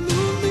can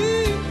move me.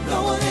 No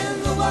one in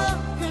the world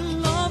can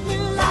love me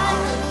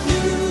like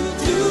you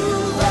do,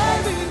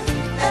 baby.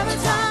 Every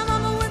time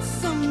I'm with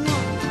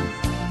someone,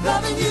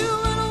 loving you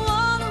and I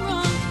wanna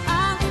run.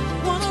 I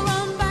wanna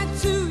run back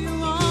to your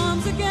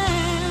arms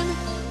again.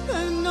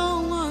 Ain't no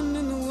one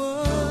in the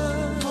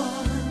world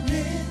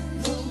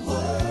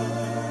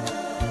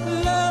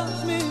loves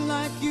me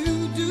like you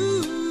do.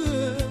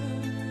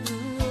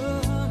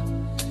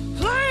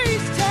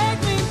 Please take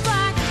me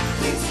back.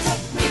 Please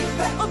take me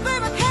back. Oh,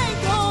 baby, I can't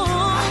go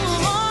on.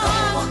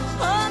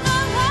 I'm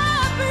not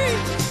happy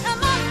in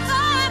my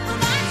life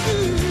without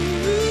you.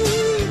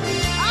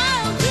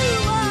 I'll do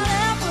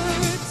whatever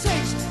it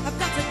takes. I've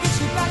got to get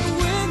you back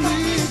with me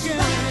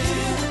again.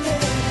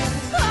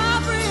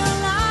 I've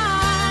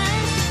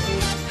realized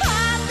I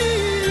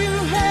need you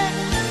here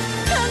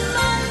in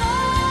my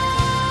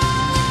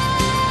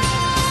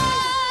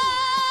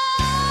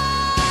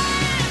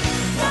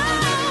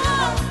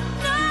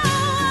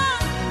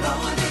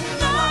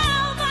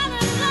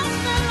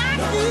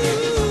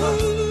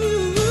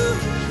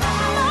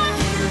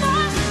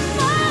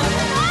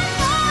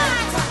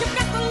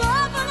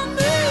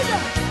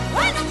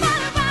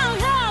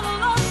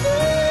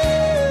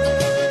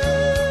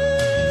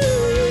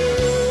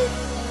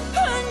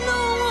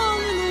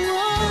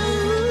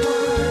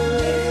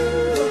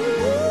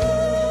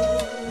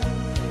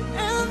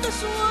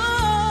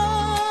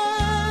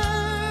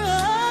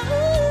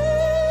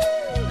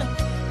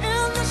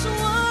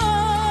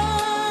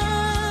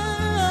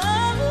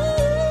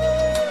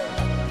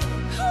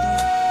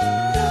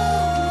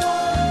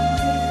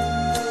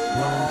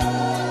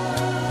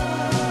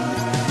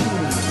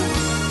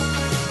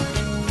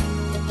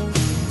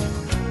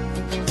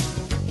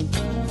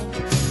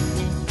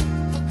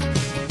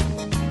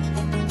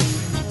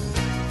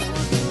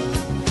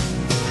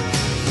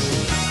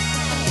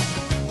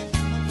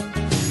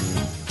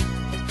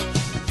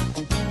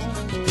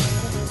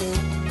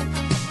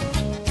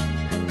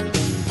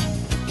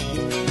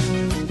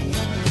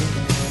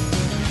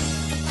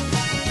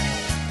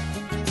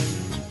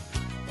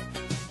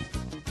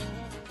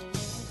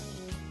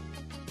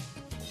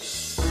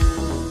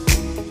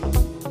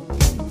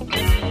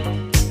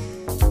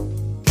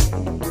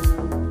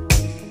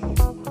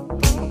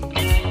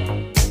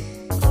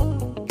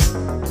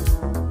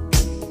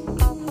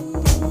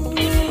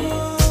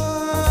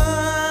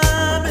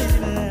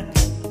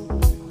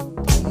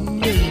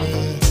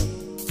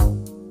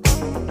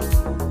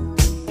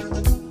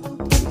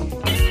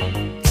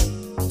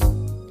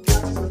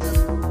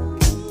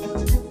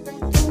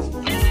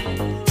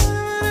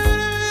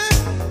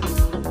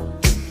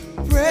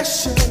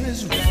Pressure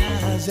is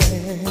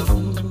rising.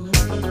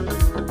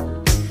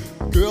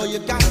 Girl, you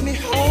got me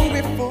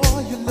hungry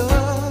for your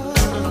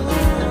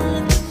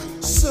love.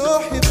 So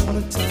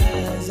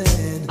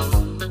hypnotizing.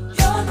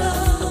 Your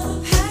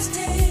love has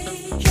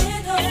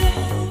taken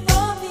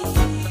over me.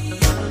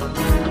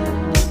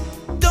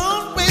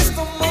 Don't waste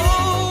a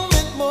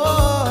moment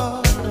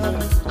more.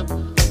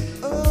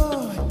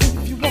 Oh,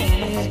 if you want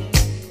me.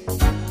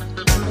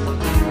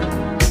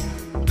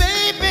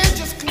 Baby,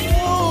 just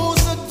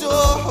close the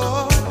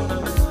door.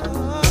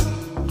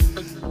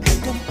 And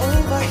come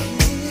over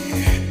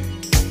here.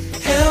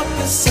 Help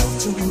yourself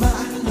to me.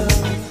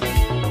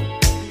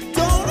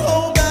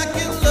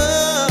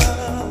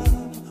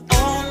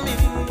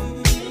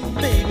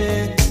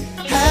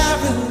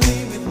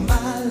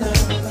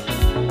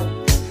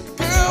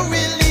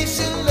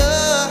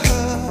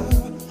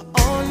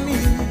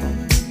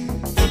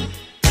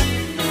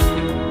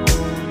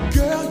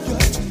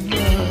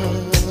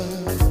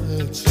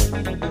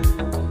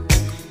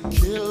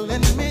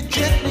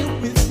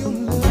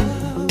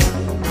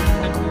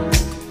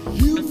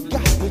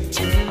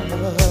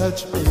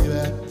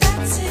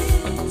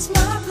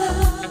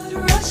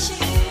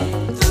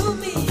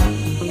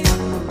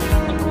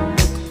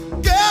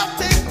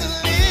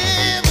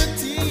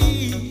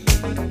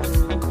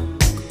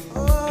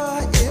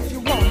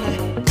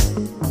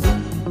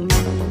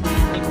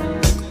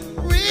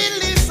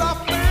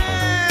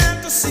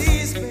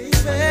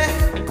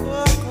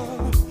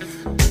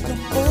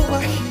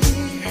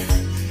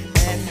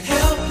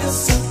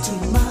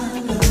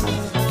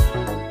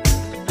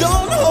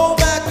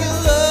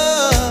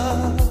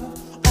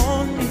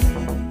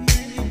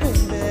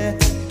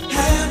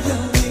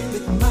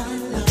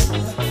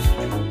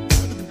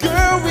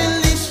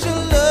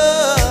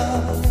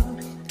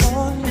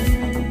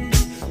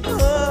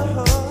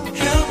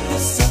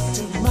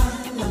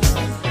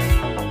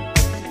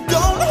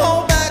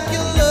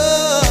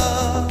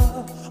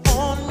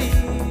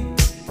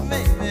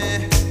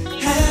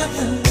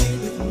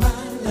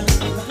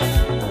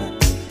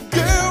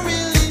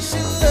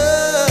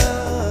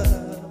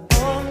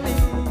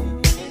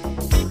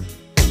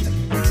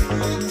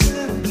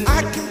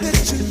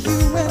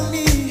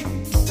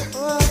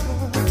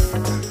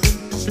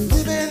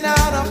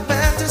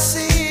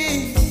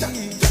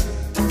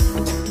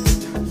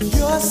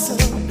 so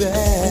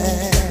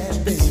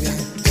bad, baby.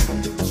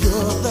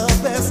 You're the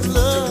best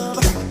love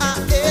I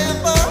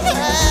ever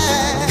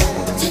had.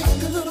 Take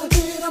a little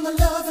bit of my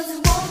love if you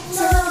want to.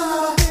 Take a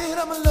little bit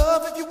of my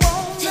love if you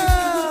want to. Take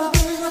a little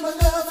bit of my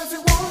love if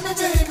you want me,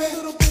 baby. Take a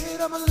little bit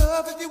of my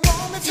love if you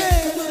want me, baby.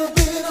 Take a little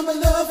bit of my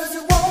love if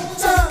you want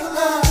to. Take a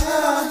little bit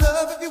of my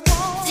love if you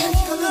want.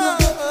 Take a little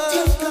bit,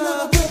 take a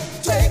little bit,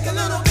 take a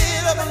little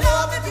bit of my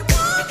love if you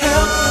want.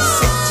 Help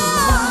yourself to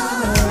my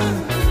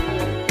love.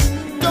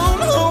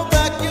 Don't hold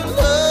back your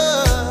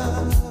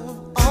love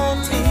on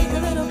me. Take a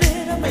little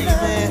bit of my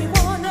love if you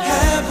want.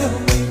 Have your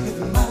way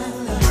with my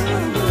love.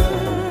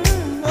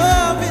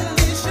 Oh,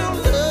 release your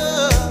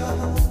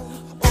love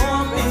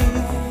on me,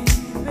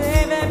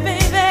 baby,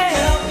 baby.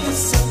 Help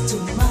yourself to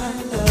my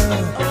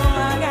love. Oh,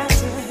 I got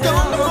to.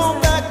 Don't hold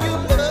back your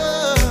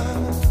love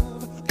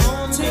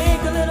on me.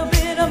 Take a little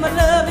bit of my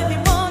love if you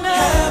want.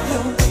 Have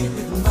your way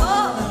with my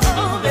love.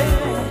 Oh,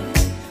 baby.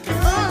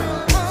 Oh,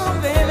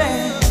 baby.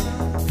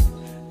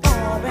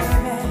 Oh,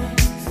 baby.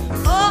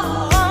 Oh,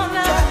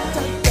 now.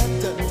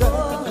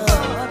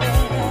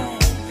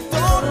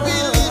 Don't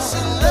release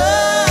your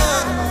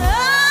love.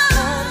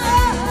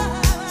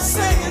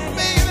 Say it,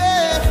 baby.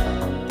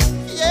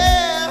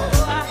 Yeah,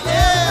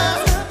 yeah,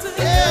 yeah,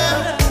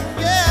 yeah,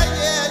 yeah,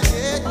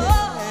 yeah.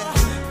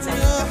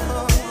 Take a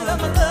bit of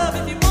my love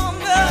if you want,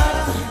 girl.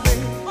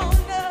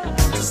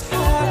 Just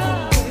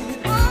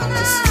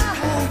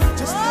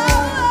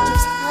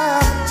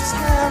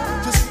have,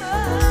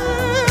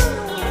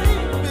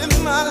 with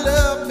my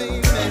love,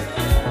 baby.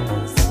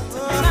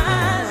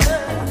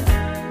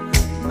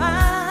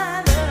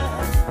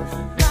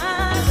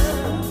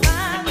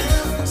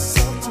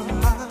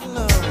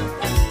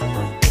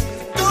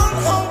 Don't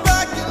hold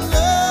back your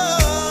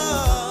love.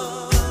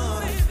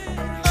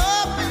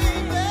 Oh,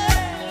 baby,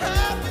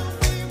 have your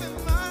way with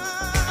my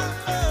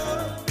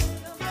love.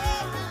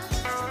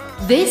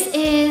 This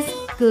is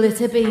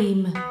Glitter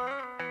Beam.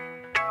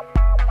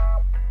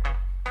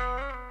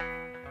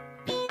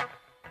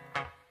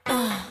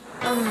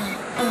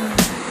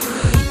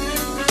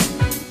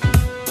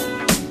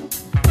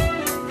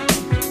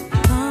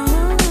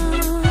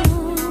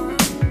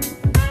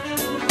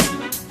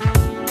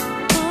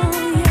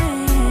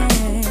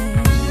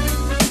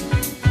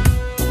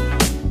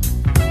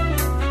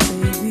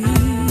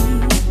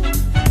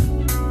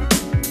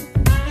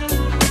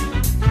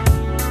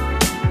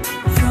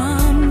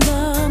 From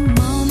the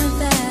moment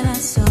that I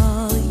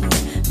saw you,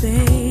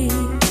 babe,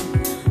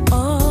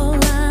 all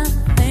I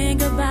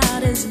think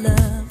about is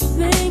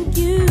loving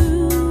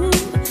you.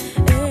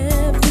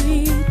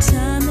 Every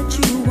time that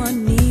you are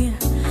near,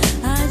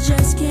 I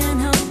just can't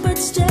help but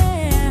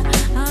stare.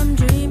 I'm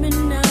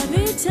dreaming of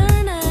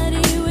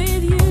eternity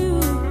with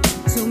you,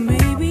 so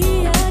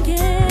maybe I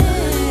can.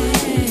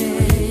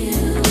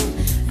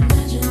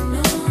 Imagine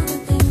all the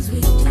things we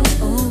do.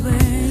 Oh,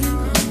 babe,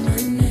 call my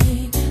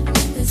name,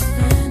 make this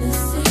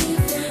fantasy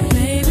free.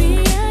 Maybe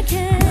I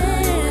can.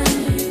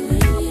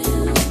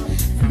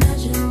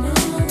 Imagine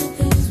all the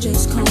things.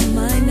 Just call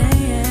my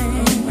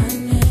name. Call my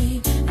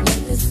name,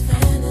 make this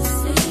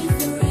fantasy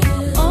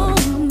free. Oh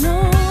no,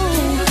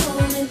 can't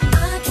hold it, I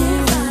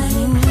can't fight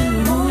it.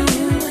 Want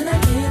you and I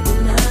can't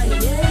deny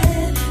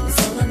it. It's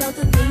all about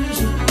the things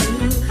you do.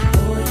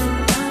 Boy, you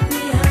knock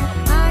me out.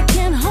 I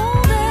can't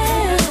hold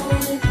it.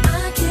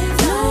 I can't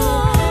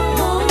fight it.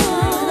 Want you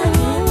and I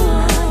can't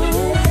deny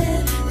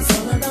it. It's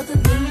all about the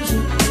things you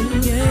do.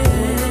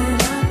 Yeah,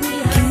 knock me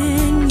out.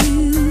 Can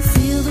you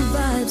feel the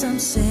vibes I'm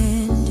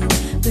sending,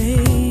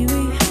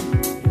 baby?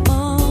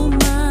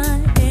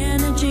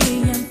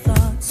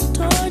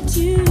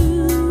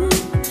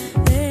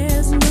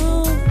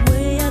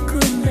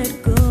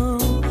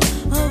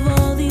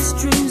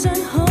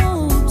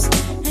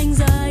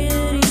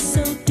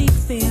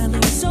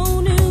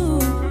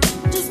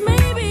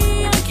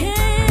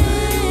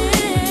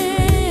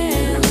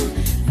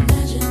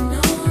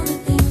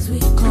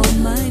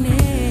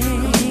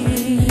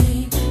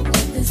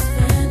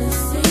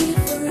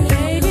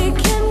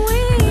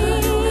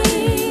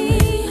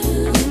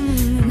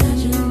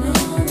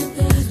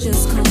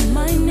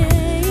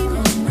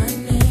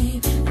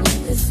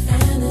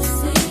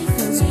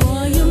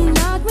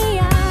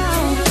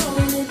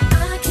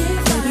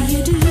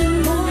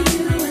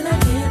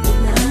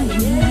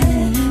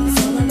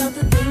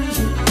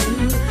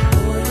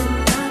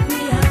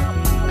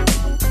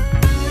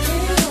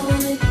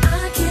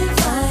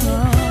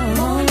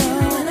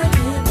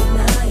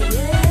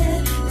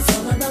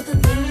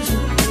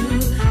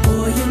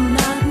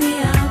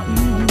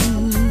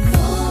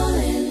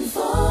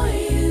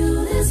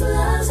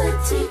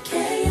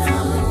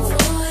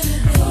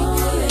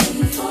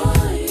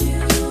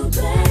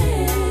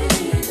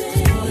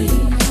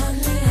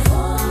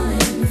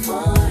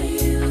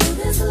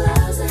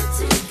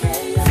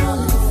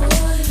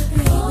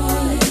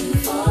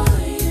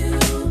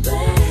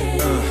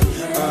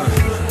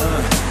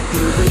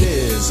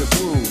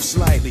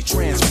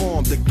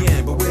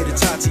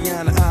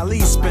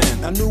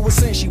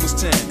 was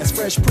 10. As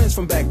Fresh Prince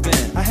from back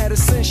then, I had a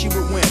sense she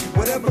would win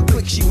whatever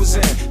clique she was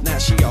in. Now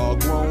she all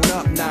grown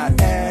up, not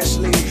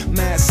Ashley.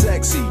 Mad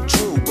sexy,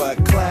 true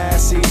but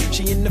classy.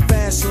 She in the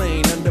fast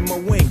lane, under my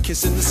wing,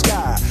 kissing the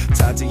sky.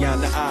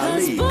 Tatiana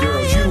Ali,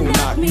 girl, you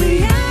knock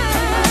me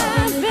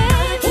out, baby.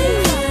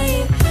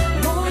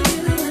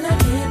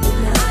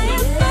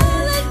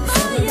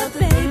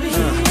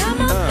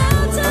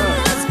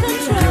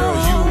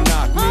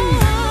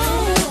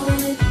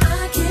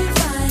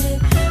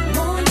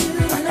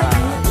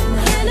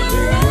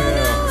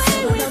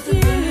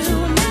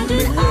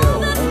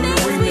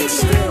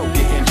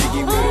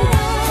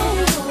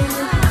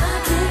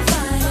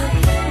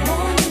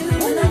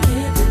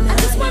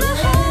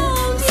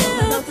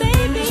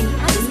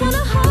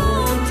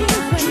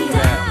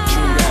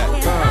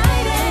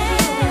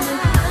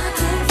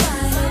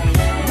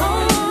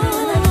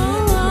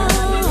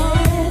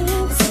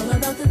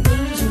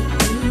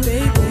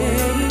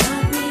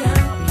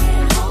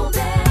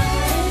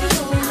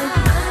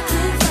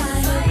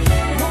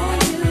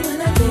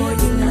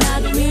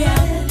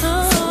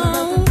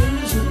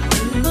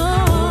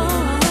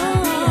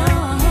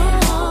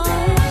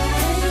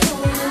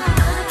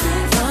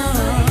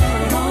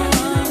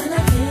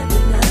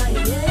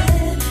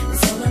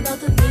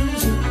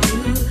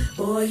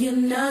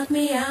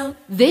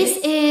 This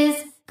is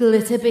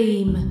Glitter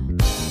Beam.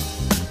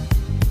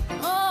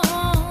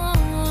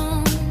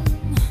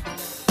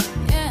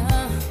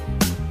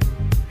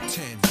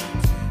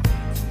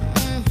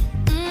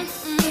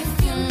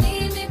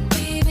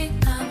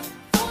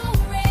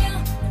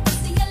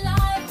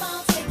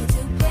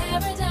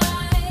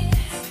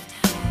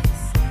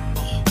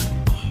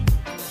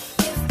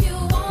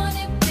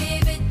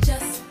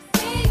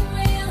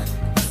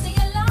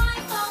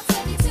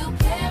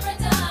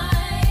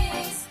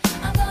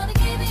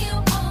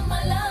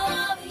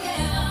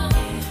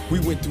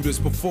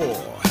 Before,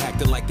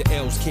 acting like the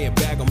L's can't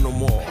bag them no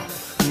more.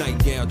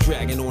 Nightgown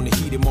dragging on the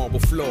heated marble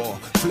floor.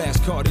 Flash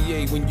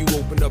Cartier when you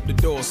open up the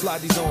door.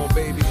 Slide these on,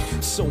 baby.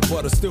 So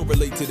butter, still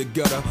relate to the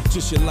gutter.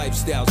 Just your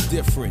lifestyle's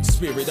different,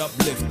 spirit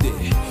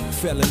uplifted.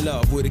 Fell in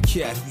love with a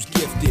cat who's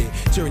gifted.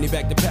 Journey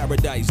back to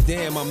paradise,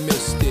 damn I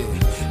missed it.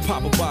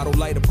 Pop a bottle,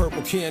 light a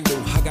purple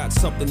candle. I got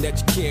something that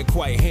you can't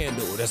quite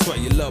handle. That's why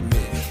you love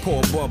me.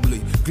 Pour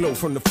bubbly, glow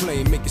from the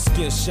flame, make your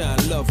skin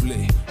shine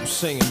lovely. I'm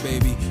singing,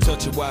 baby.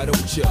 Touch it, why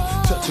don't ya?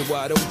 Touch it,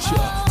 why don't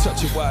ya?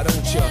 Touch it, why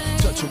don't ya?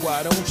 Touch it,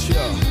 why don't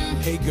ya?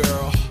 Hey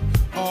girl,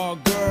 oh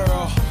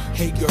girl,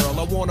 hey girl,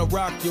 I wanna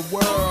rock your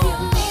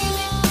world.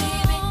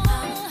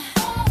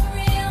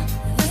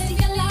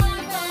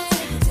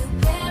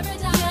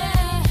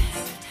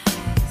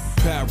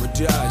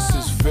 Paradise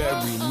is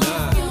very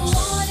nice.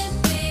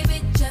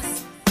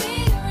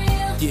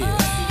 Yeah.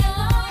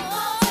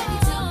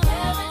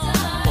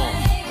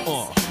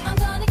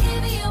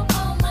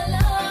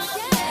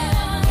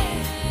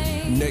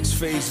 Next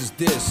phase is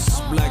this.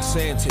 Black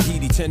sand,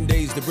 Tahiti, 10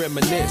 days to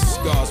reminisce.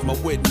 God's my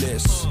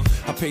witness.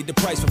 I paid the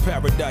price for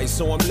paradise,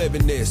 so I'm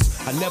living this.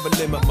 I never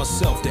limit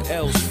myself, the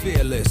L's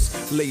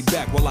fearless. Lay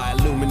back while I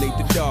illuminate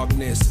the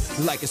darkness.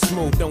 Like it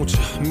smooth, don't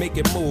you? Make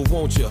it move,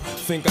 won't you?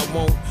 Think I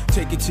won't?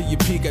 Take it to your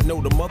peak, I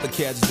know the mother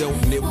cats don't,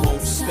 and it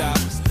won't stop.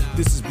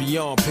 This is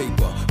beyond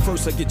paper.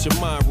 First I get your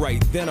mind right,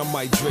 then I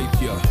might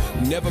drape ya.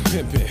 Never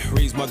pimpin',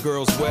 raise my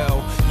girls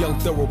well. Young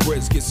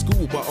thoroughbreds get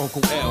schooled by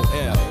Uncle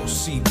LL.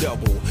 C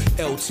double,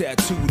 L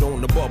tattooed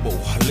on the bubble.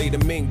 Lay the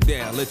mink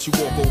down, let you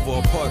walk over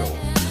a puddle.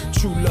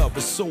 True love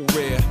is so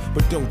rare,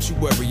 but don't you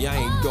worry, I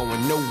ain't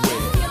going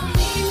nowhere.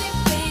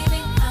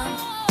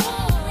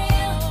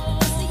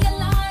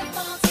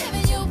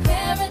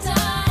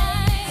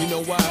 You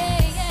know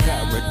why?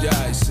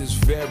 Paradise is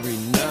very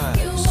nice.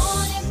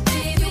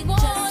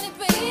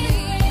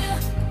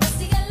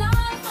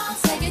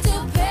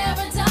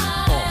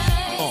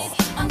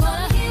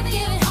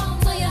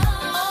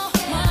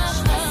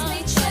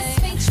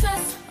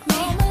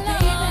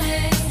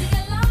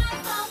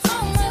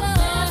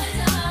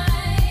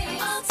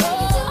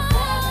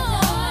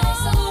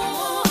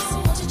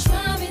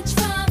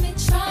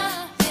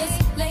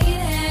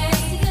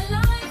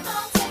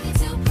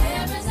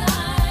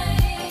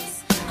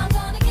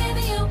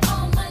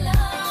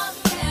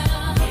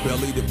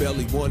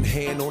 Belly, one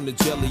hand on the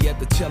jelly, at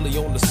the telly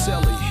on the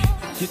celly.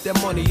 Get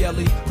that money,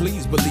 Ellie,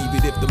 please believe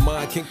it. If the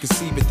mind can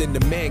conceive it, then the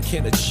man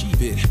can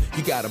achieve it.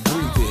 You gotta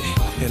breathe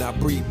it, and I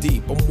breathe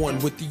deep. I'm one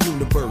with the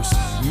universe.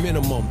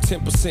 Minimum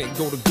 10%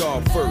 go to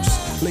God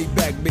first. Lay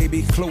back,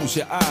 baby, close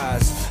your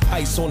eyes.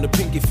 Ice on the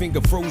pinky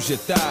finger, froze your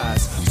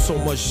thighs. So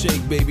much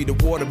shake, baby, the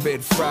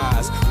waterbed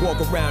fries.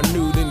 Walk around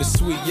nude in the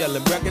suite,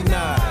 yelling,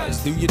 recognize.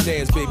 Do your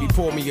dance, baby,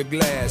 pour me a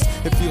glass.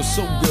 It feels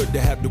so good to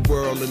have the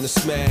world in the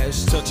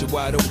smash. Touch it,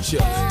 why don't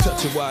ya?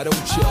 Touch it, why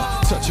don't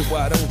ya? Touch it,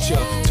 why don't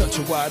ya? Touch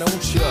it, why don't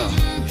ya?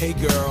 Hey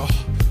girl,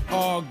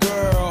 oh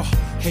girl,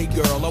 hey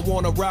girl, I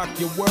wanna rock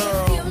your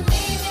world.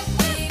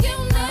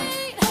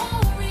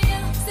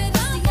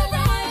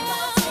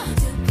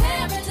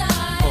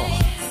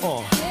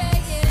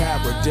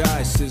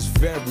 Paradise is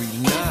very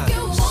nice.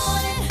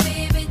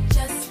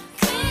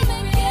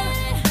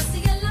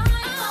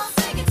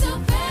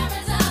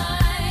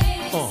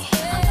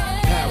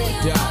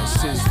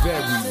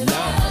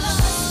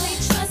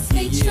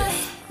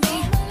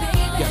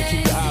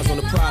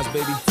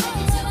 baby.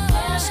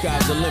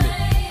 Sky's the limit.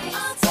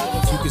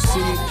 You can see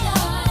it,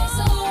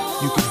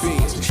 you can be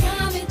it.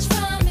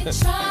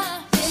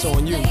 It's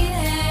on you.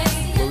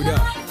 Word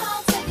up.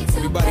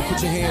 Everybody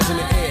put your hands in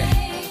the air.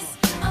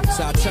 It's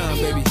our time,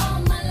 baby.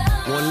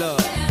 One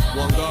love,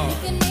 one God.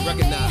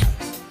 Recognize.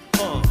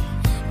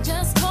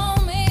 Just call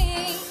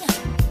me.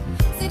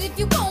 Said if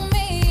you want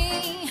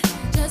me,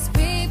 just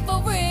be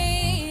for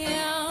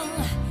real.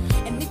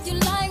 And if you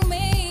like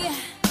me,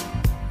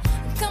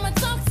 come and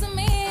talk to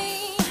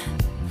me.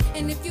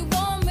 And if you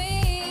want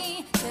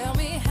me, tell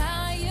me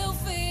how you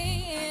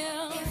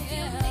feel.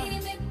 If you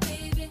need me,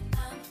 baby,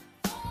 I'm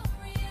for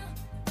real.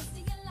 The rest of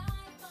your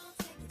life, I'll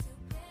take you to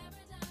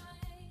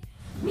paradise.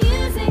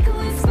 Music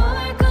will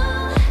sparkle.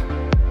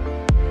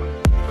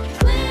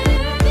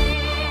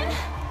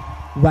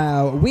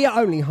 Well, we are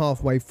only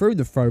halfway through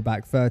the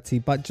Throwback 30,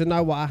 but do you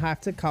know what? I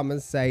have to come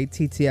and say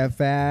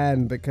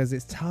TTFN because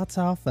it's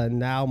ta-ta for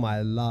now,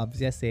 my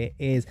loves. Yes, it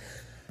is.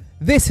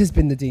 This has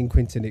been the Dean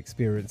Quinton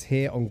Experience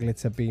here on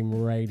Glitter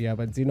Beam Radio,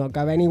 but do not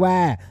go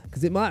anywhere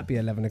because it might be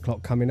 11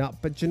 o'clock coming up.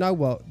 But do you know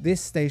what? This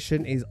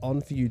station is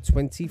on for you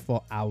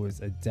 24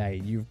 hours a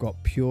day. You've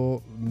got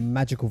pure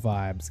magical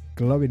vibes,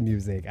 glowing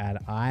music, and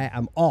I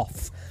am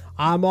off.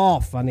 I'm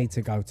off. I need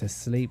to go to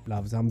sleep,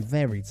 loves. I'm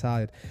very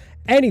tired.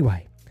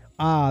 Anyway.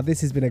 This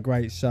has been a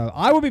great show.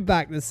 I will be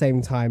back at the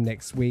same time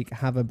next week.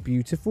 Have a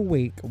beautiful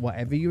week.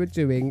 Whatever you are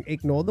doing,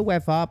 ignore the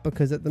weather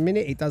because at the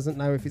minute it doesn't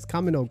know if it's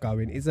coming or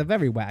going. It's a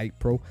very wet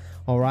April.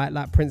 All right,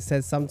 like Prince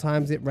says,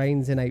 sometimes it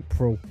rains in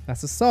April.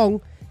 That's a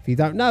song. If you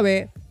don't know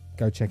it,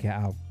 go check it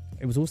out.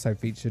 It was also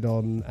featured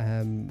on,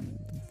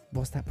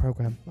 what's that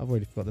program? I've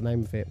already forgot the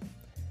name of it.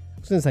 I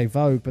was going to say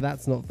Vogue, but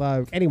that's not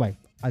Vogue. Anyway,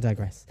 I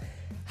digress.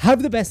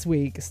 Have the best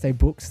week. Stay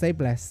booked, stay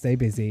blessed, stay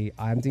busy.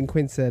 I am Dean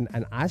Quinton,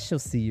 and I shall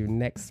see you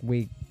next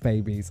week,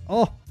 babies.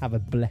 Oh, have a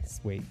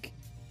blessed week.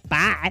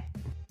 Bye.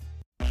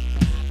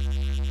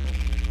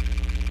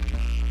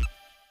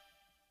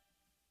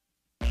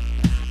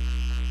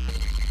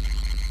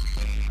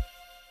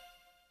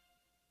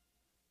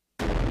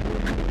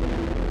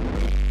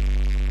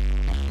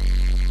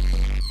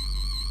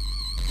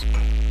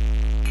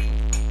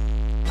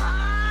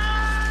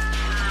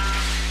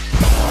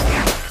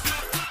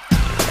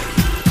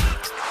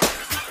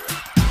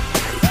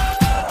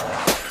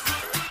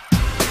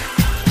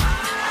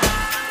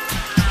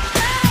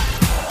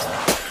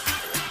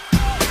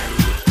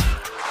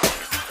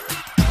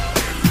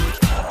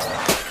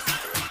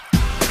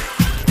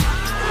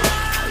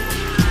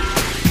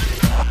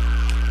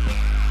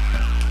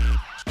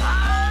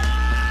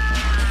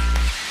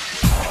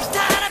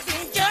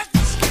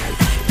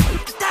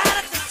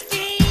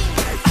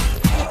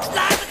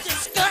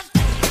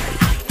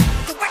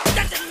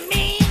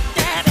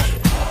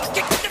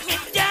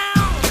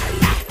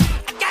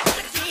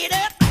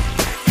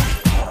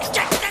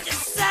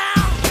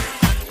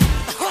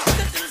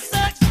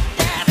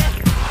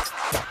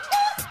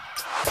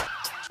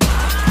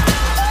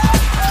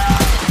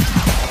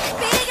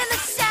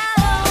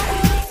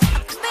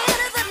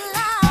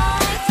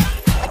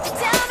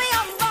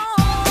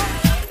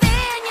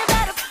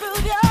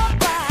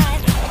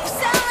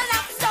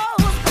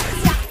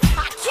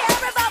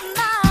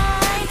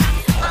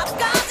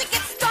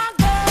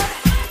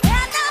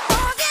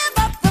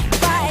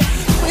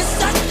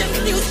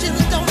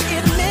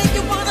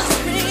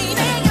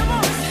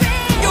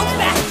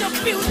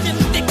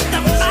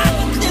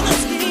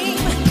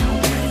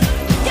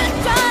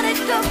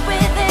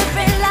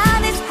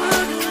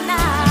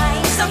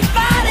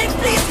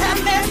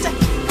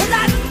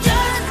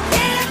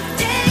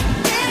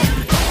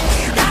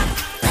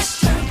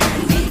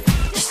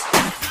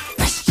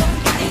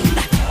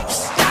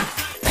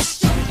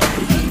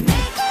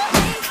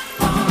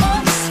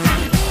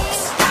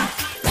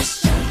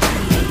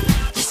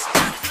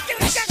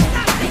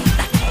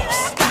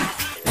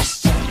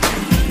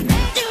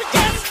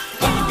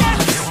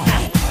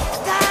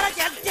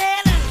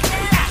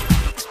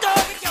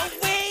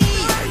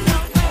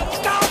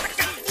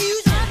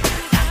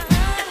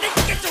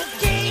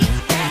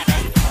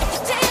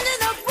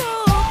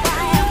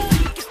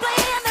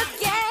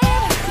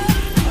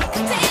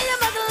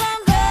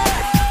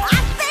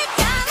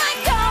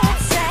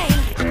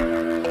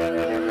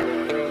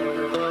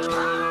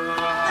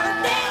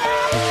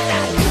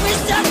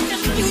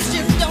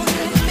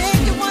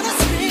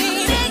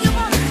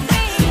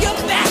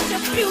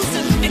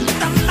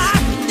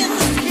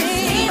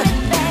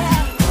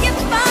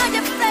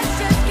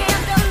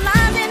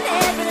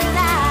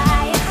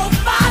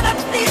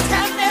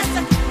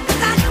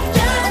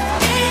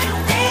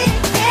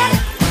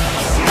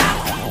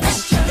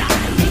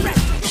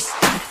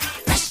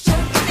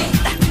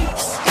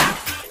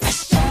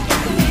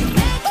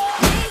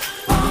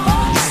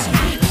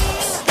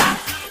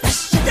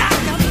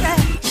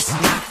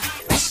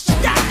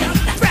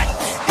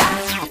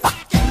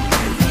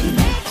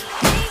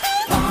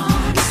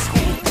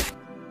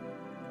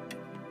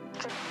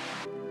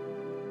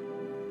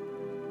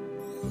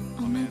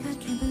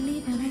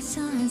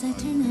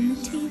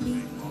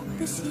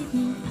 this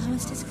evening I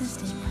was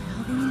disgusted by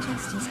all the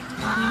injustice,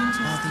 all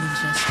the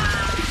injustice.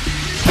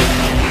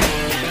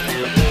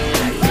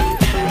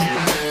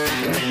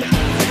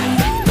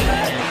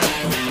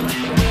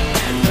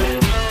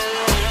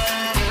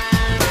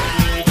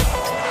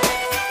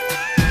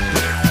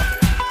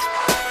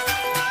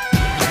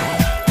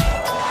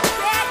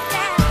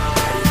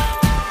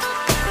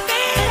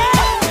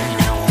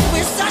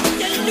 With such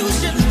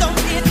delusions, don't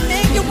it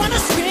make you wanna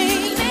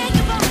scream?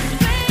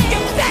 You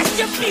bash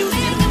your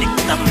music, stick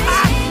the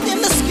mind in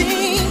the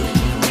scheme.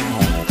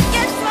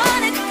 Guess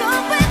what? It's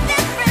going with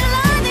different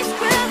line, it's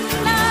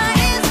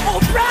scrutinized. Oh,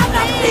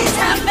 brother, please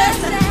have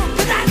mercy,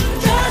 'cause I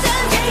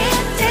just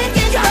can't take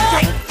it. Just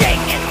can't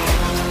take it.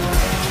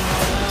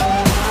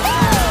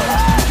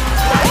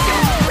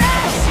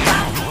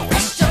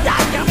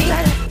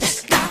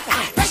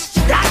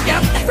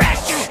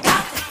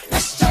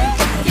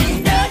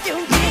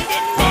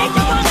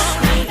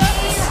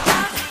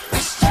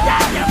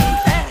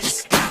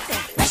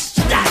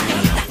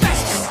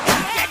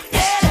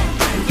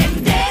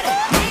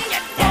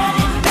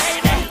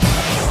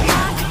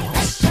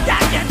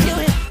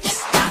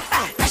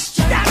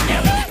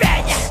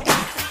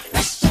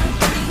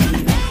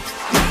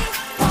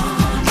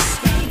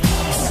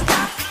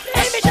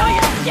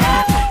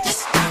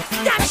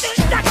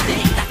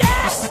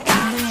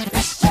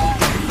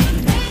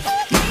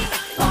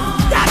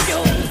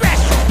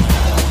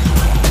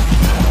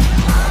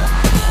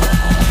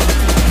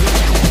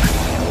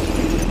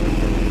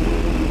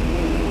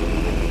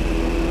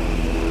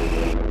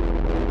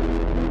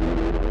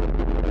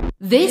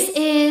 This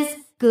is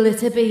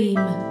Glitter Beam.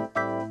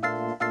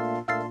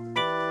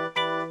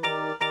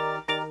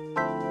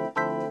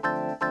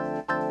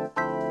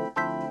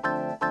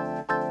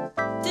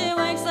 She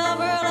wakes up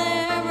early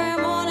every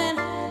morning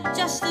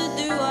just to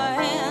do her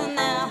hair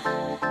now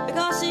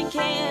because she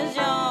cares,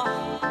 y'all.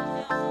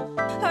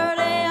 Her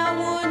day I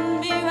wouldn't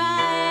be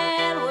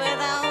right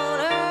without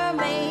her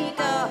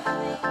makeup.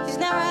 She's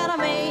never had a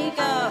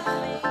makeup.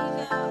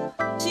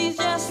 She's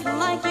just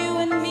like you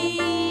and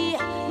me,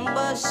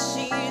 but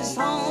she's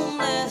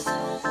homeless.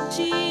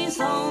 She's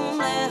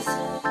homeless.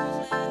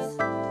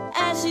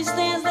 As she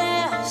stands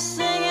there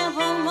singing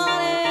for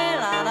money,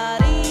 la da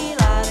dee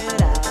la doo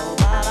da,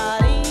 la da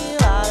dee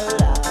la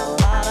doo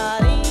da, la da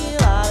dee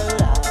la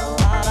doo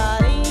da, la da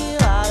dee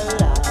la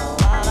doo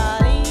da, la da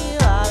dee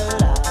la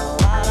doo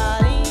da, la da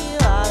dee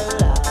la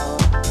doo da.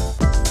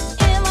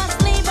 In my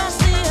sleep I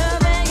see her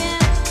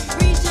begging,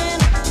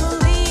 reaching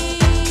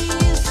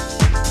please.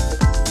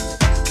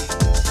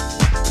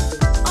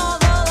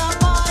 Although the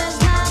fault is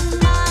not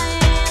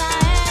mine,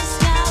 I ask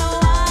God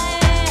why,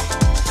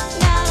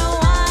 God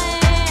why.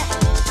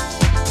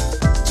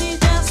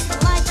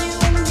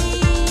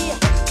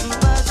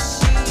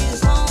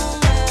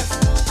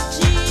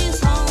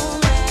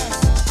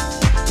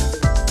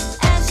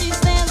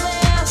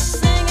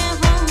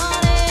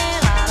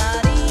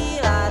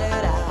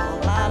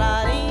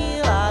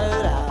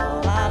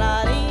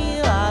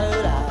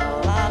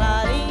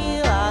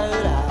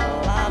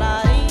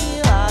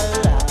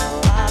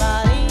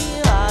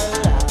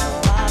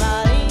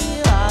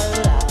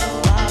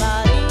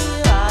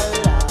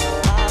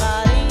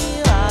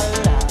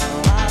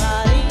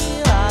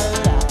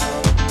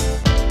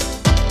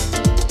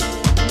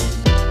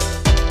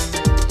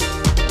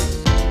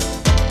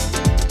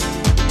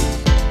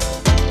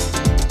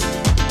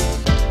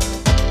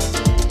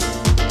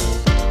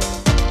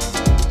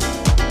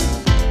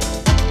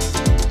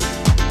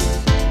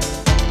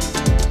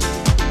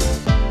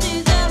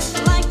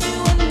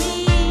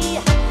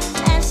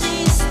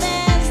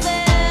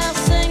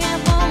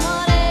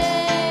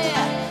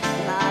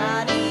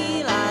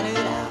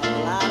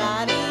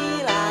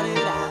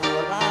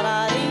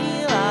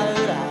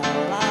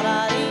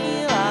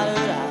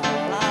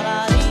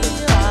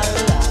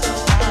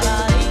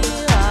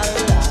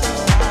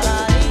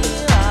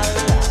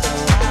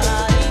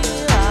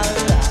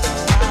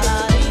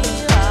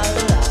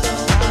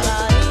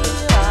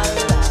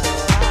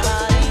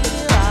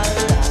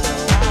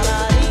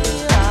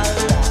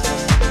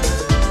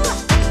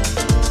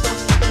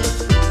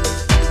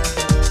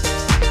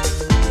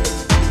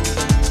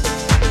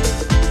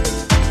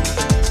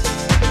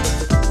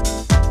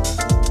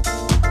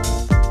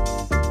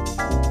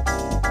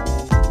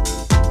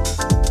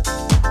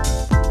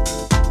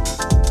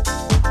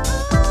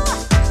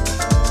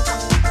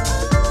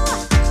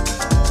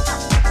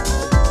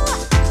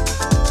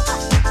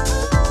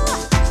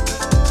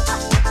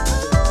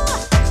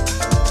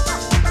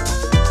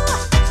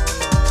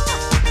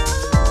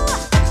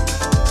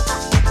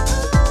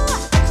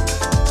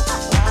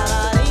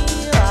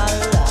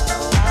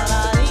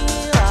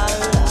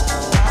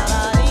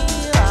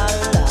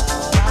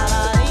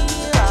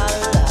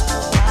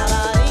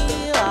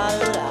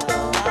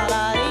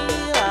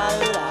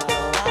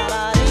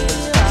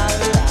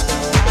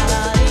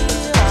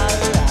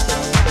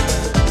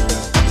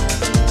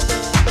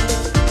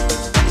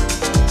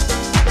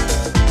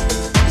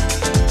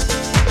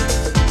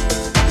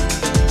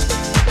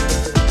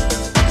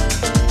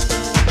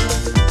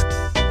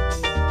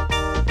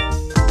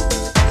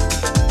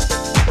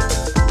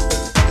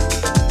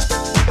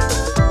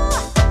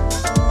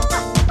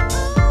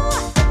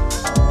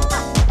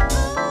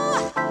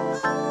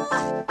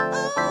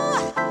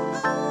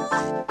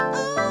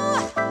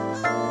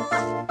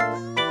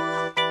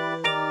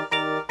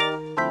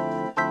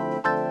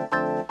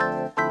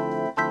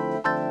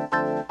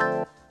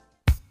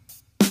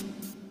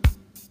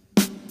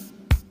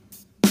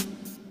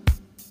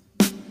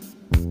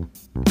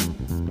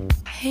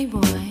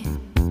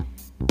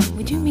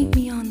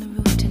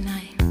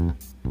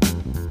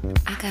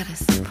 got a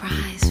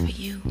surprise for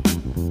you.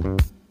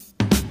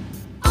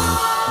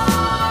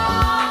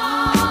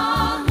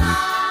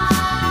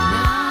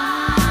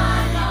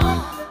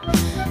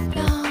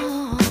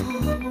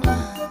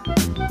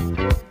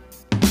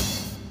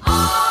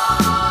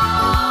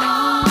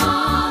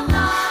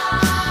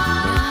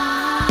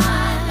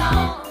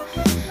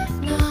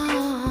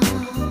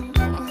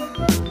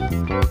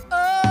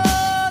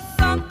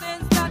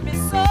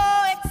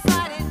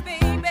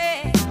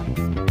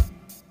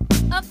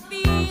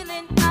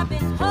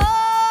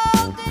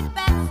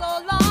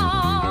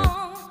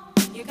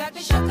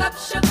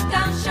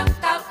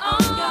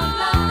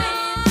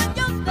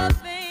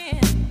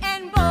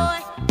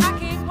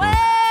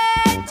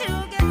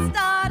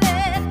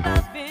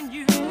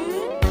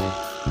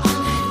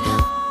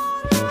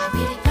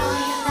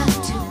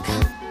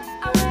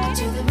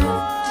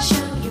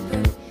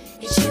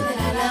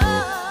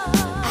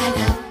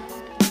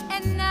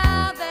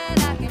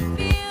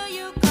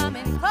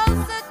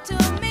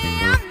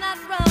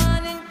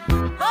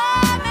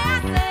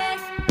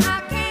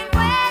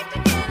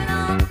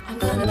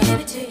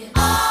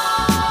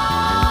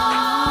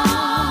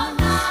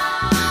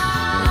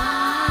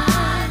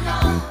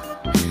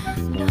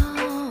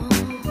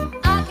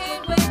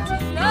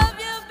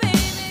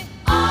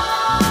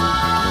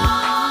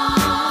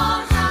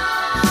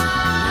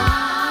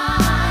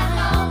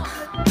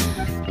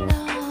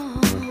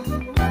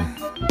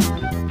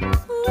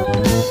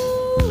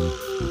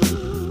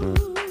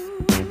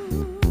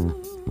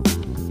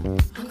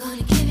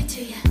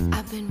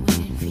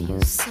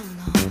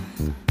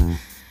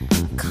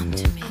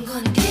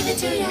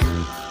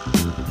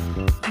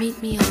 Meet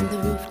me on the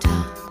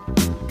rooftop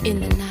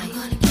in the night. I'm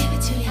gonna give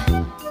it to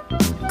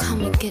you.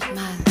 Come and get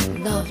my